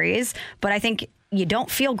that series. But I think you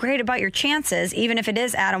don't feel great about your chances, even if it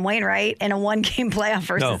is Adam Wainwright in a 1-game playoff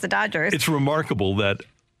versus the Dodgers. It's remarkable that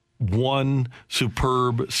one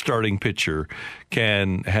superb starting pitcher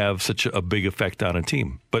can have such a big effect on a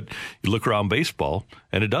team. But you look around baseball,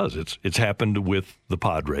 and it does. It's happened with the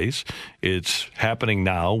Padres. It's happening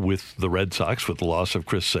now with the Red Sox with the loss of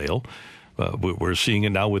Chris Sale. We're seeing it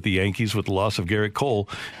now with the Yankees with the loss of Garrett Cole.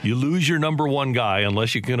 You lose your number 1 guy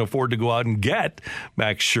unless you can afford to go out and get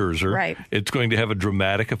Max Scherzer. Right. It's going to have a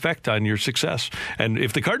dramatic effect on your success. And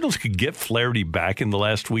if the Cardinals could get Flaherty back in the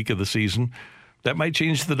last week of the season, that might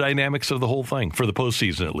change the dynamics of the whole thing, for the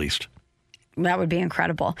postseason at least. That would be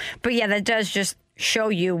incredible. But yeah, that does just show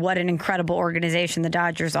you what an incredible organization the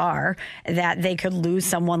Dodgers are, that they could lose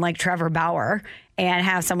someone like Trevor Bauer and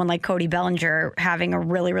have someone like Cody Bellinger having a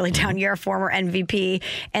really, really down year, former MVP,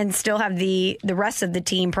 and still have the rest of the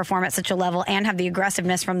team perform at such a level and have the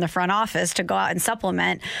aggressiveness from the front office to go out and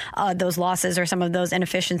supplement those losses or some of those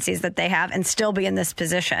inefficiencies that they have and still be in this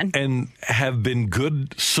position. And have been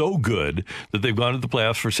good, so good that they've gone to the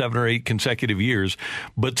playoffs for 7 or 8 consecutive years,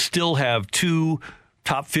 but still have 2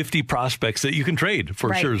 top 50 prospects that you can trade for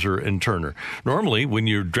Scherzer and Turner. Normally, when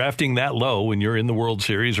you're drafting that low, when you're in the World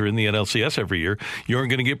Series or in the NLCS every year, you aren't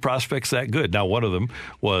going to get prospects that good. Now, one of them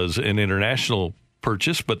was an international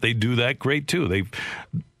purchase, but they do that great too.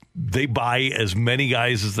 They buy as many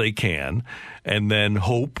guys as they can and then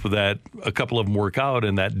hope that a couple of them work out,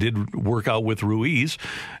 and that did work out with Ruiz.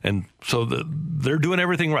 And so they're doing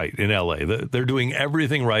everything right in L.A. They're doing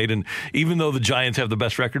everything right. And even though the Giants have the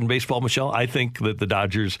best record in baseball, Michelle, I think that the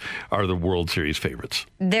Dodgers are the World Series favorites.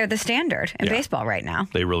 They're the standard in baseball right now.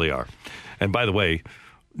 They really are. And by the way,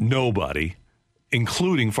 nobody,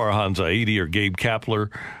 including Farhan Zaidi or Gabe Kapler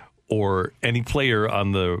or any player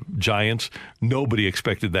on the Giants, nobody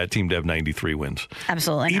expected that team to have 93 wins.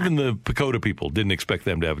 Absolutely Even the Pacoda people didn't expect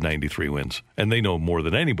them to have 93 wins. And they know more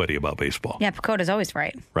than anybody about baseball. Yeah, Pacoda's always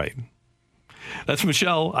right. Right. That's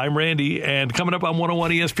Michelle. I'm Randy. And coming up on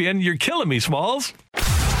 101 ESPN, you're killing me, Smalls.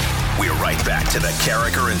 We're right back to the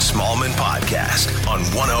Carricker and Smallman podcast on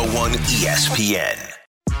 101 ESPN.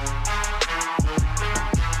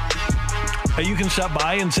 You can stop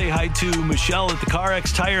by and say hi to Michelle at the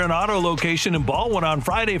CarX Tire and Auto location in Baldwin on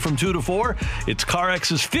Friday from 2 to 4. It's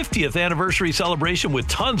CarX's 50th anniversary celebration with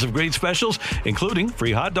tons of great specials, including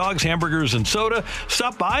free hot dogs, hamburgers, and soda.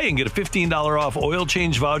 Stop by and get a $15 off oil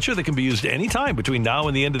change voucher that can be used anytime between now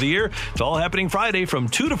and the end of the year. It's all happening Friday from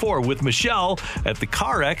 2 to 4 with Michelle at the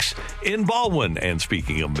CarX in Baldwin. And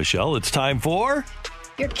speaking of Michelle, it's time for...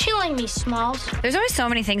 You're killing me, Smalls. There's always so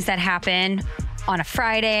many things that happen on a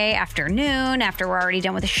Friday afternoon after we're already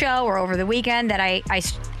done with the show or over the weekend that I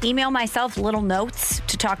email myself little notes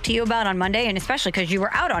to talk to you about on Monday, and especially because you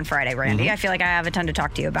were out on Friday, Randy. I feel like I have a ton to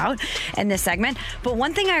talk to you about in this segment. But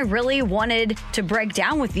one thing I really wanted to break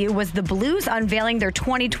down with you was the Blues unveiling their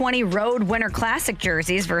 2020 Road Winter Classic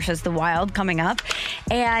jerseys versus the Wild coming up.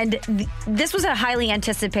 And this was a highly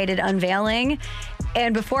anticipated unveiling.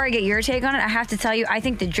 And before I get your take on it, I have to tell you, I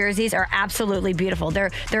think the jerseys are absolutely beautiful. They're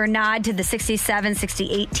a nod to the 67,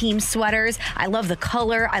 68 team sweaters. I love the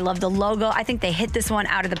color. I love the logo. I think they hit this one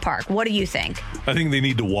out of the park. What do you think? I think they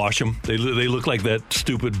need to wash them. They look like that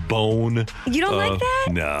stupid bone. You don't like that?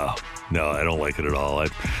 No, I don't like it at all.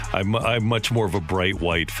 I'm much more of a bright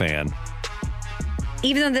white fan.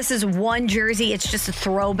 Even though this is one jersey, it's just a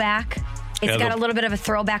throwback. It's got a little bit of a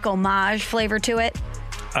throwback homage flavor to it.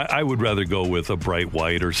 I would rather go with a bright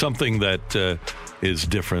white or something that is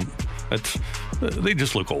different. They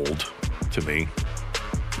just look old to me.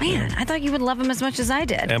 Man, I thought you would love them as much as I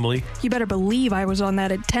did. Emily? You better believe I was on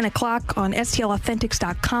that at 10 o'clock on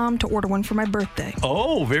STLauthentics.com to order one for my birthday.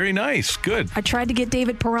 Oh, very nice. Good. I tried to get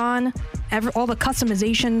David Perron. All the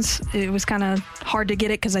customizations, it was kind of hard to get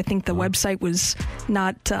it because I think the website was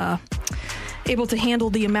not able to handle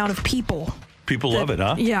the amount of people. People love it,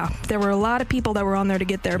 huh? Yeah, there were a lot of people that were on there to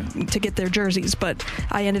get their jerseys, but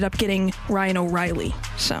I ended up getting Ryan O'Reilly.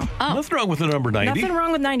 So nothing wrong with the number 90. Nothing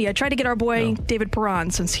wrong with 90. I tried to get our boy David Perron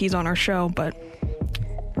since he's on our show, but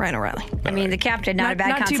Ryan O'Reilly. I mean, the captain, not a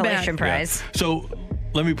bad consolation prize. Yeah. So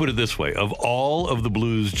let me put it this way. Of all of the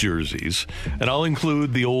Blues jerseys, and I'll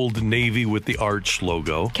include the old Navy with the Arch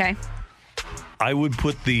logo. Okay. I would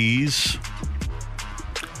put these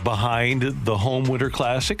behind the home Winter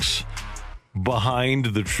Classics, behind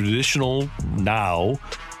the traditional now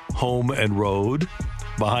home and road,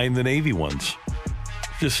 behind the Navy ones.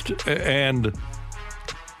 And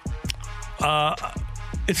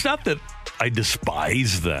it's not that I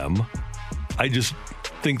despise them. I just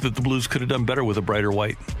think that the Blues could have done better with a brighter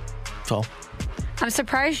white. That's all. I'm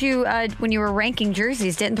surprised you, when you were ranking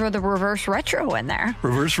jerseys, didn't throw the reverse retro in there.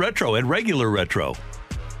 Reverse retro and regular retro.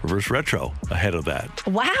 Reverse retro ahead of that.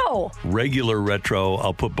 Wow. Regular retro,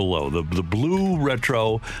 I'll put below. The blue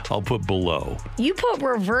retro, I'll put below. You put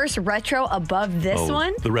reverse retro above this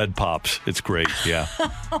one? The red pops. It's great, yeah.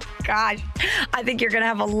 Oh, gosh. I think you're going to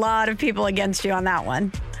have a lot of people against you on that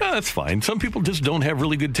one. That's fine. Some people just don't have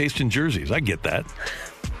really good taste in jerseys. I get that.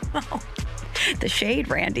 Oh, the shade,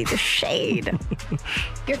 Randy, the shade.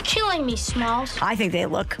 You're killing me, Smalls. I think they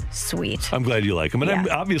look sweet. I'm glad you like them. And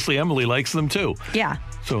obviously, Emily likes them, too. Yeah.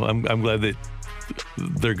 So I'm glad that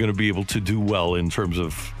they're going to be able to do well in terms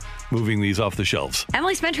of moving these off the shelves.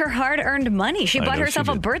 Emily spent her hard-earned money. She bought herself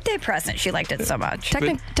a birthday present. She liked it so much.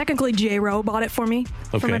 Technically, J-Ro bought it for me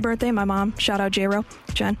for my birthday. My mom. Shout out J-Ro,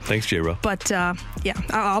 Jen. Thanks, J-Ro. But, yeah,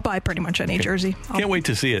 I'll buy pretty much any jersey. Can't wait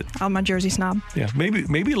to see it. I'm a jersey snob. Yeah, maybe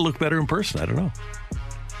it'll look better in person. I don't know.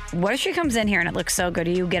 What if she comes in here and it looks so good?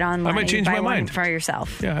 You get online I might change and buy my mind one for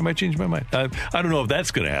yourself. Yeah, I might change my mind. I don't know if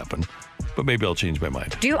that's going to happen, but maybe I'll change my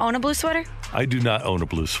mind. Do you own a blue sweater? I do not own a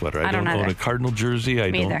blue sweater. I don't either. own a Cardinal jersey.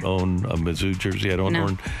 I don't own a Mizzou jersey. I don't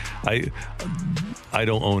own. I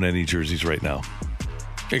don't own any jerseys right now,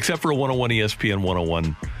 except for a 101 ESPN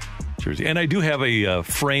 101 jersey. And I do have a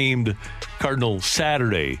framed Cardinal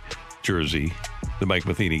Saturday jersey that Mike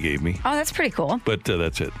Matheny gave me. Oh, that's pretty cool. But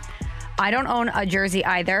that's it. I don't own a jersey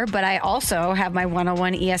either, but I also have my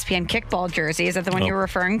 101 ESPN kickball jersey. Is that the one you're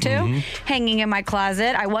referring to? Hanging in my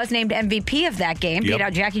closet. I was named MVP of that game, beat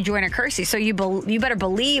out Jackie Joyner-Kersee. So you better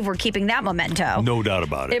believe we're keeping that memento. No doubt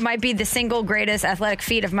about it. It might be the single greatest athletic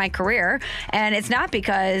feat of my career. And it's not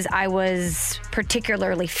because I was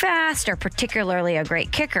particularly fast or particularly a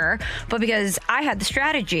great kicker, but because I had the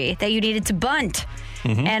strategy that you needed to bunt.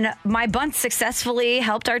 and my bunt successfully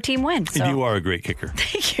helped our team win. So. You are a great kicker.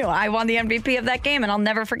 Thank you. I won the MVP of that game, and I'll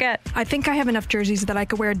never forget. I think I have enough jerseys that I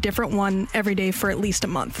could wear a different one every day for at least a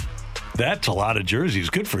month. That's a lot of jerseys.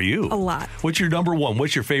 Good for you. A lot. What's your number one?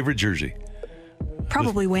 What's your favorite jersey?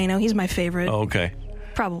 Probably Waino. He's my favorite. Oh, okay.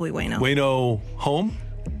 Probably Waino. Waino home?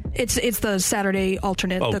 It's the Saturday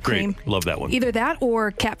alternate. Oh, the great. cream. Love that one. Either that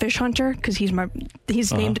or Catfish Hunter, because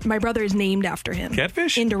named. My brother is named after him.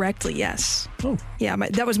 Catfish? Indirectly, yes. Oh. Yeah,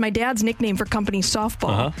 that was my dad's nickname for company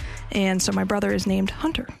softball, and so my brother is named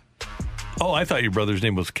Hunter. Oh, I thought your brother's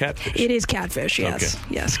name was Catfish. It is Catfish, yes.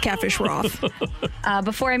 Okay. Yes, Catfish Roth.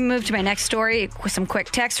 Before I move to my next story, some quick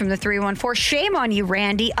text from the 314. Shame on you,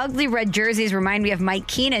 Randy. Ugly red jerseys remind me of Mike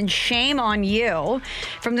Keenan. Shame on you.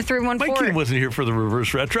 From the 314. Mike Keenan wasn't here for the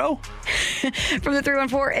reverse retro. From the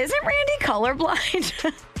 314. Isn't Randy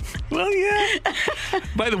colorblind? Well, yeah.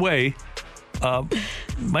 By the way,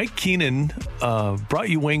 Mike Keenan brought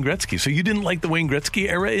you Wayne Gretzky. So you didn't like the Wayne Gretzky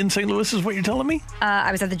era in St. Louis is what you're telling me?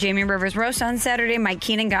 I was at the Jamie Rivers roast on Saturday. Mike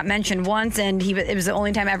Keenan got mentioned once, and it was the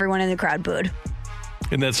only time everyone in the crowd booed.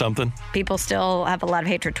 Isn't that something? People still have a lot of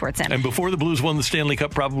hatred towards him. And before the Blues won the Stanley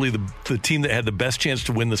Cup, probably the team that had the best chance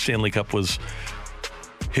to win the Stanley Cup was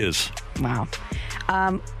his. Wow.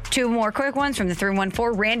 Two more quick ones from the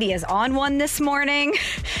 314. Randy is on one this morning.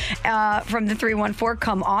 From the 314,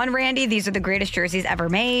 come on, Randy. These are the greatest jerseys ever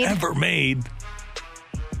made. Ever made.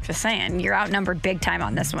 Just saying, you're outnumbered big time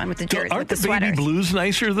on this one with the jersey. Aren't with the sweaters. Baby Blues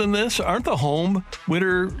nicer than this? Aren't the home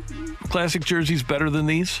winter classic jerseys better than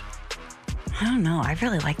these? I don't know. I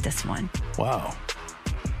really like this one. Wow.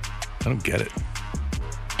 I don't get it.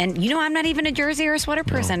 And I'm not even a jersey or a sweater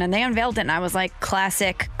person. And they unveiled it, and I was like,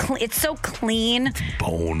 classic. It's so clean.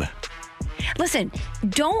 Bone. Listen,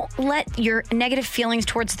 don't let your negative feelings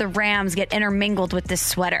towards the Rams get intermingled with this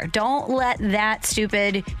sweater. Don't let that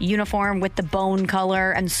stupid uniform with the bone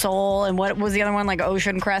color and soul and what was the other one, like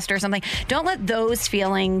Ocean Crest or something. Don't let those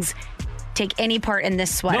feelings take any part in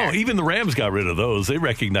this sweater. No, even the Rams got rid of those. They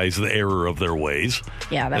recognized the error of their ways.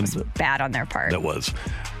 Yeah, that was bad on their part. That was.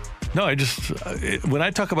 No, when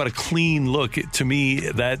I talk about a clean look, to me,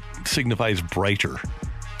 that signifies brighter.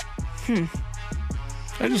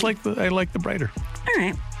 I like the brighter. All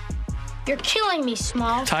right. You're killing me,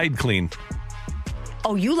 Smalls. Tide clean.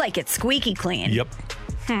 Oh, you like it squeaky clean? Yep.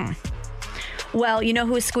 Well, you know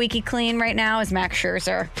who's squeaky clean right now is Max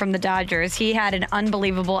Scherzer from the Dodgers. He had an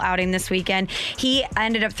unbelievable outing this weekend. He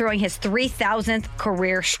ended up throwing his 3,000th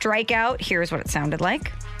career strikeout. Here's what it sounded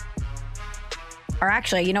like. Or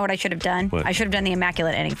actually, you know what I should have done? What? I should have done the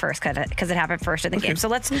immaculate inning first because it happened first in the game. So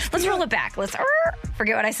let's roll it back. Let's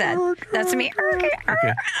forget what I said. That's me.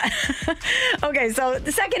 Okay, so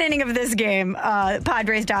the second inning of this game,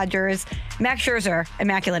 Padres Dodgers, Max Scherzer,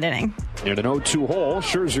 immaculate inning. In an 0-2 hole,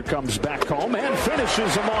 Scherzer comes back home and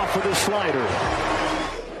finishes him off with a slider.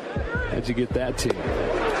 How'd you get that team?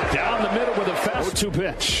 Down the middle with a fast 0-2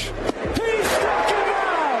 pitch. He struck him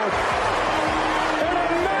out!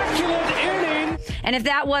 An immaculate inning. And if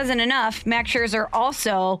that wasn't enough, Max Scherzer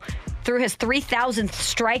also threw his 3,000th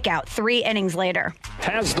strikeout 3 innings later.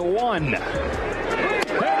 Has the one.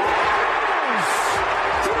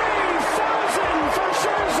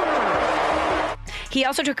 He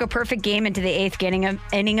also took a perfect game into the 8th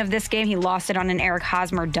inning of this game. He lost it on an Eric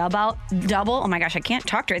Hosmer double. Oh my gosh, I can't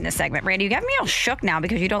talk during this segment, Randy. You got me all shook now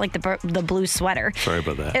because you don't like the blue sweater. Sorry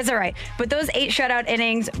about that. It's all right. But those 8 shutout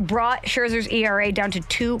innings brought Scherzer's ERA down to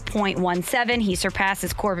 2.17. He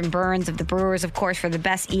surpasses Corbin Burns of the Brewers, of course, for the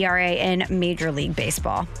best ERA in Major League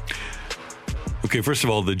Baseball. Okay, first of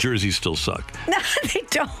all, the jerseys still suck. No, they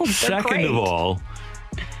don't. They're Second great. of all,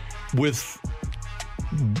 with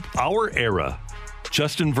our era,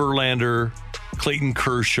 Justin Verlander, Clayton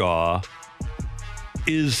Kershaw,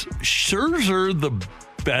 is Scherzer the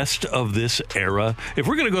best of this era? If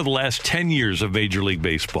we're going to go the last 10 years of Major League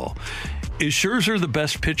Baseball, is Scherzer the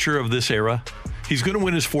best pitcher of this era? He's going to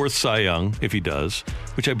win his 4th Cy Young if he does,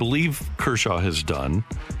 which I believe Kershaw has done.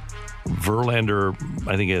 Verlander,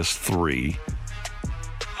 I think, has 3.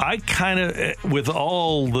 I kind of, with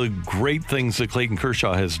all the great things that Clayton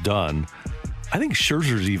Kershaw has done, I think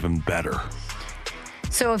Scherzer's even better.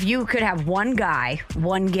 So if you could have one guy,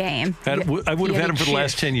 one game. I would have had him for the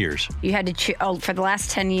last 10 years. You had to choose. Oh, for the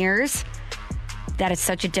last 10 years? That is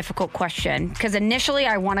such a difficult question. Because initially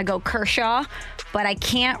I want to go Kershaw, but I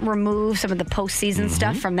can't remove some of the postseason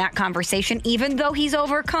stuff from that conversation. Even though he's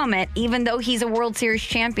overcome it, even though he's a World Series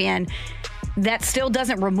champion, that still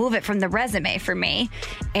doesn't remove it from the resume for me.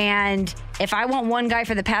 And if I want one guy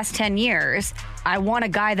for the past 10 years, I want a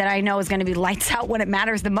guy that I know is going to be lights out when it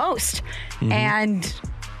matters the most. And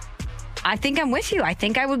I think I'm with you. I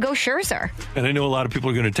think I would go Scherzer. And I know a lot of people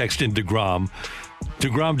are going to text in DeGrom.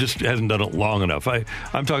 DeGrom just hasn't done it long enough.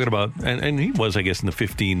 I'm talking about, and he was, I guess, in the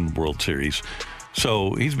 15 World Series.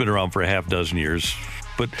 So he's been around for a half dozen years.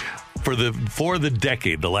 But for the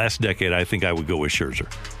decade, the last decade, I think I would go with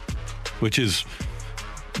Scherzer, which is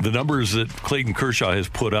the numbers that Clayton Kershaw has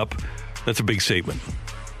put up. That's a big statement.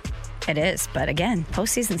 It is. But again,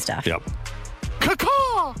 postseason stuff. Yep.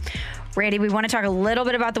 Caw-caw! Randy, we want to talk a little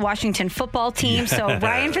bit about the Washington football team. Yes. So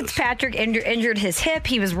Ryan Fitzpatrick injured his hip.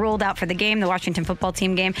 He was ruled out for the game, the Washington football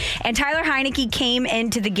team game. And Tyler Heineke came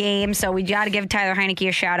into the game, so we got to give Tyler Heineke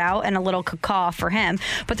a shout-out and a little caw for him.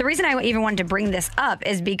 But the reason I even wanted to bring this up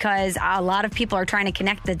is because a lot of people are trying to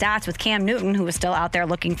connect the dots with Cam Newton, who was still out there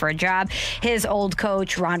looking for a job. His old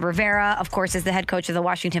coach, Ron Rivera, of course, is the head coach of the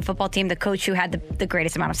Washington football team, the coach who had the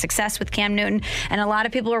greatest amount of success with Cam Newton. And a lot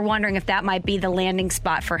of people are wondering if that might be the landing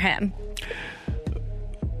spot for him.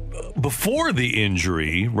 Before the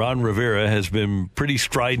injury, Ron Rivera has been pretty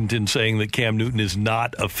strident in saying that Cam Newton is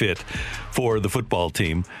not a fit for the football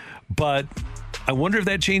team. But I wonder if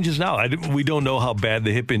that changes now. We don't know how bad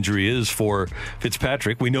the hip injury is for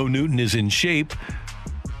Fitzpatrick. We know Newton is in shape.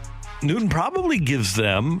 Newton probably gives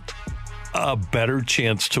them a better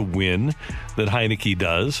chance to win than Heineke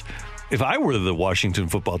does. If I were the Washington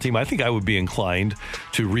football team, I think I would be inclined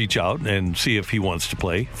to reach out and see if he wants to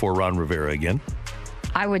play for Ron Rivera again.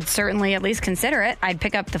 I would certainly at least consider it. I'd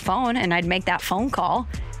pick up the phone and I'd make that phone call.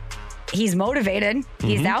 He's motivated.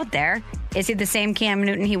 He's out there. Is he the same Cam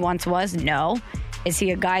Newton he once was? No. Is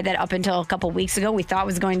he a guy that up until a couple weeks ago we thought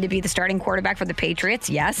was going to be the starting quarterback for the Patriots?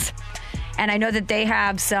 Yes. And I know that they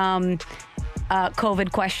have some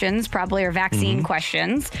COVID questions, probably, or vaccine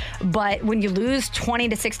questions. But when you lose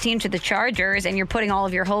 20-16 to the Chargers and you're putting all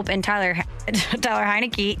of your hope in Taylor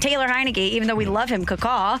Heineke, even though we love him,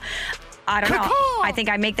 caw-caw, I don't know. I think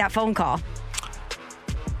I make that phone call.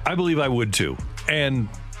 I believe I would too. And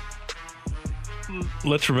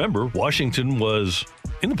let's remember, Washington was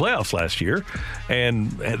in the playoffs last year, and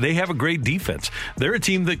they have a great defense. They're a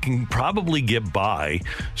team that can probably get by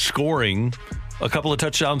scoring a couple of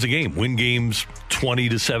touchdowns a game, win games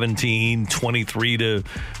 20-17,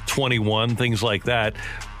 23-21, things like that.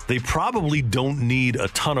 They probably don't need a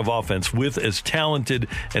ton of offense with as talented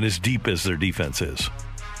and as deep as their defense is.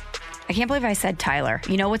 I can't believe I said Tyler.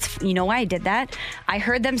 You know why I did that? I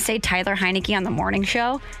heard them say Tyler Heineke on the morning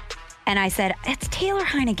show, and I said, it's Taylor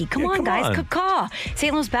Heineke. Come on, guys. Caw-caw.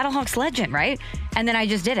 St. Louis Battlehawks legend, right? And then I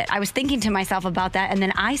just did it. I was thinking to myself about that, and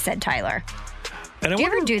then I said Tyler. Do you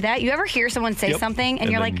ever do that? You ever hear someone say something,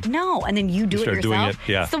 and you're like, no, and then you do it yourself? Doing it.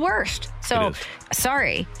 Yeah. It's the worst. So,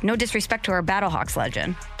 sorry. No disrespect to our Battlehawks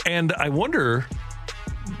legend. And I wonder,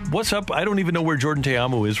 what's up? I don't even know where Jordan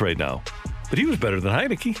Ta'amu is right now, but he was better than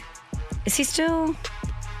Heineke. Is he still?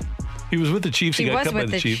 He was with the Chiefs. He got cut by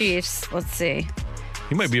the Chiefs. Let's see.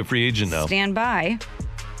 He might be a free agent now. Stand by.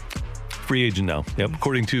 Free agent now. Yep,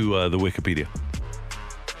 according to the Wikipedia.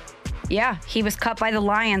 Yeah, he was cut by the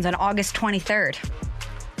Lions on August 23rd.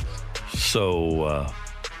 So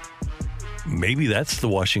maybe that's the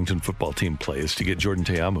Washington football team play, is to get Jordan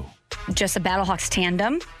Ta'amu. Just a Battlehawks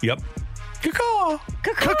tandem? Yep. Caw-caw.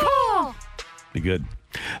 Caw-caw. Be good.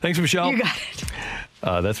 Thanks, Michelle. You got it.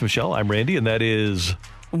 That's Michelle. I'm Randy, and that is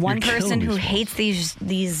one person who hates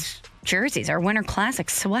these jerseys, our Winter Classic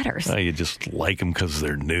sweaters. You just like them because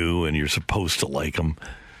they're new, and you're supposed to like them.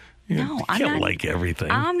 You can't like everything.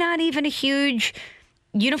 I'm not even a huge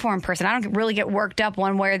uniform person. I don't really get worked up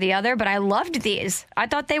one way or the other, but I loved these. I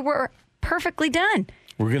thought they were perfectly done.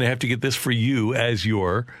 We're going to have to get this for you as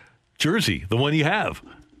your jersey, the one you have.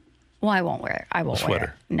 Well, I won't wear it. I won't wear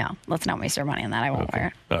it. No, let's not waste our money on that. I won't wear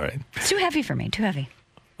it. All right. It's too heavy for me. Too heavy.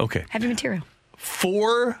 Okay. Heavy material.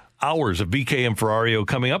 4 hours of BK and Ferrario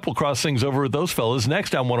coming up. We'll cross things over with those fellas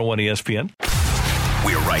next on 101 ESPN.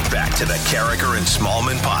 We're right back to the Carricker and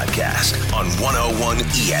Smallman podcast on 101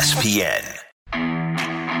 ESPN.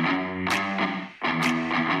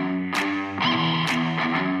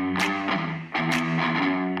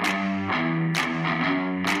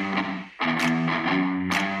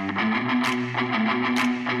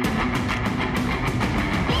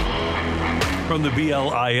 From the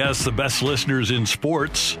BLIS, the best listeners in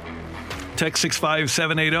sports. Text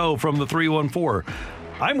 65780 from the 314.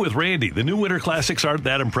 I'm with Randy. The new Winter Classics aren't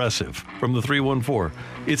that impressive. From the 314.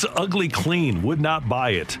 It's ugly clean. Would not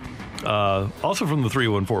buy it. Also from the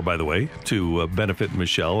 314, by the way, to benefit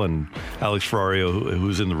Michelle and Alex Ferrario,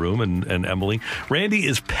 who's in the room, and Emily. Randy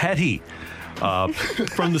is petty.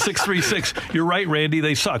 From the 636. You're right, Randy.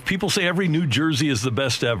 They suck. People say every new jersey is the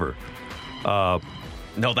best ever.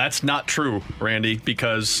 No, that's not true, Randy,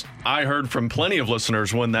 because I heard from plenty of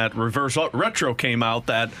listeners when that reverse retro came out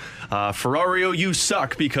that Ferrario, you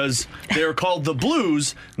suck because they're called the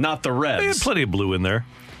Blues, not the Reds. They had plenty of blue in there.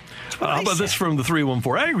 How about this from the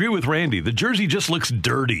 314? I agree with Randy. The jersey just looks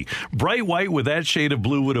dirty. Bright white with that shade of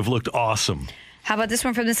blue would have looked awesome. How about this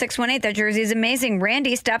one from the 618? That jersey is amazing.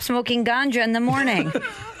 Randy, stop smoking ganja in the morning.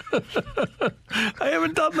 I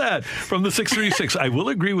haven't done that. From the 636, I will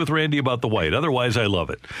agree with Randy about the white. Otherwise, I love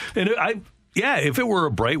it. And if it were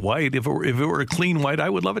a bright white, if it were a clean white, I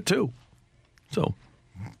would love it too. So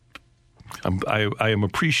I am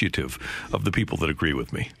appreciative of the people that agree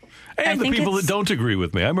with me. And the people that don't agree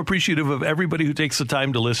with me. I'm appreciative of everybody who takes the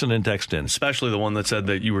time to listen and text in. Especially the one that said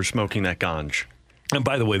that you were smoking that ganj. And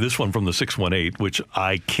by the way, this one from the 618, which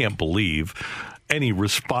I can't believe any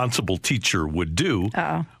responsible teacher would do.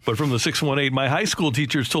 Uh-oh. But from the 618, my high school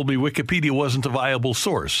teachers told me Wikipedia wasn't a viable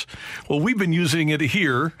source. Well, we've been using it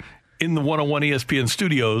here in the 101 ESPN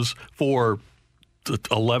studios for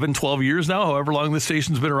 11, 12 years now, however long this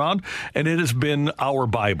station's been around, and it has been our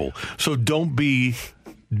Bible. So don't be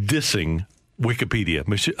dissing Wikipedia.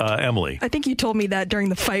 Emily. I think you told me that during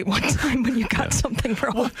the fight one time when you got something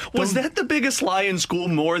wrong. Was that the biggest lie in school,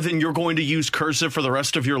 more than you're going to use cursive for the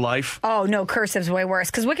rest of your life? Oh, no, cursive's way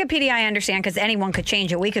worse. Because Wikipedia, I understand, because anyone could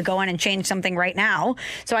change it. We could go in and change something right now.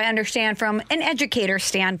 So I understand from an educator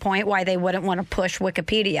standpoint why they wouldn't want to push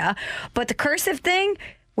Wikipedia. But the cursive thing,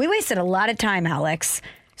 we wasted a lot of time, Alex,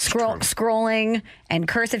 scrolling and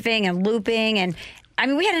cursiving and looping. And I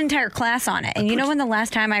mean, we had an entire class on it. And you know when the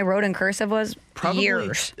last time I wrote in cursive was? Probably.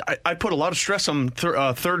 Years. I put a lot of stress on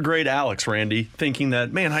third grade Alex, Randy, thinking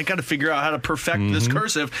that, man, I got to figure out how to perfect this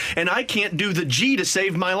cursive, and I can't do the G to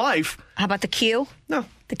save my life. How about the Q? No.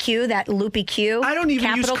 The Q, that loopy Q? I don't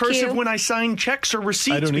even use cursive Q. when I sign checks or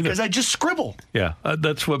receipts because I just scribble. Yeah,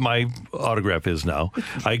 that's what my autograph is now.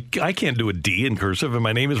 I can't do a D in cursive, and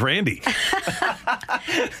my name is Randy.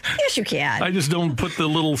 Yes, you can. I just don't put the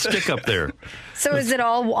little stick up there. So is it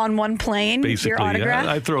all on one plane, basically, your autograph?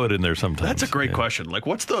 I throw it in there sometimes. That's a great question. Like,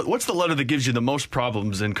 what's the letter that gives you the most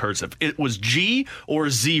problems in cursive? It was G or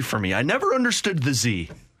Z for me. I never understood the Z.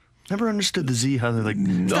 Never understood the Z, how they're like,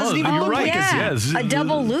 doesn't even look like a Z. A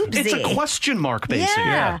double loop Z. It's a question mark, basically.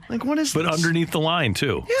 Yeah. Like, what is But this? underneath the line,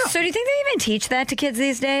 too. Yeah. So do you think they even teach that to kids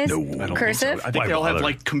these days? No, I don't cursive? think so. I think they all have,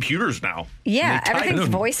 like, computers now. Yeah, everything's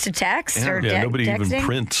voice to text or nobody texting. even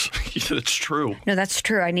prints. That's true. No, that's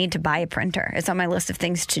true. I need to buy a printer. It's on my list of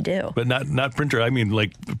things to do. But not printer. I mean,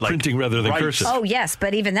 like printing rather than cursive. Oh, yes,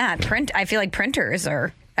 but even that. I feel like printers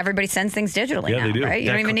are... Everybody sends things digitally now, they do. right? You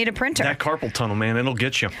don't even need a printer. That carpal tunnel, man, it'll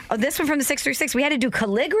get you. Oh, this one from the 636. We had to do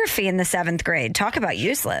calligraphy in the 7th grade. Talk about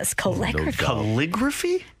useless. Calligraphy.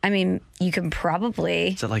 Calligraphy? I mean, you can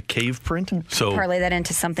probably... Is it like cave print? So parlay that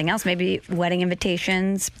into something else. Maybe wedding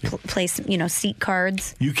invitations, place, seat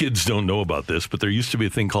cards. You kids don't know about this, but there used to be a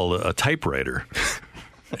thing called a typewriter.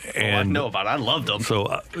 And I know about it. I loved them. So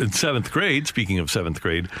in 7th grade, speaking of 7th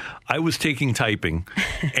grade, I was taking typing,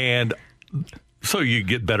 and... So you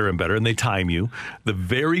get better and better, and they time you. The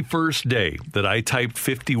very first day that I typed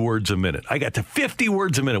 50 words a minute, I got to 50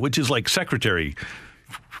 words a minute, which is like secretary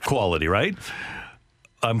quality, right?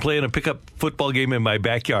 I'm playing a pickup football game in my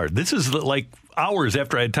backyard. This is like hours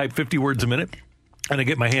after I had typed 50 words a minute, and I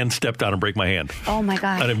get my hand stepped on and break my hand. Oh, my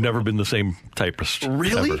God. And I've never been the same typist.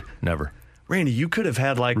 Really? Ever. Never. Randy, you could have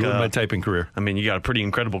had ruined my typing career. I mean, you got a pretty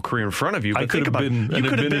incredible career in front of you. But I could have been an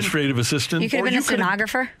administrative assistant. You could have been a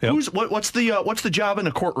stenographer. Yep. What's the job in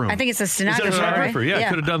a courtroom? I think it's a stenographer. Is that a stenographer? Yeah, I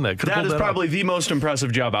could have done that. That is probably the most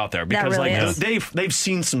impressive job out there because really like is. they've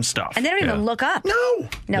seen some stuff. And they don't even look up. No,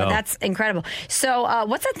 that's incredible. So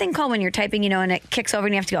what's that thing called when you're typing, and it kicks over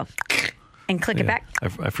and you have to go and click it back?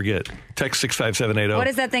 I forget. Text 65780. What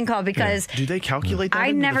is that thing called? Because do they calculate that?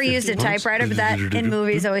 I never used a typewriter, but that in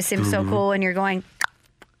movies always seems so cool and you're going...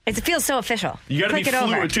 It feels so official. You got to be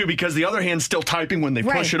fluid, too, because the other hand's still typing when they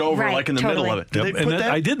push it over, like in the middle of it. Yep.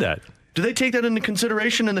 I did that. Do they take that into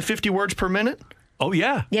consideration in the 50 words per minute? Oh,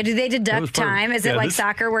 yeah. Yeah, do they deduct time? Is it like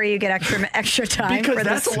soccer where you get extra time? Because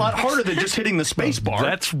that's a lot harder than just hitting the space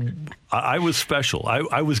bar. I was special.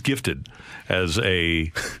 I was gifted as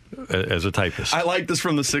a typist. I like this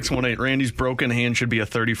from the 618. Randy's broken hand should be a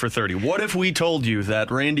 30 for 30. What if we told you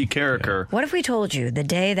that Randy Carricker... What if we told you the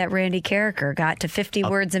day that Randy Carricker got to 50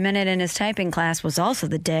 words a minute in his typing class was also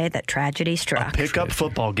the day that tragedy struck? A pickup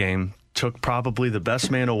football game took probably the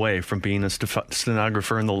best man away from being a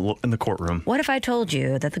stenographer in the courtroom. What if I told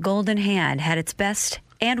you that the golden hand had its best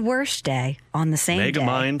and worst day on the same Mega day.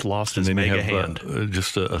 Mind lost his mega hand.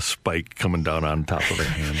 Just a spike coming down on top of the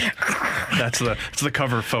hand. That's the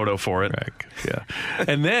cover photo for it. Right. Yeah.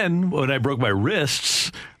 And then when I broke my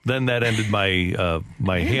wrists, then that ended my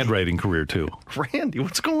my handwriting career too. Randy,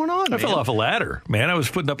 what's going on? I fell off a ladder, man. I was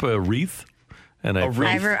putting up a wreath. And I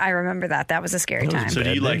remember that. That was a scary time. So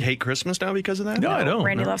do you hate Christmas now because of that? No, I don't.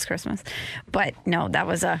 Randy loves Christmas. But no, that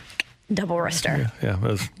was a double wrister. Yeah, it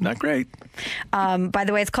was not great. By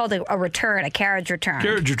the way, it's called a return, a carriage return.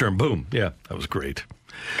 Carriage return, boom. Yeah, that was great.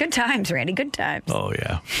 Good times, Randy, good times. Oh,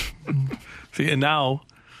 yeah. See, and now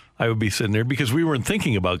I would be sitting there because we weren't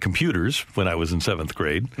thinking about computers when I was in 7th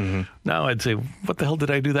grade. Mm-hmm. Now I'd say, what the hell did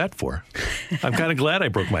I do that for? I'm kind of glad I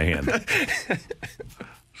broke my hand.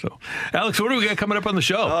 So, Alex, what do we got coming up on the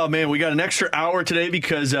show? Oh, man, we got an extra hour today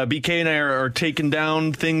because BK and I are taking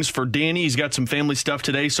down things for Danny. He's got some family stuff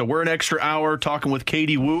today, so we're an extra hour talking with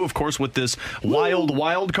Katie Woo, of course, with this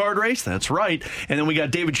wild card race. That's right. And then we got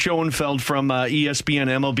David Schoenfeld from ESPN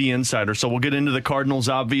MLB Insider. So we'll get into the Cardinals,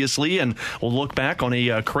 obviously, and we'll look back on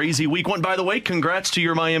a crazy week one. By the way, congrats to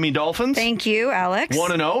your Miami Dolphins. Thank you, Alex.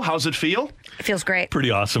 1-0. How's it feel? It feels great. Pretty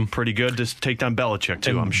awesome. Pretty good to take down Belichick,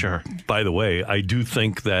 too, I'm sure. By the way, I do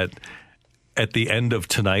think that at the end of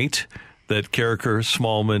tonight, that Carricker,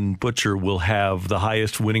 Smallman, Butcher will have the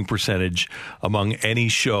highest winning percentage among any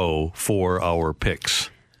show for our picks.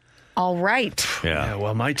 All right. Yeah,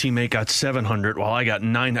 well, my teammate got 700 while I got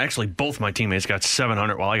 9. Actually, both my teammates got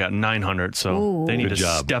 700 while I got 900, so they need to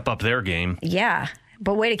step up their game. Yeah,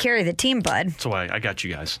 but way to carry the team, bud. So I got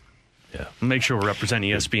you guys. Yeah. Make sure we represent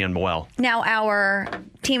ESPN well. Now, our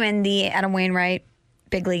team in the Adam Wainwright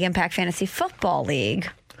Big League Impact Fantasy Football League.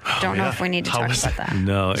 Don't know if we need to talk about that.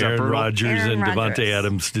 No, Aaron Rodgers and Devontae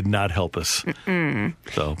Adams did not help us.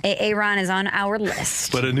 So Aaron is on our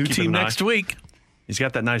list. But a new team next week. He's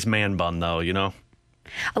got that nice man bun, though, you know?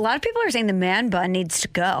 A lot of people are saying the man bun needs to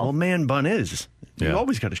go. Well, man bun is. You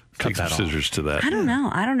always got to cut that off. Scissors to that. I don't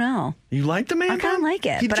know. You like the man bun? I kind of like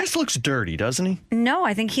it. He just looks dirty, doesn't he? No,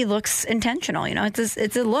 I think he looks intentional. You know, it's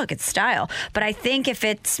a look, it's style. But I think if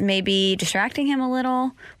it's maybe distracting him a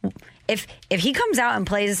little, if he comes out and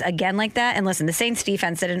plays again like that, and listen, the Saints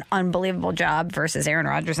defense did an unbelievable job versus Aaron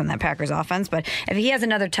Rodgers and that Packers offense, but if he has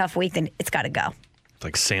another tough week, then it's got to go.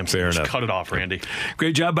 Like Samson, just cut it off, Randy.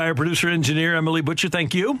 Great job by our producer engineer, Emily Butcher.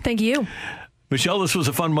 Thank you. Thank you. Michelle, this was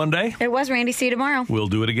a fun Monday. It was, Randy. See you tomorrow. We'll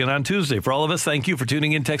do it again on Tuesday. For all of us, thank you for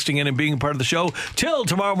tuning in, texting in, and being part of the show. Till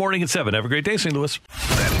tomorrow morning at 7. Have a great day, St. Louis.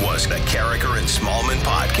 That was the Carricker and Smallman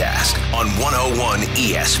podcast on 101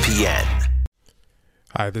 ESPN.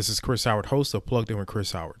 Hi, this is Chris Howard, host of Plugged In with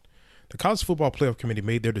Chris Howard. The College Football Playoff Committee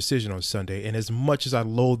made their decision on Sunday, and as much as I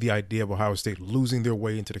loathe the idea of Ohio State losing their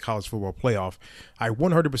way into the College Football Playoff, I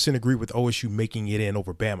 100% agree with OSU making it in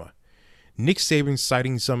over Bama. Nick Saban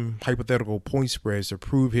citing some hypothetical point spreads to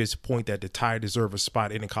prove his point that the Tide deserve a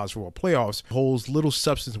spot in the College Football Playoffs holds little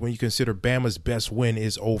substance when you consider Bama's best win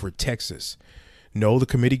is over Texas. No, the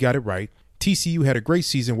committee got it right. TCU had a great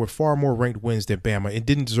season with far more ranked wins than Bama and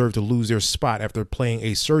didn't deserve to lose their spot after playing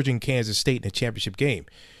a surging Kansas State in a championship game.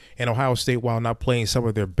 And Ohio State, while not playing some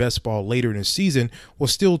of their best ball later in the season,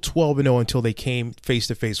 was still 12-0 until they came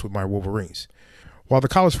face-to-face with my Wolverines. While the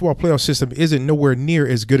college football playoff system isn't nowhere near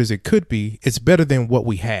as good as it could be, it's better than what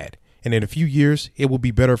we had. And in a few years, it will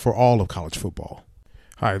be better for all of college football.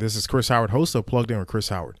 Hi, this is Chris Howard, host of Plugged In with Chris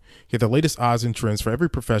Howard. Get the latest odds and trends for every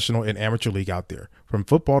professional and amateur league out there. From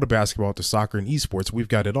football to basketball to soccer and esports, we've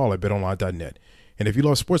got it all at betonline.net. And if you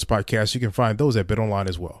love sports podcasts, you can find those at BetOnline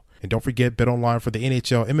as well. And don't forget BetOnline for the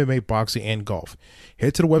NHL, MMA, boxing, and golf.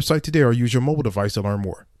 Head to the website today or use your mobile device to learn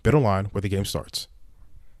more. BetOnline, where the game starts.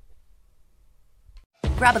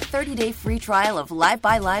 Grab a 30-day free trial of Live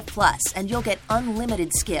by Live Plus, and you'll get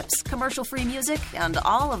unlimited skips, commercial-free music, and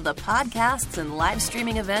all of the podcasts and live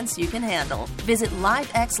streaming events you can handle. Visit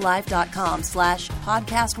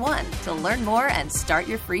livexlive.com/podcast1 to learn more and start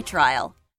your free trial.